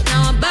expect?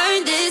 Now I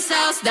burned this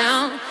house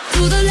down to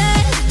the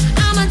left,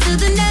 I'm onto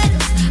the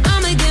next.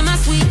 I'ma get my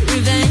sweet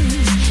revenge.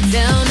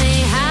 Tell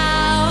me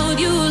how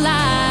you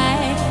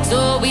lie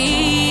so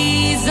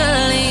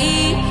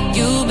easily.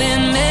 You've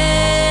been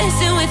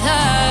messing with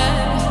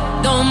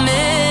her, don't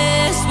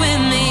mess with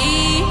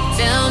me.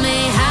 Tell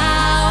me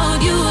how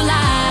you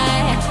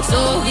lie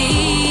so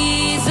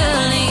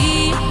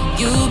easily.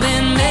 You've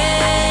been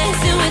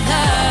messing with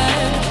her,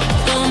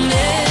 don't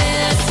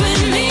mess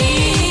with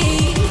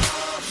me.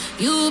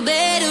 You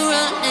better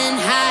run and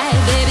hide,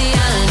 baby.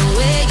 I know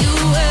where you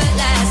were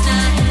last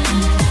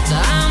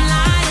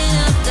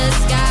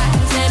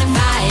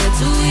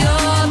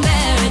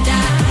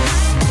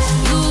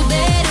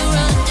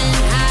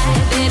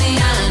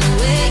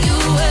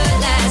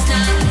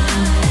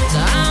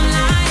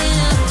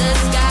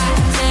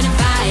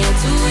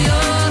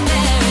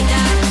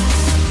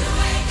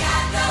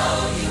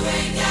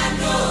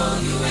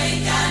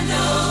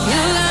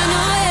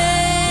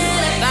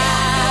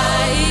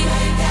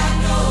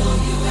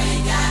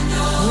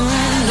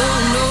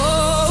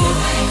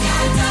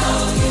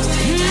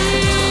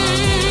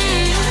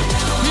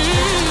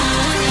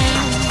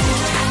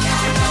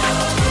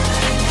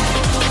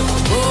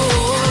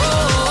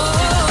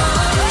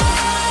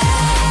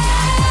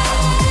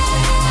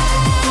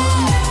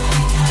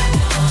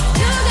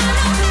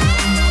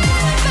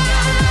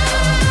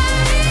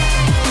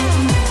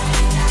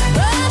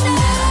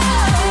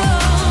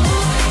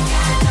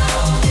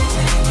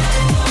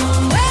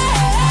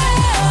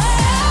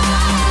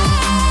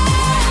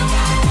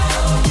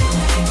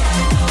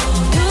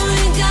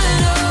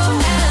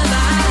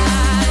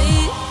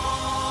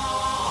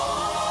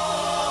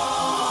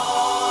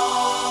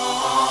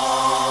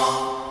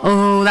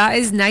that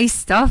is nice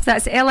stuff.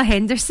 That's Ella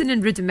Henderson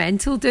and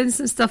Rudimental doing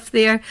some stuff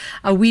there.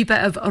 A wee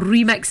bit of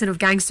remixing of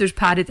Gangster's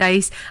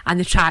Paradise, and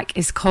the track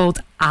is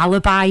called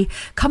Alibi.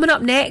 Coming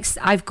up next,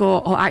 I've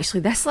got,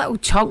 this little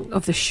chunk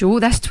of the show,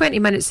 this 20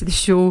 minutes of the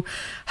show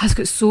has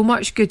got so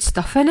much good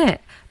stuff in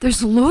it.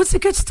 There's loads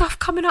of good stuff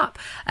coming up.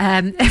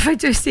 If I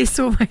do say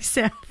so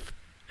myself.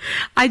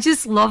 I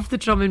just love the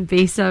drum and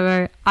bass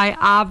hour. I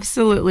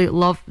absolutely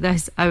love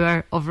this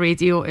hour of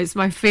radio. It's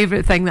my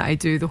favourite thing that I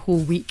do the whole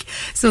week.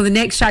 So the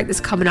next track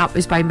that's coming up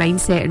is by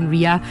Mindset and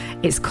Rhea.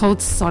 It's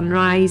called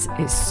Sunrise.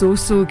 It's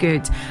so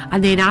good.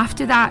 And then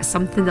after that,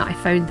 something that I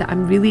found that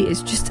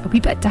is just a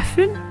wee bit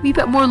different, a wee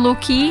bit more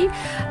low-key,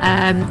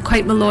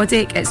 quite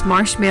melodic. It's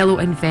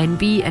Marshmello and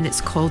Venby, and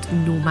it's called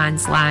No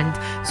Man's Land.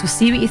 So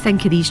see what you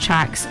think of these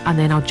tracks, and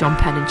then I'll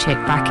jump in and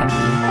check back in with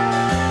you.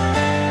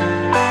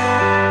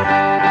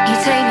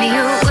 Take me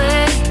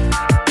away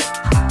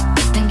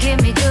and give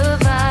me good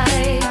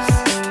vibes.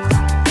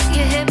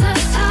 You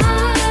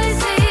hypnotize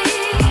me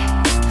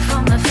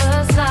from the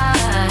first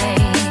light.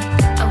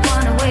 I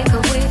wanna wake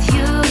up with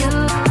you,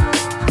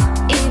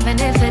 even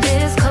if it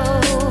is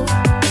cold.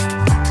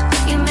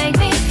 You make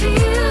me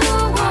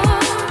feel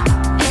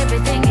warm.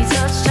 Everything you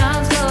touch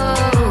turns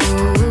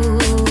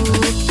gold.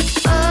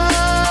 Oh,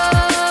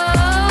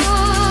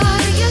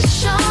 you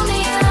show me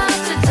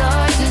after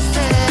darkness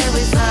there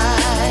is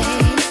light.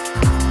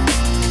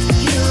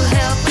 You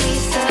help me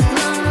set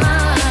my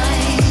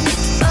mind.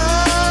 Oh,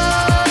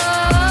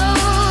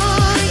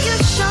 you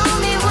show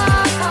me why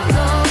from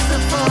low to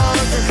fall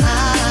to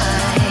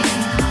climb.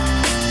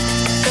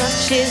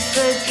 Such is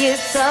the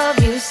gift of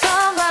you,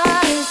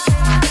 sunrise.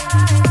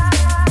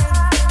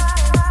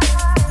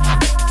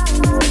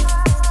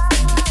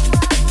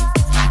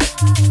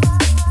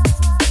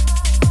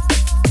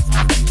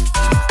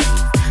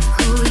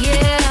 Ooh,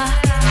 yeah.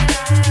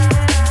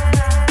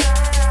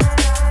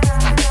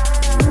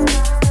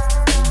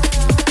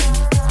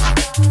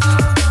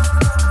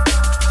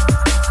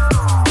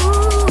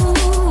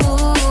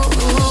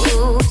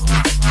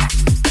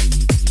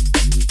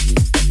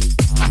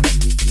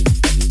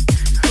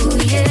 Ooh,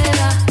 yeah.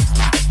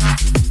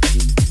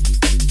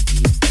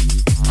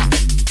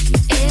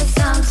 It's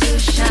time to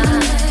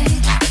shine.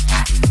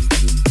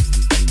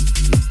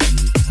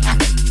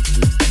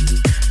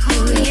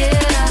 Ooh,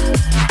 yeah.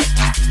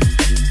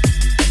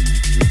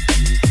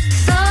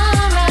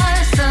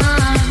 Sunrise,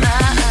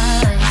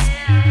 sunrise.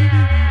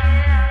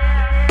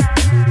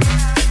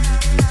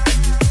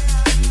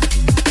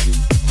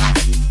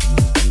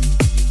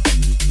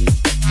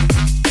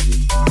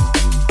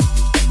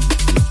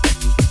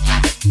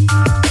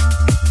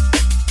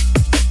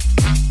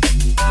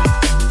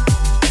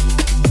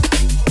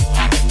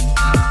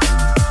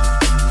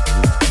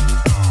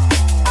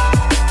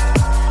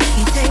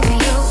 You take me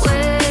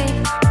away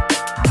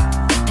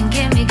and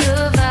give me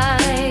good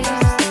vibes.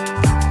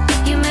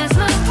 You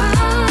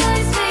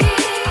mesmerize me,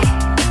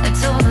 a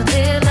total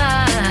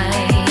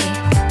delight.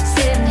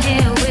 Sitting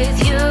here with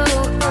you,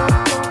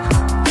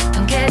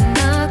 I'm getting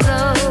a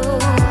glow.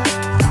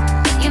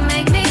 You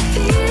make me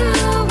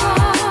feel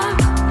warm.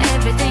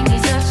 Everything you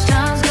touch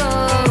turns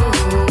gold.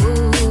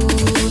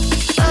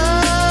 Oh,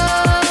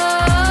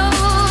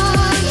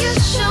 you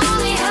show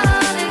me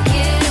how to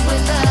give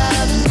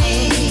without a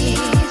need.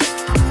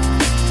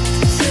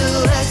 To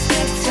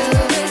expect to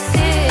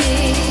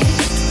receive.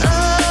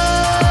 Oh,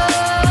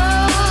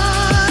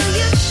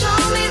 you show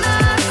me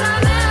that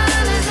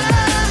time is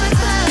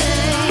everything.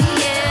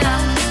 Yeah,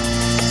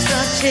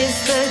 such is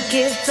the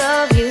gift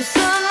of you,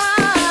 sunrise.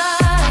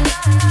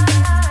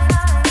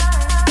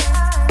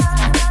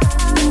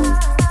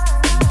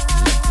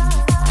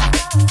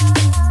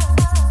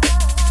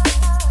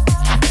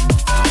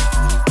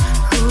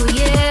 Ooh,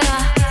 yeah.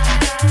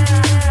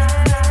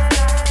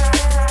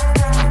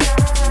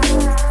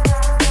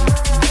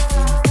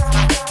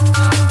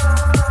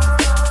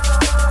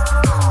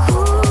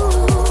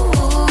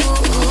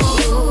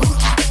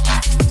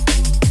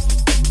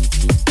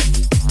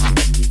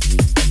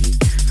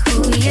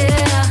 Ooh,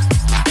 yeah.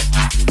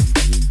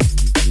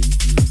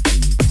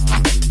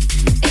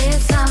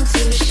 It's time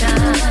to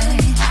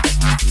shine.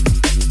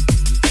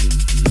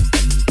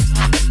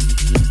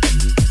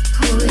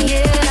 Ooh,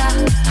 yeah.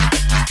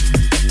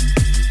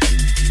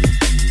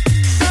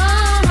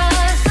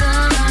 Sunrise,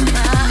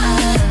 sunrise.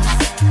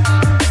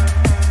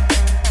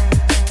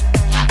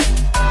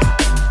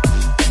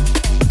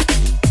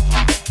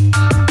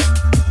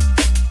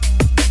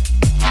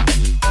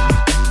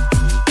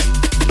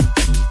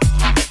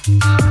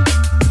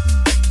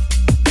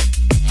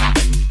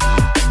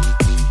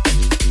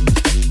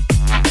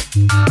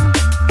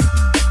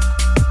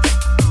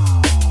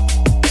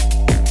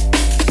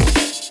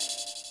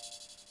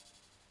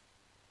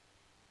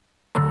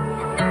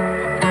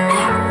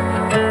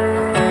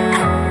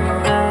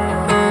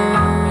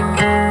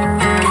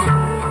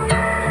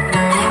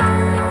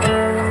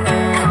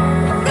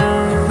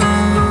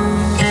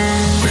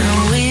 When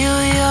we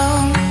were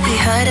young, we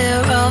had it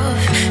rough.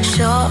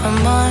 Short on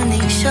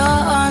money,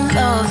 short on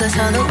love. That's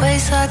how the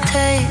wayside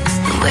takes,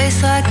 the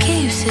wayside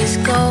keeps its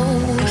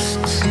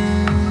ghosts.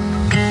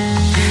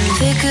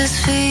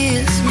 biggest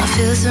fears, my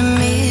fears of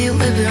me. We've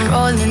been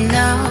rolling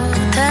now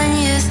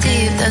 10 years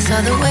deep. That's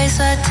how the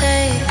wayside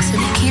takes,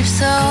 and it keeps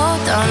a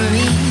hold on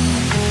me.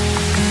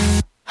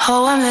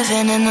 Oh, I'm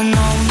living in a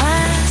no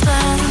man's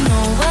land,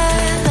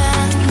 nowhere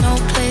land, no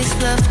place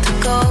left to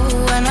go.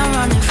 When I'm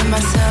running from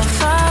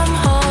myself, I'm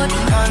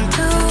holding on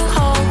to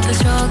hope, the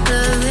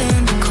struggle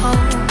in the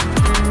cold.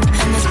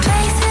 And there's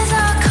places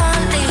I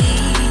can't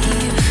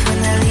leave, and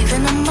they're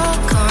leaving a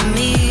mark on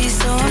me.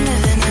 So I'm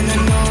living in a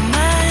no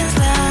man's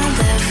land,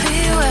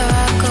 everywhere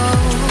I go.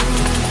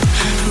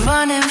 I'm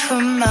running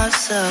from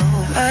myself,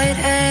 right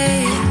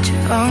age,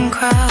 wrong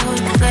crowd.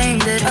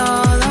 Blamed it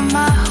all on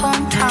my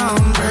hometown,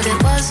 but it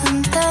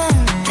wasn't them,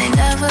 they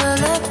never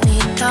let me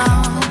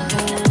down.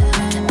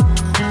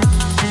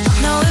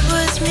 No, it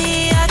was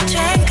me, I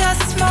drank, I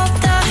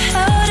smoked, I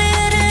held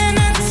it in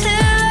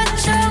until I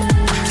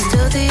choked.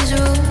 Still these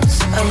rules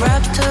are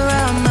wrapped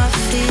around my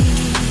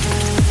feet.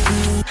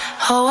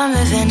 Oh, I'm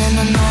living in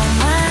a no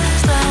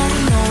man's land,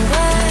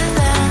 nowhere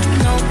land,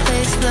 no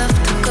place left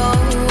to go.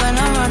 When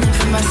I'm running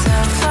from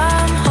myself,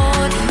 I'm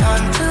holding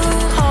on to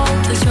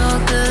hope, the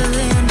struggle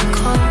in the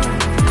cold.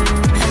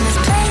 And there's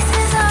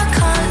places I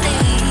can't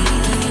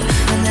leave,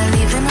 and they're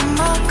leaving a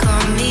mark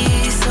on me.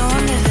 So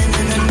I'm living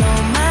in a no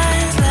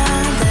man's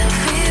land,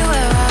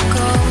 everywhere I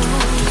go,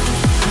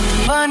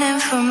 running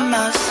from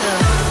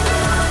myself.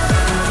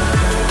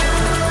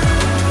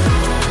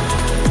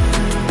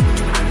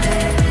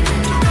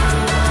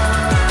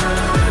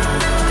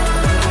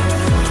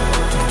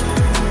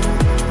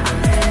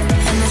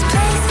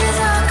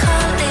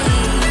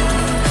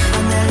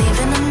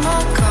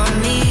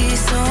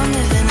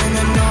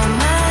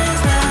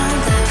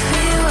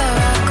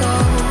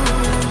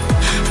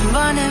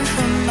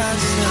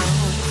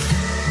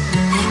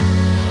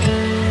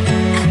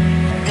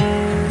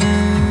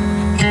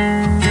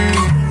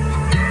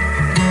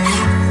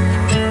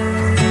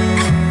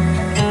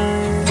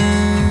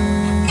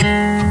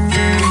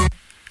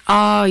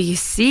 Oh, you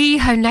see,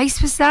 how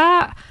nice was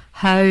that?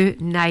 How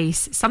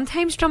nice.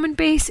 Sometimes drum and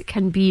bass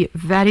can be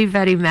very,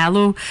 very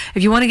mellow.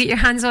 If you want to get your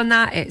hands on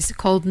that, it's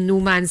called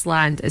No Man's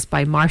Land. It's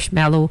by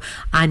Marshmello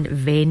and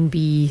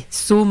Venby.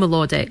 So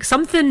melodic.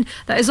 Something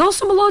that is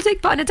also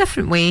melodic, but in a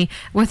different way,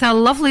 with a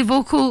lovely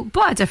vocal,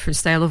 but a different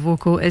style of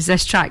vocal, is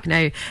this track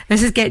now.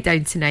 This is Get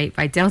Down Tonight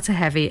by Delta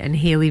Heavy and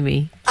Hayley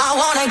Mee. I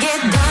wanna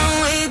get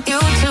down with you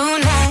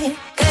tonight,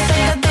 'cause I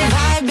got the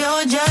vibe,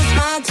 you're just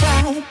my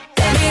type.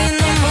 Get me in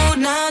the mood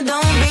now,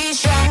 don't be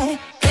shy.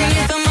 Can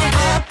you feel my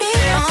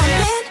heartbeat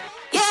pumping?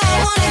 Yeah, I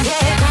wanna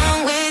get down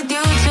with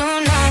you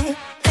tonight,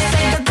 'cause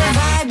I got the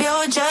vibe,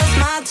 you're just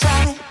my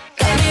type.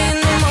 Get me in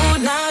the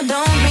mood now,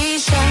 don't be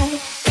shy.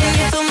 Can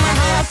you feel my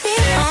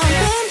heartbeat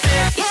pumping?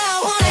 Yeah, I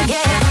wanna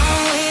get down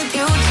with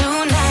you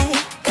tonight,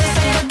 'cause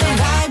I got the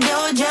vibe,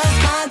 you're just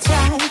my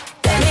type.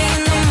 Get me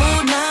in the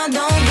mood now,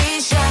 don't be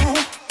shy.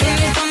 Can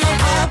you feel my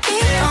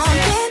heartbeat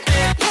pumping?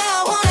 Yeah,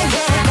 I wanna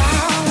get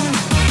down.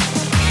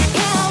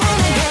 Yeah, I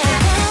wanna get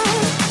down.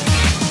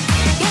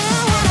 Yeah,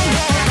 I wanna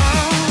get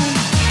down.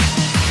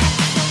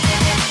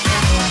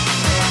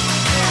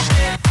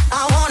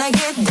 I wanna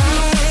get down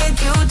with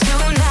you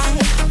tonight,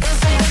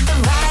 'cause I got the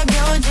vibe,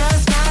 you're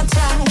just my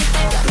type.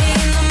 Got me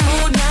in the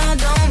mood now,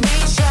 don't be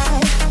shy.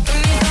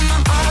 Can you feel my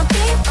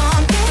heartbeat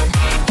pumping?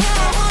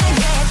 Yeah, I wanna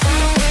get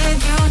down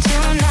with you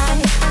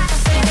tonight,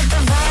 'cause I got the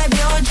vibe,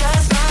 you're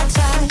just my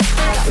type.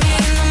 Got me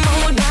in the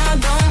mood now,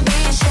 don't be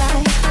shy.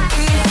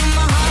 Can you feel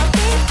my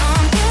heartbeat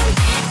pumping?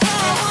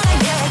 Yeah, I wanna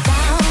get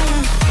down.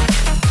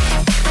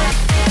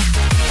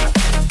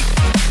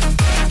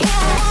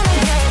 Yeah, I wanna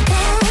get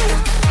down.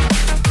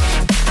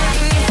 Can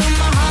you feel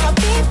my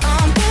heartbeat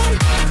pumping?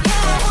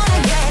 Yeah, I wanna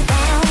get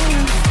down.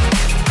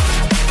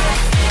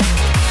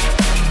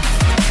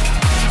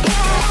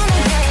 Yeah, I wanna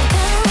get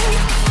down.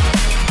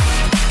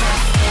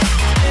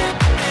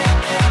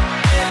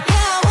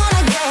 Yeah, I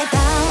wanna get down.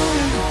 Yeah,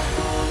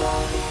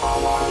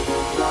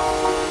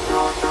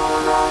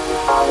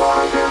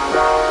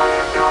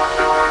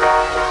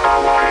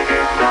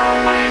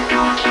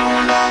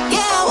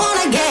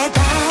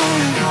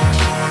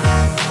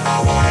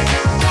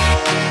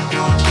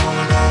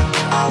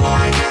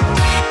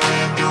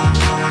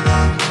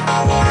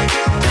 I wanna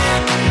get down.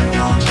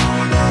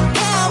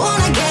 Yeah, I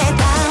wanna get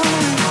down.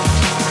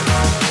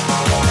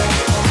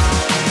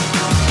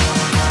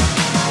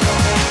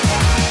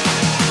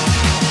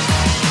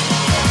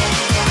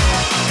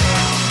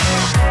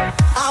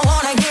 I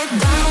wanna get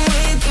down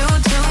with you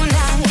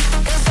tonight,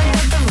 'cause I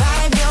got the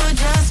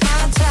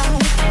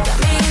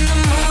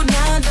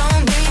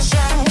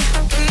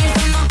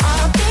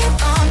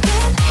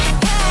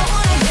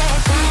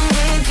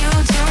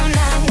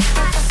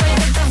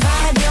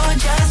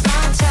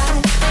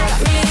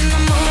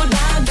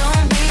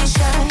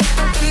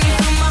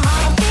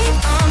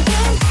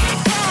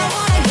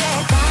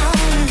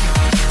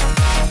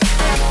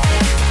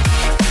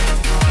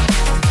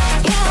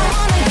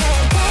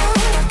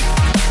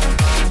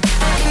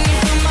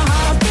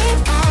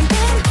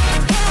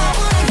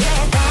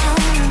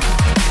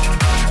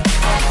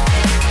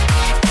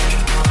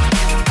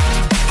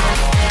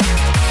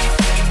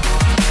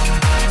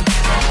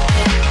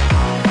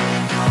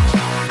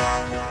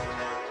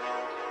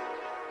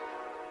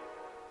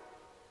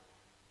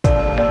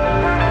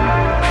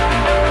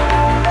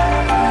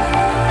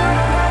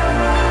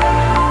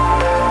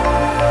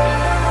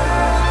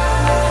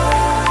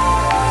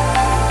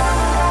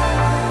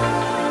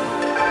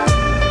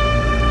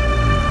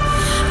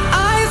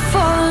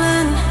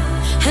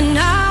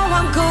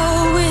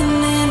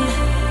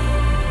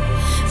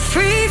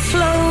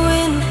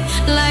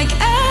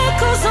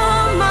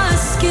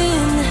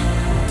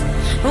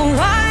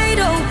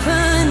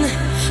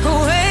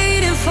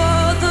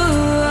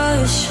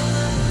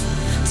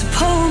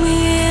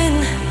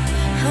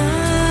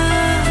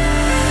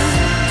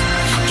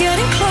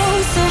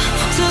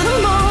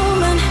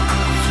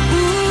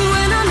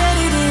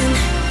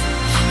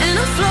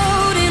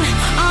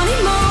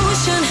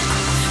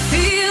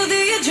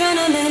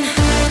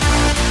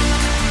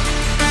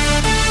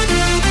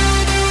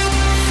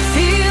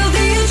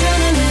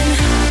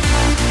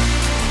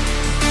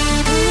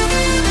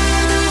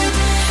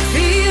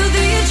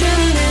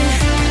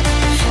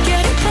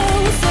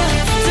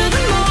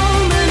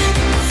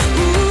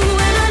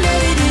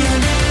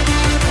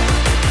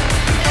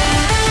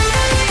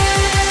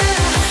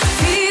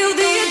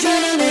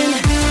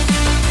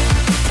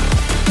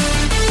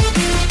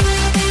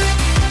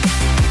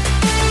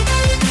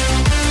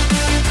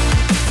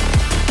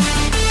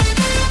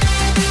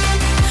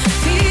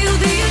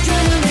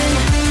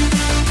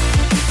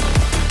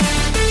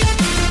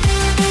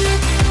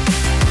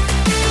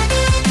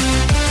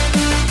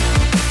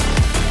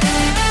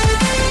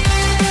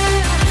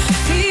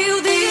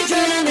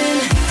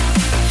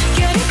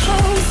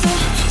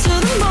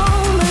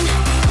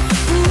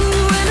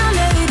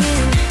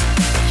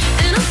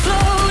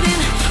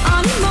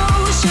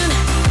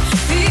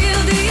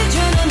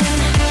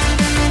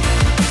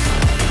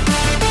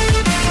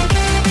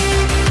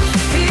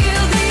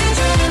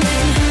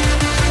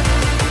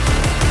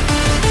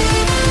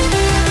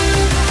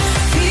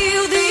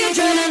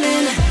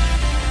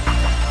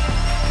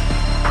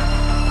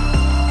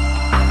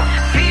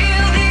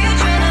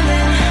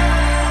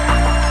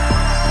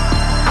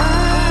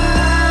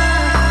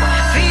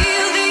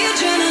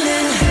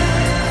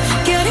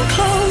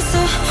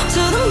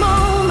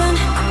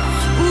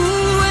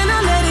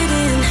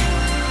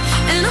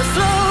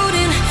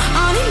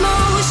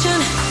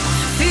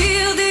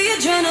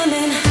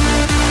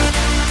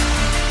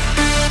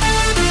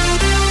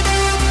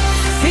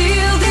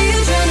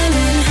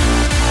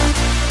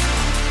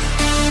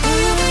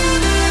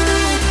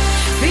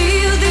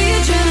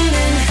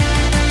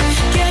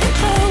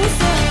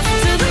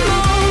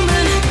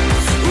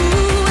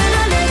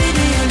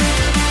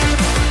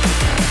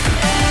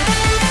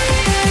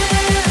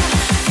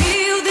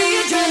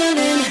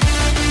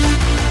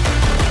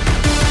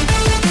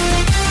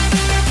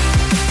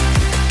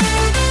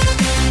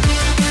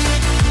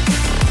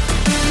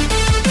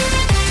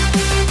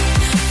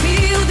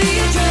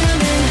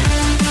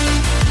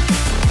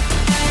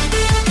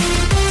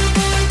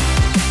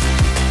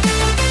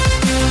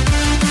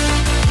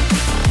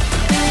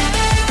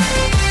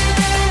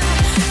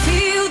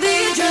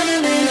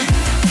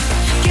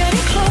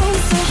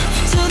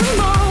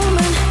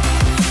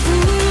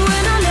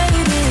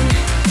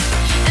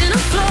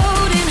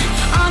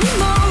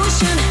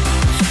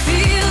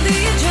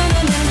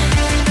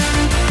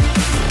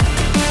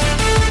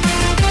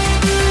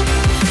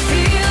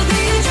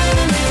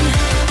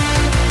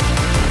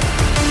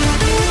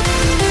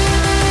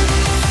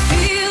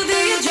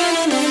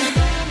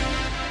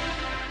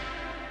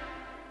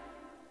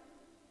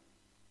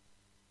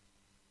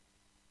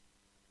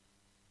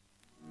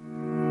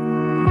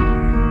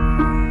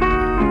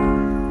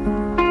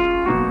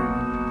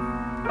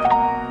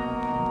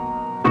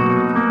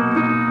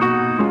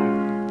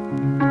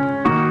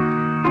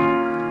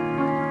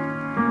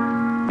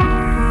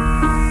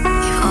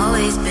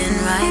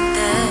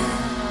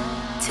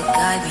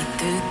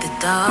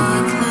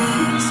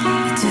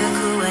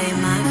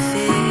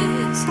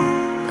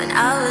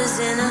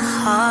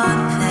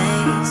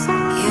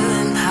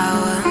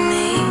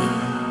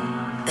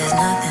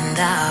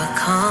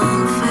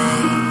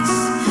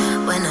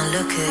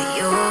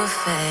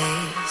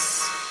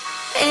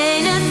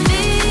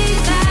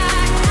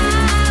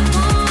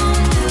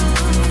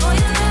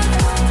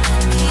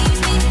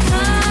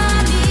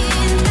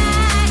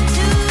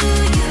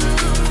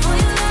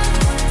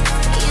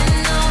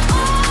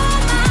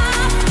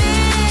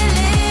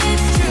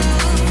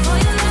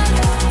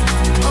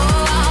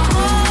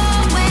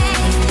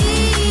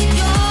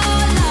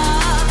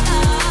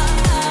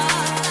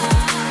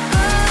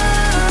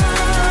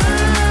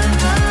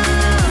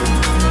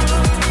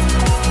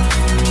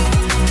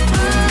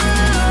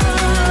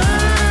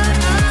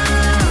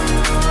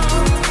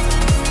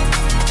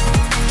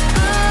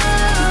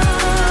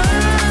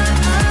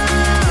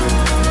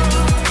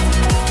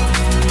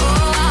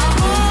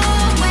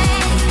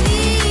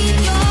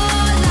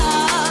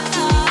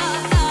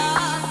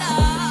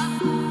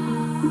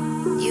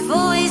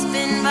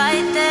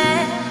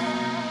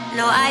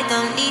No, I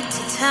don't need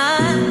to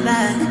turn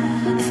back.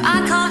 If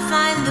I can't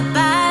find the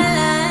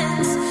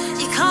balance,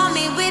 you call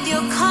me with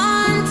your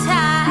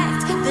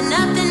contact, but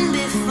nothing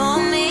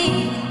before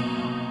me.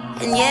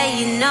 And yeah,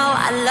 you know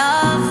I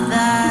love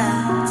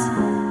that.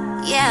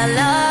 Yeah, I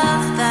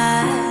love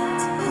that.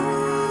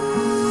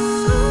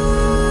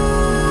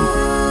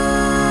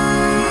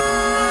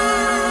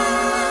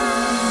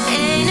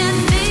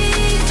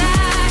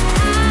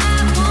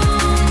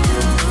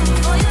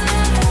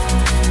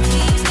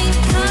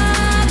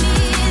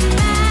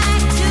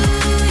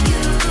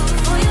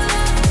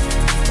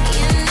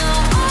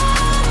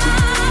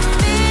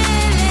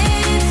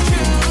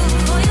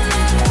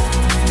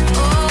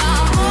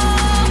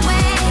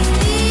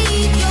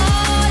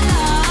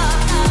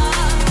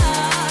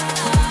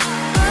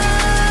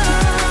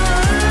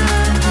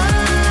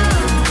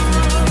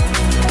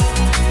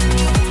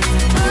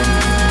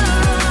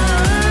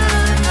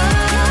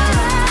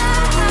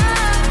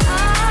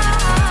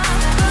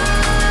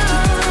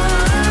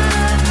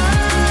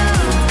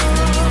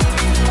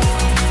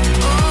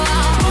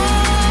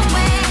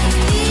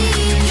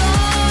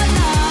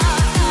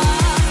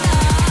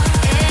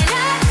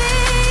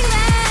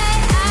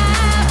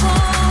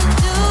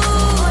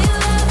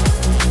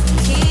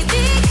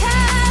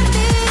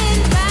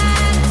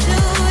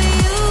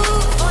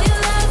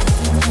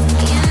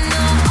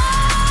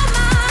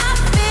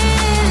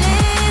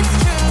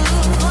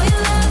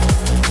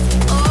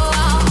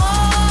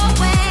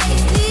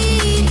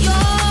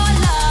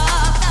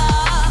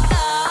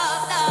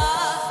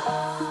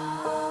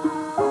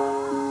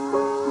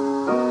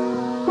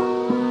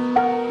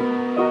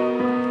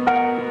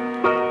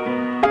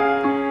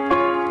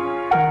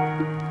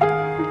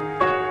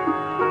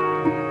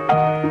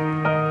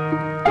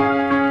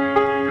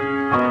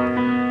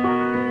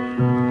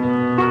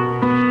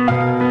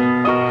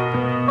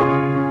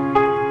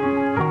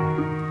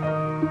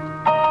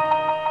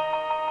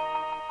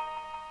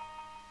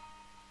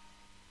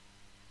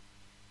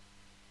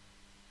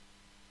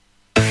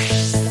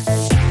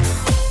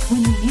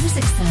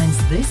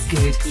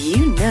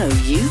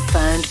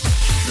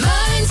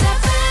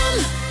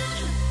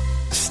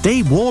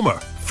 Stay warmer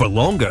for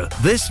longer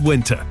this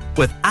winter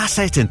with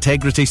Asset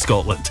Integrity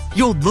Scotland,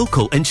 your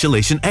local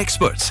insulation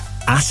experts.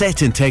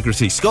 Asset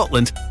Integrity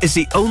Scotland is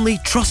the only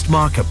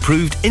Trustmark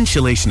approved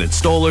insulation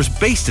installers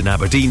based in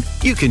Aberdeen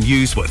you can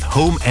use with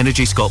Home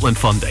Energy Scotland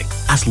funding.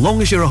 As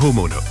long as you're a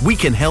homeowner, we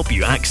can help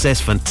you access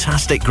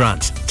fantastic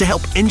grants to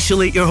help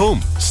insulate your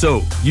home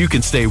so you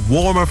can stay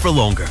warmer for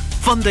longer.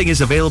 Funding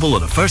is available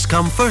on a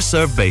first-come,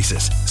 first-served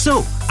basis.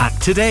 So,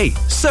 act today.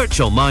 Search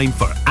online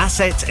for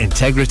Asset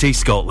Integrity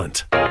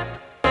Scotland.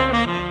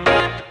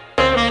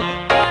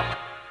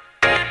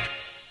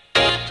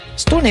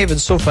 Stonehaven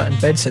Sofa and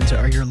Bed Centre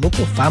are your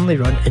local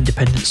family-run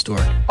independent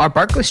store. Our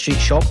Berkeley Street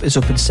shop is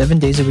open 7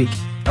 days a week,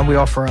 and we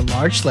offer a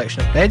large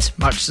selection of beds,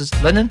 mattresses,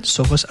 linen,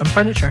 sofas and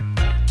furniture.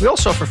 We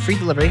also offer free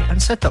delivery and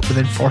set up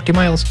within 40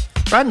 miles.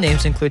 Brand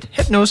names include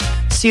Hypnose,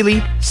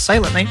 Sealy,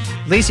 Silent Night,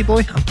 Lazy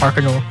Boy and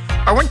Parker Knoll.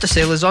 Our winter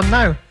sale is on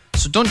now,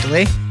 so don't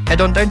delay.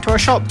 Head on down to our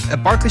shop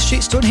at Berkeley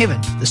Street,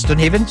 Stonehaven, the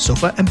Stonehaven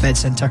Sofa and Bed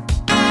Centre.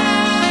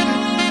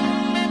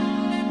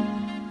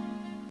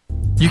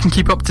 You can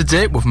keep up to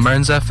date with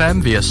Mearns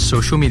FM via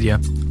social media.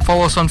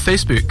 Follow us on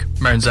Facebook,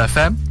 Mearns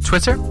FM,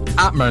 Twitter,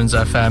 @Mearns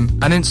FM,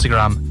 and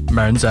Instagram,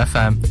 Mearns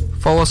FM.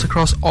 Follow us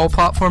across all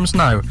platforms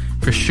now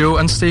for show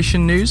and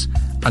station news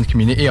and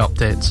community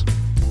updates.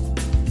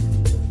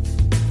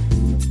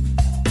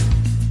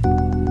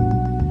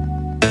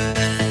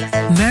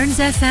 Mearns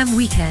FM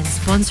Weekend,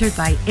 sponsored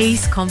by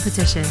Ace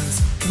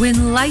Competitions.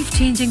 Win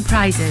life-changing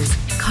prizes,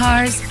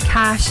 cars,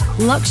 cash,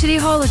 luxury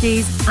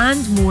holidays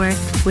and more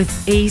with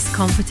Ace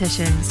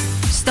Competitions.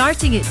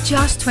 Starting at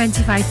just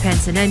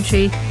 25p an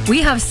entry,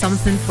 we have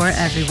something for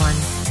everyone.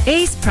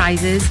 Ace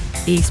prizes,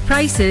 Ace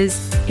prices,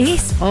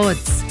 Ace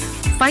odds.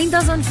 Find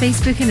us on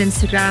Facebook and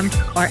Instagram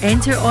or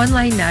enter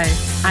online now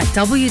at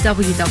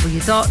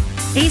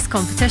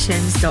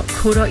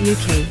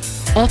www.acecompetitions.co.uk.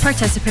 All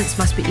participants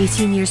must be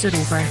 18 years or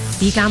over.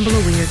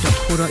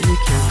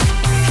 BeGambleAware.co.uk.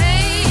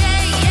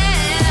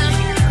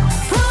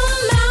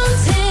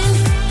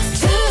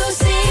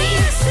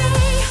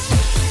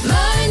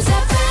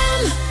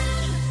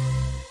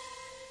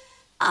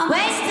 I'm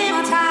wasting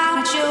my time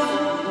with you,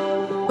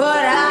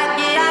 but I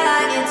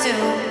like it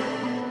too.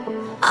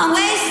 I'm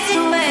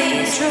wasting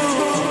away, it's true.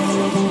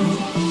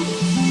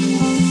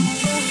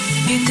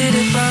 You did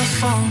it by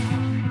phone.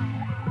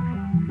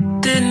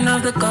 Didn't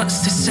have the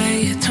guts to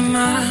say it to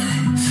my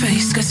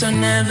face. Guess I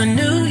never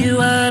knew you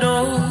at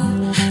all.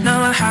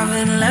 Now I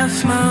haven't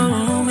left my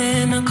room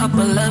in a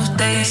couple of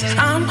days.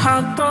 I'm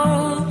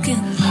heartbroken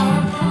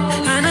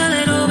and a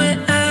little bit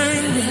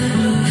angry.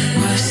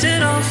 Was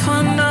it all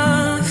for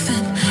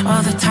nothing?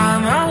 All the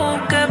time I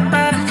won't get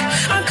back.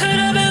 I could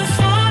have been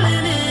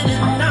falling in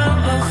and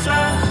out of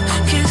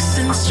love,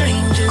 kissing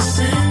strangers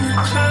in the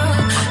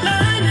club,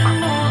 learning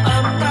more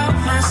about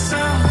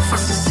myself.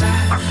 It's a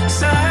sad,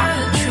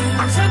 sad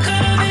truth. I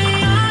could have been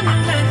young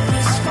and let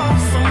this fall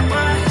from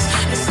grace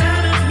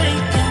instead of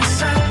making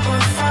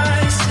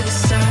sacrifices.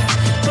 Sad,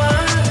 but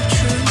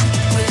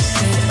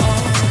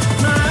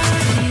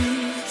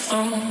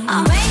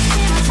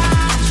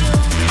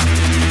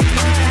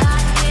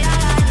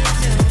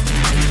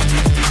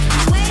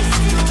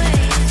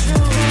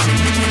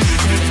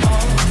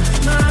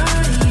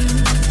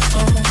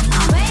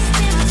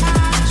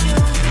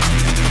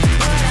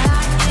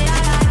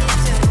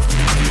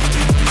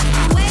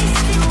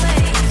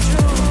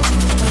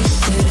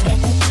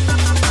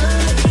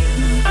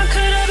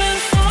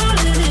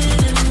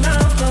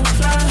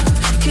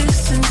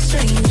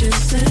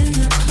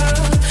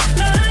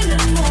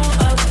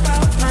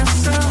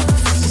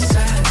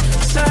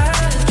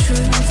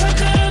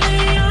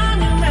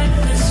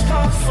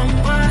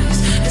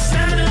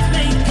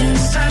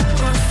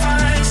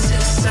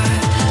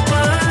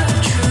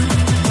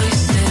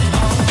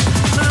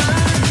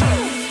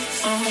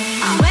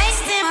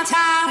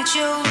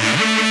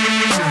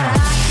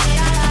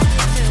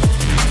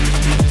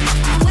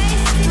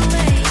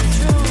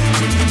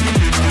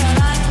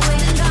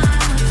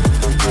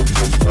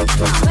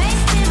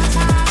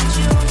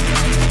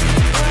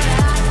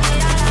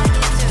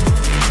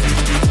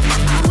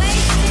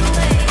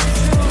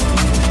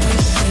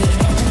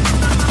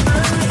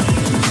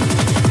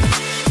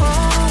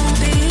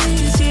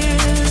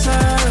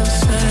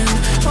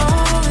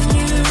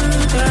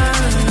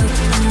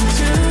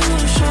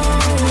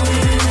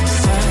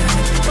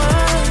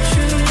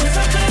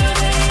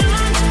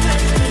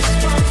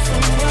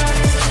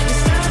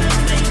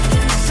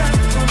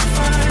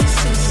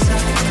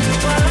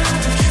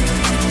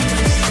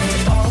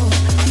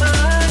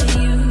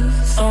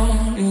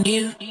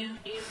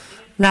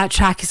That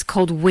track is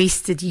called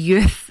Wasted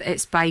Youth.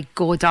 It's by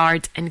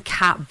Goddard and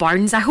Cat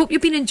Burns. I hope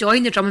you've been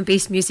enjoying the drum and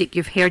bass music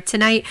you've heard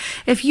tonight.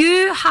 If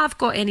you have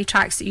got any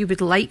tracks that you would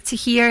like to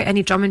hear,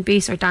 any drum and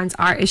bass or dance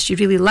artists you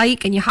really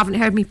like and you haven't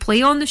heard me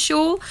play on the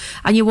show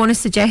and you want to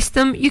suggest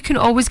them, you can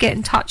always get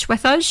in touch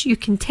with us. You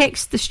can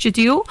text the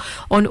studio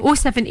on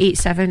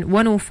 0787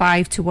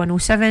 105 to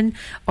 107,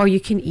 or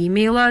you can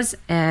email us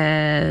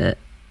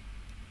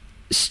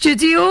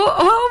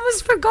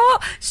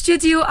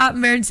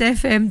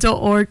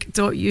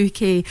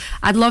studio@mearnsfm.org.uk.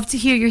 I'd love to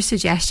hear your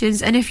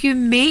suggestions, and if you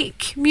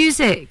make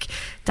music,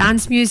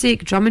 dance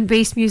music, drum and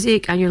bass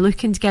music, and you're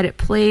looking to get it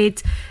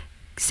played,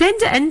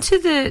 send it into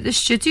the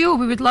studio.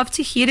 We would love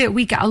to hear it.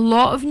 We get a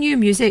lot of new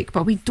music,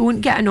 but we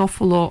don't get an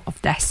awful lot of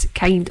this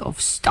kind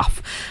of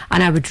stuff,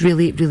 and I would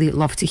really, really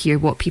love to hear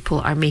what people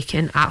are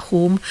making at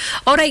home.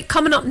 Alright,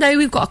 coming up now,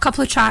 we've got a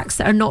couple of tracks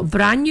that are not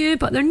brand new,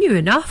 but they're new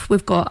enough.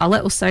 We've got A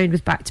Little Sound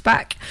with Back to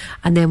Back,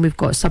 and then we've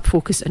got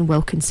Subfocus and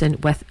Wilkinson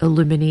with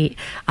Illuminate,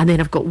 and then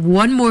I've got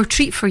one more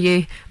treat for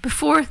you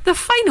before the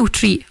final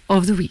treat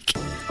of the week.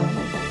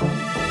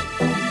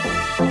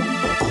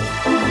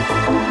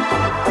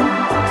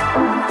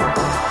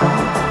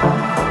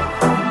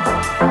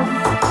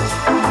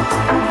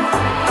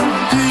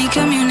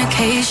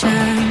 I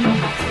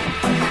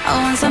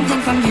want something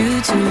from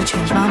you to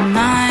change my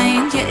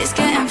mind. Yeah, it's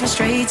getting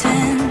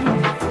frustrating.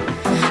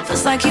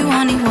 Feels like you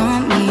only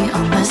want me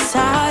on the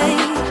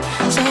side.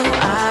 So I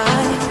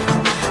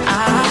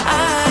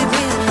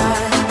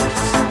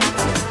realize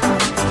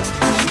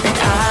that I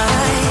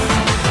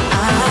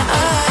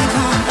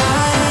can't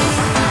lie.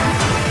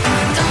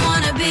 Don't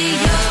wanna be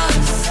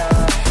yours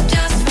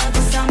just for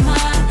the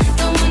summer.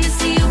 Don't wanna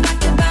see you back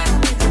to back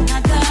with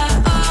another.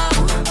 Oh,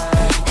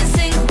 in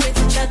sync with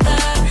each other.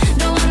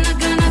 No, I'm not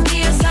gonna be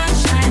a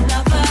sunshine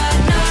lover.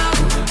 No,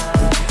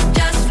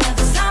 just for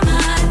the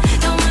summer.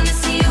 Don't wanna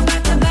see you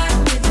back to back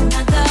with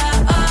another.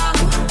 Oh,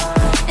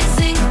 in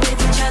sync with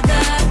each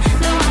other.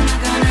 No, I'm not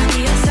gonna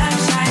be a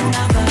sunshine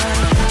lover.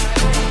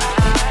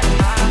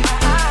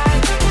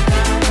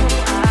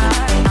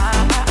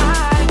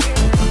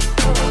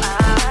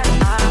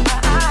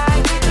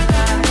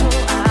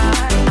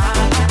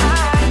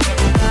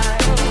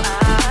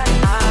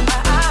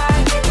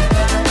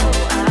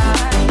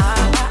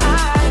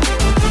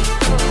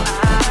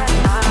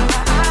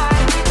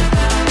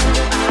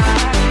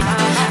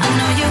 I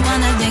know you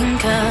wanna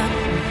link up,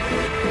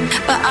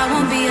 but I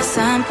won't be a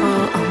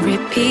sample on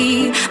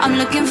repeat. I'm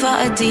looking for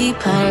a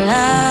deeper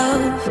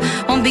love.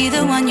 Won't be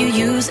the one you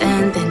use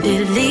and then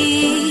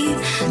delete.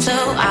 So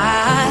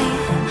I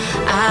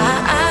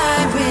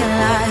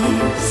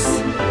realize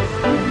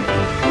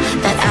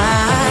that I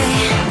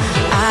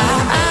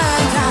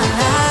can't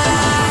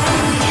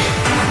lie.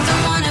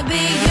 Don't wanna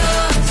be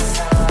yours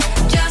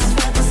just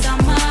for the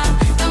summer.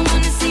 Don't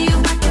wanna see you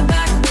back to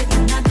back with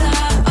another.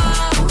 Oh,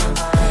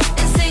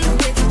 in sync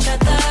with each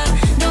other.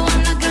 No,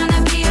 I'm not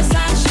gonna be a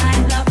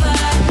sunshine lover.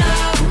 No,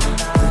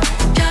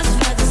 just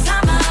for the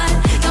summer.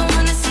 Don't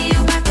wanna see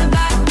you back to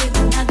back with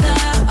another.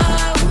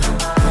 Oh,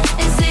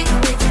 in sync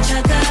with each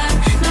other.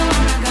 No,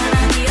 I'm not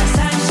gonna be a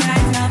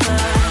sunshine lover.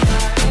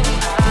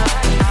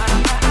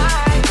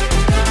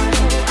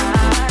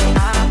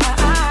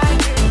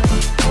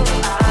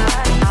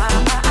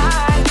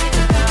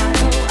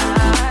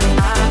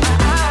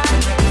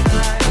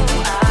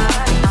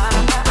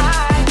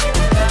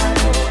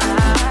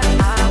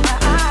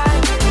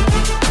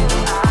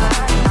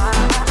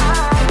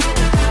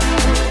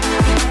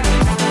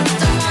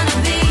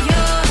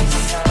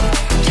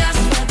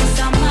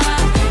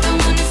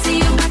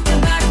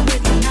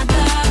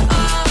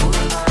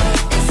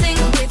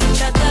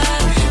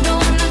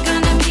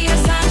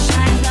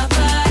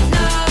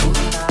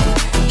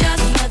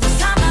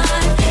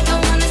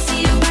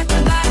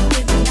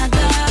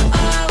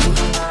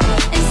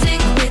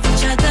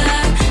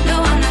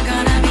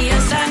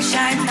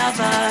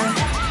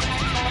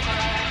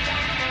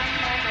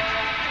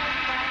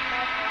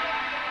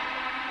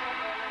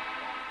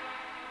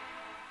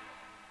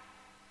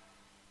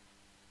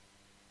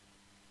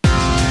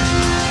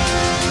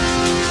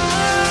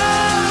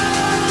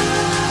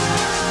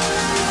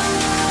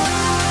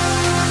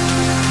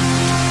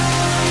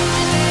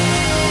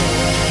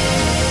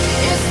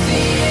 It's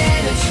the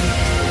energy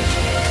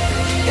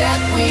that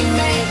we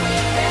make.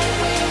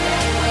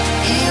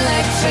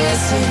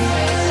 Electricity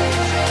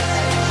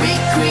we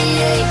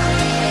create.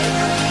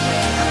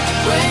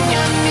 When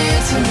you're near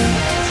to me,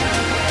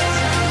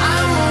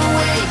 I'm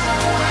awake.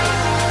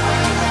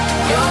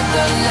 You're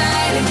the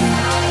light in me.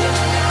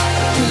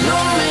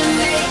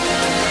 Illuminate.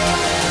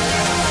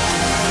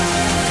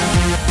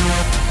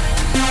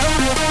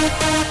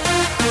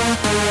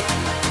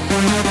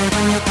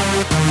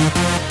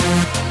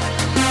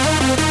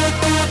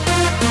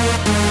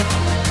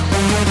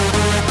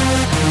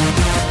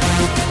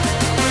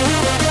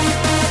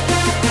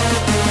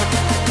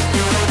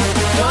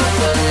 You're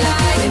the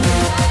light in me.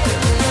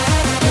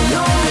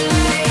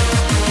 Illuminate.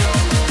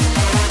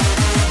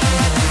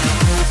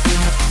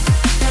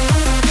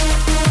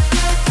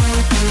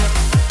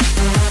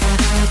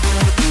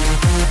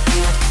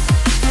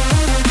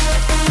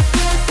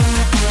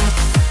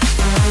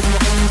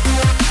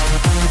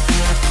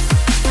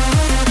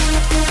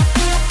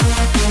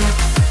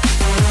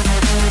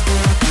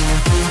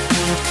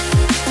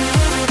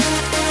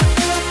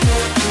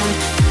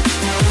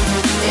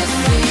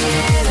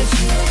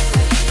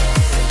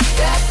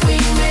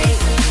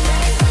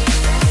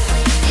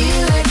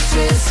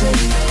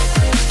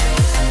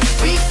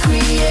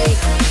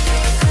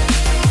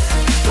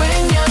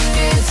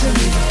 to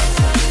me,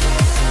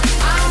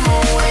 I'm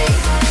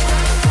awake.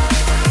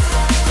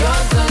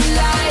 You're the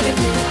light of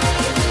me,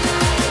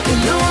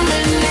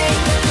 illuminate.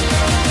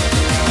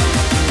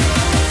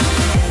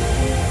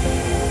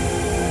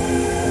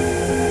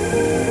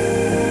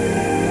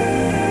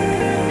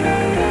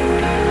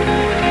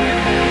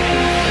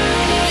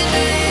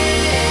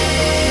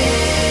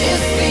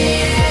 It's the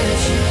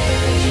energy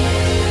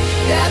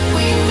that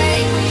we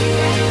make,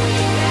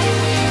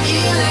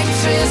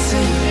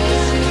 electricity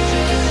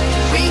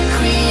we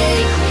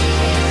create.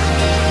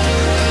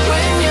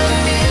 When you're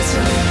near to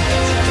me,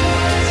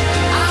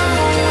 I'm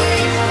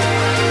awake.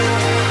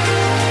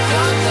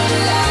 You're the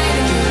light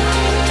of me,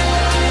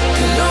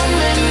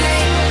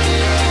 illuminate.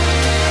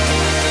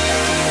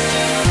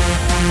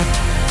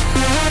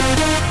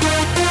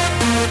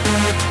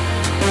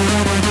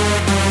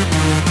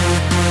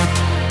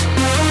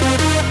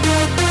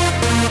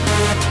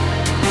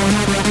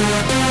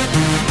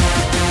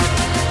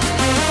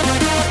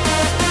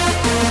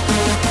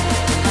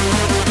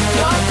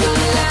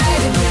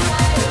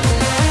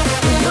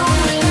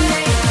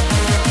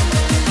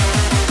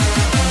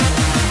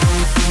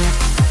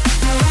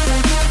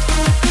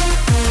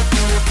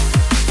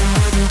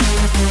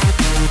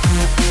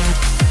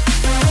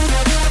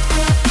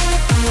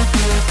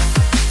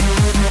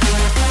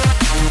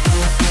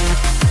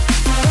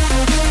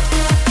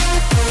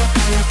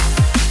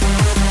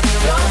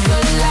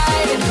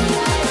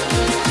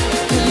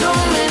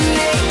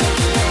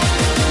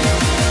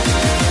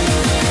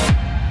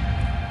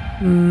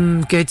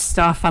 Good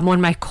stuff. I'm on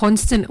my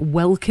constant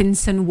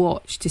Wilkinson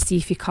watch to see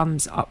if he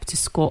comes up to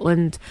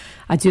Scotland.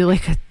 I do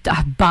like a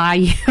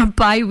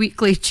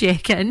bi-weekly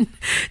check-in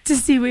to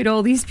see where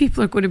all these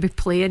people are going to be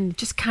playing.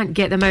 Just can't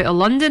get them out of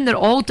London. They're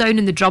all down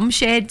in the drum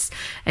sheds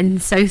in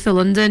south of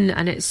London,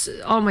 and it's,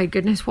 oh my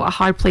goodness, what a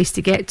hard place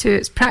to get to.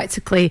 It's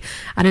practically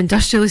an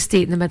industrial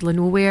estate in the middle of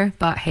nowhere,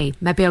 but hey,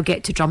 maybe I'll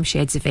get to drum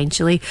sheds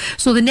eventually.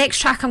 So the next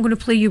track I'm going to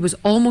play you was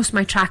almost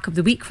my track of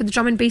the week for the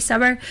Drum and Bass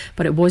Hour,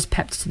 but it was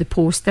pipped to the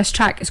post. This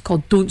track is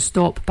called Don't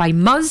Stop by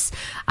Muzz,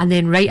 and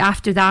then right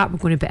after that we're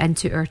going to be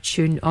into our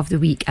tune of the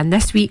week, and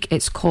this week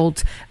it's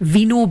called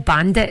Vino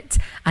Bandit,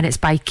 and it's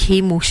by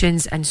K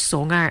Motions and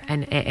Songer,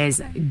 and it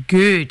is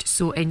good,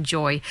 so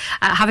enjoy.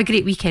 Have a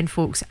great weekend,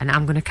 folks, and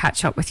I'm going to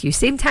catch up with you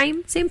same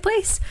time, same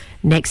place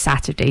next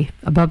Saturday.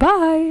 Bye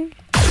bye.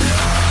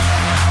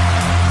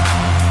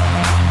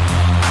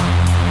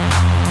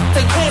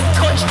 They can't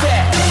touch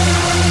that.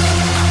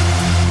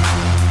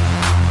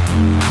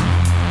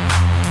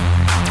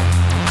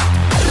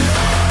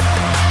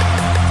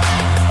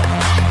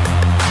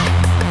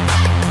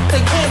 They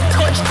can't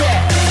touch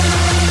that.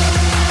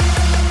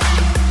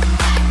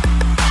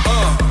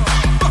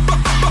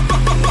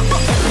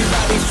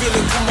 Everybody feel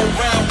it, come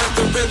around with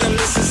the rhythm.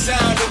 It's a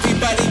sound.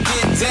 Everybody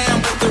get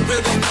down with the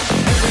rhythm.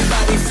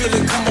 Everybody feel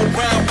it, come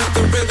around with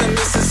the rhythm.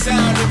 It's a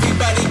sound.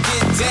 Everybody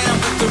get down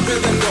with the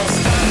rhythm. Don't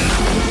stop.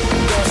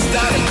 Don't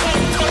stop. They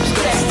can't touch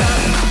that. Don't stop.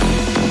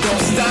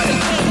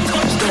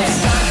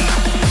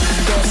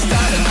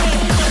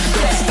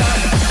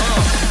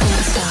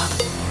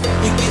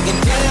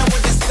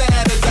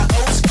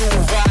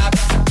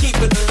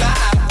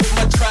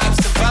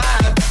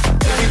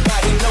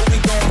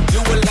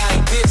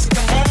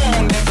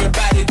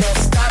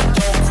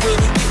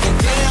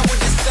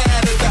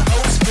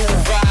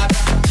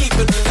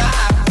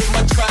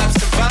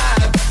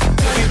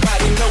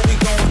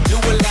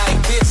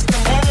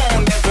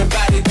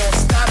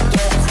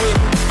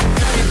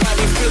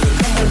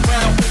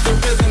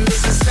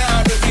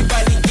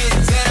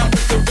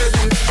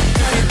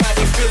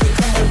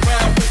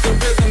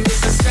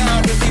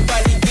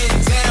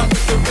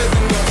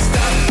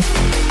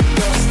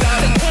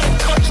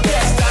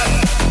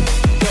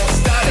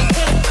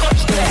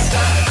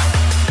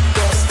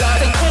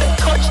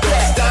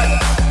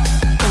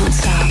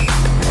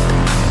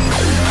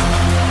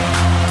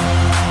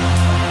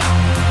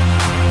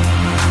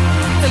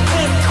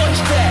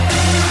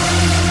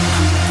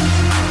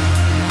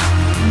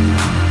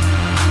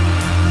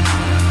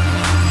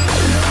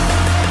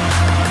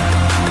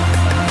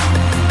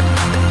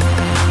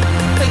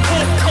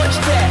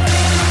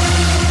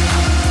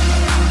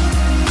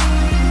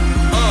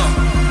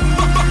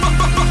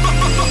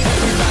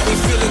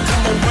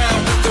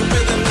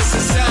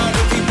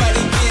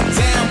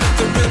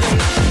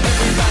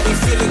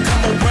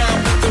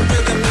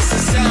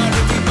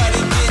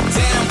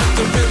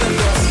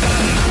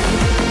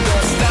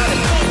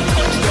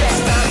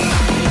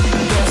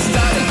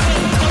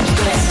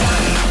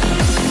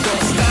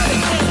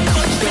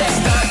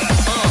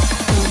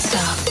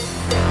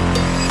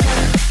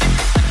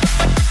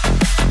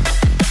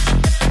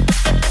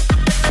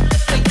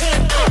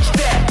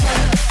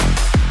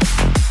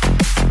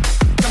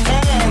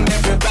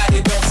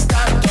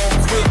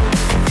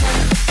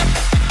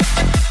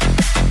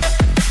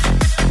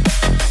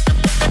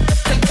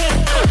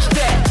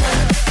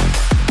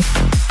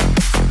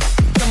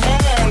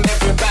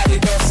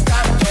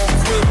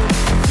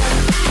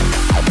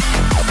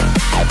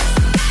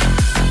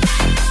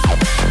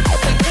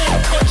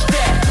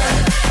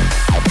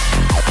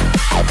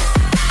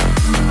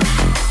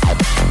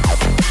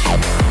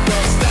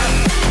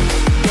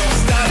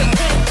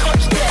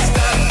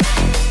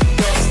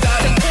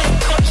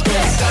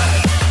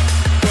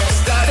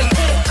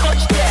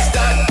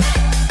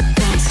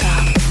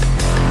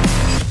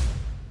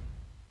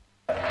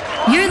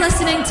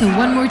 listening to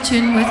One More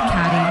Tune with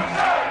Carrie.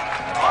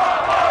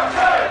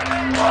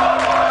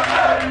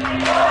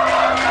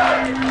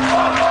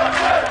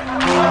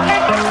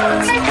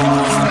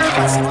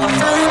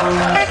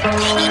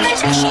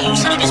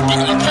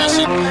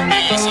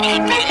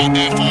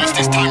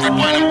 This time red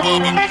wine and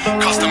bourbon.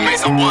 Custom made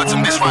some words,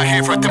 I'm this right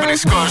here for a different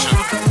excursion.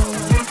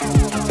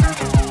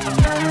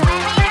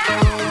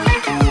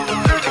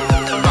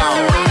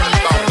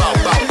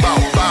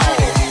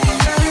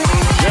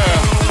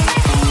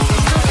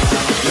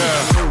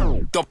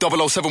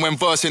 Double 007 when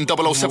versing,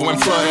 007 when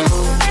flirting.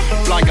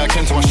 Blind guy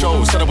came to my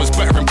show, said I was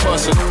better in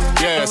person.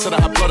 Yeah, said I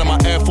had blood on my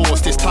Air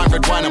Force, this time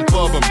red wine and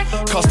bourbon.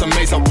 Custom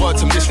made some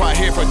words, I'm this right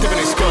here for a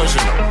different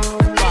excursion.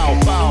 Bow,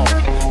 bow,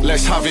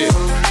 let's have it.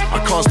 I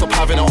can't stop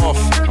having it off,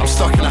 I'm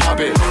stuck in a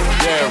habit.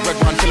 Yeah,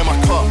 red wine filling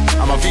my cup,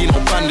 I'm a Vino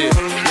bandit.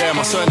 Yeah,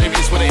 my surname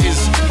is what it is,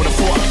 but I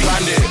thought I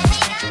planned it.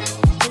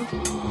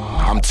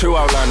 I'm too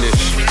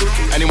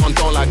outlandish. Anyone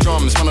don't like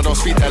drums, man, I don't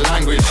speak their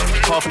language.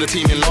 Half of the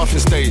team in laughing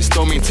states,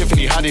 don't mean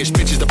Tiffany Haddish.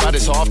 Bitch is the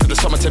baddest, so after the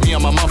summer to me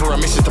and my mother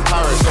and Mrs. to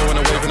Paris. Going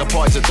away when the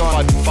parties are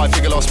done. Five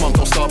figure last month,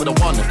 don't start with a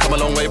one. Come a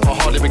long way, but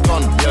hardly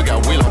begun. Yeah, I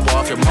got a wheel up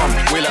off your mum.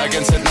 Wheel it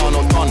again, said no,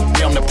 not done.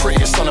 Me, I'm the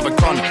prettiest son of a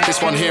gun.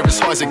 This one here is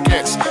high as it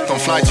gets. Don't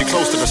fly too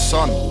close to the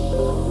sun.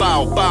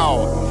 Bow,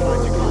 bow.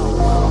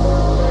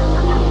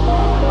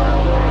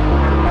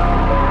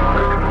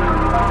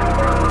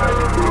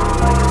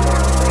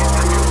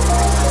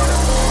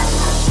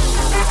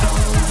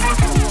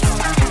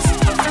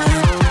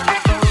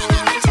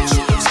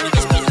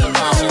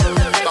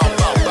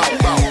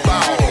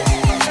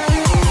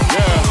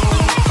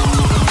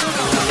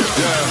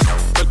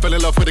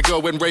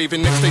 When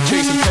raving, next they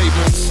chasing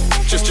pavements.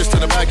 Just to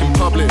the bag in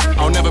public,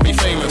 I'll never be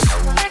famous.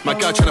 My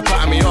guy trying to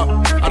pattern me up,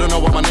 I don't know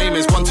what my name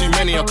is. One too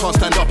many, I can't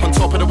stand up on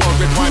top of the world.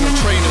 Red wine and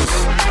trainers.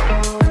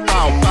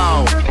 Bow,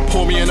 bow,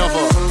 pour me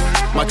another.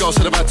 My girl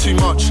said I've had too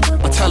much,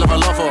 I tell her I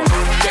love her.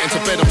 Get into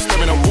bed, I'm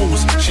staring at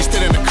walls, she's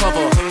still in the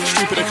cover.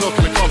 Stupid o'clock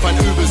and I can't find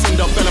Ubers,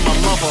 end up belling my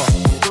mother.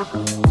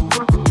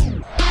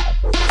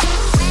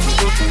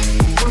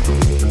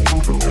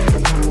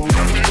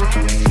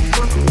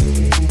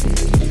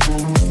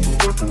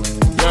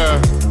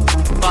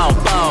 Bow,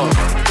 bow,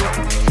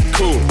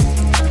 cool,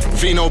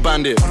 Vino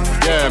bandit.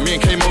 Yeah, me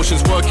and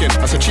K-Motion's working,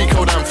 that's a cheat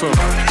code anthem.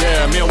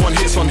 Yeah, me and one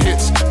hits on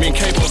hits, me and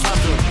K-Bo's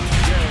anthem.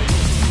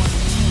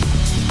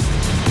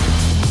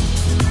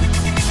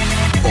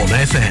 On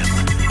FM,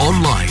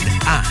 online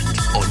and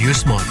on your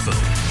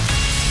smartphone.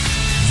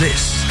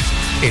 This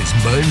is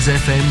Mearns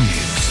FM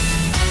News.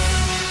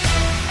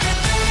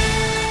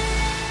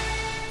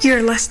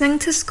 You're listening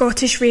to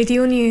Scottish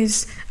Radio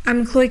News.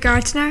 I'm Chloe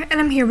Gardiner and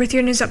I'm here with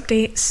your news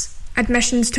updates. Admissions to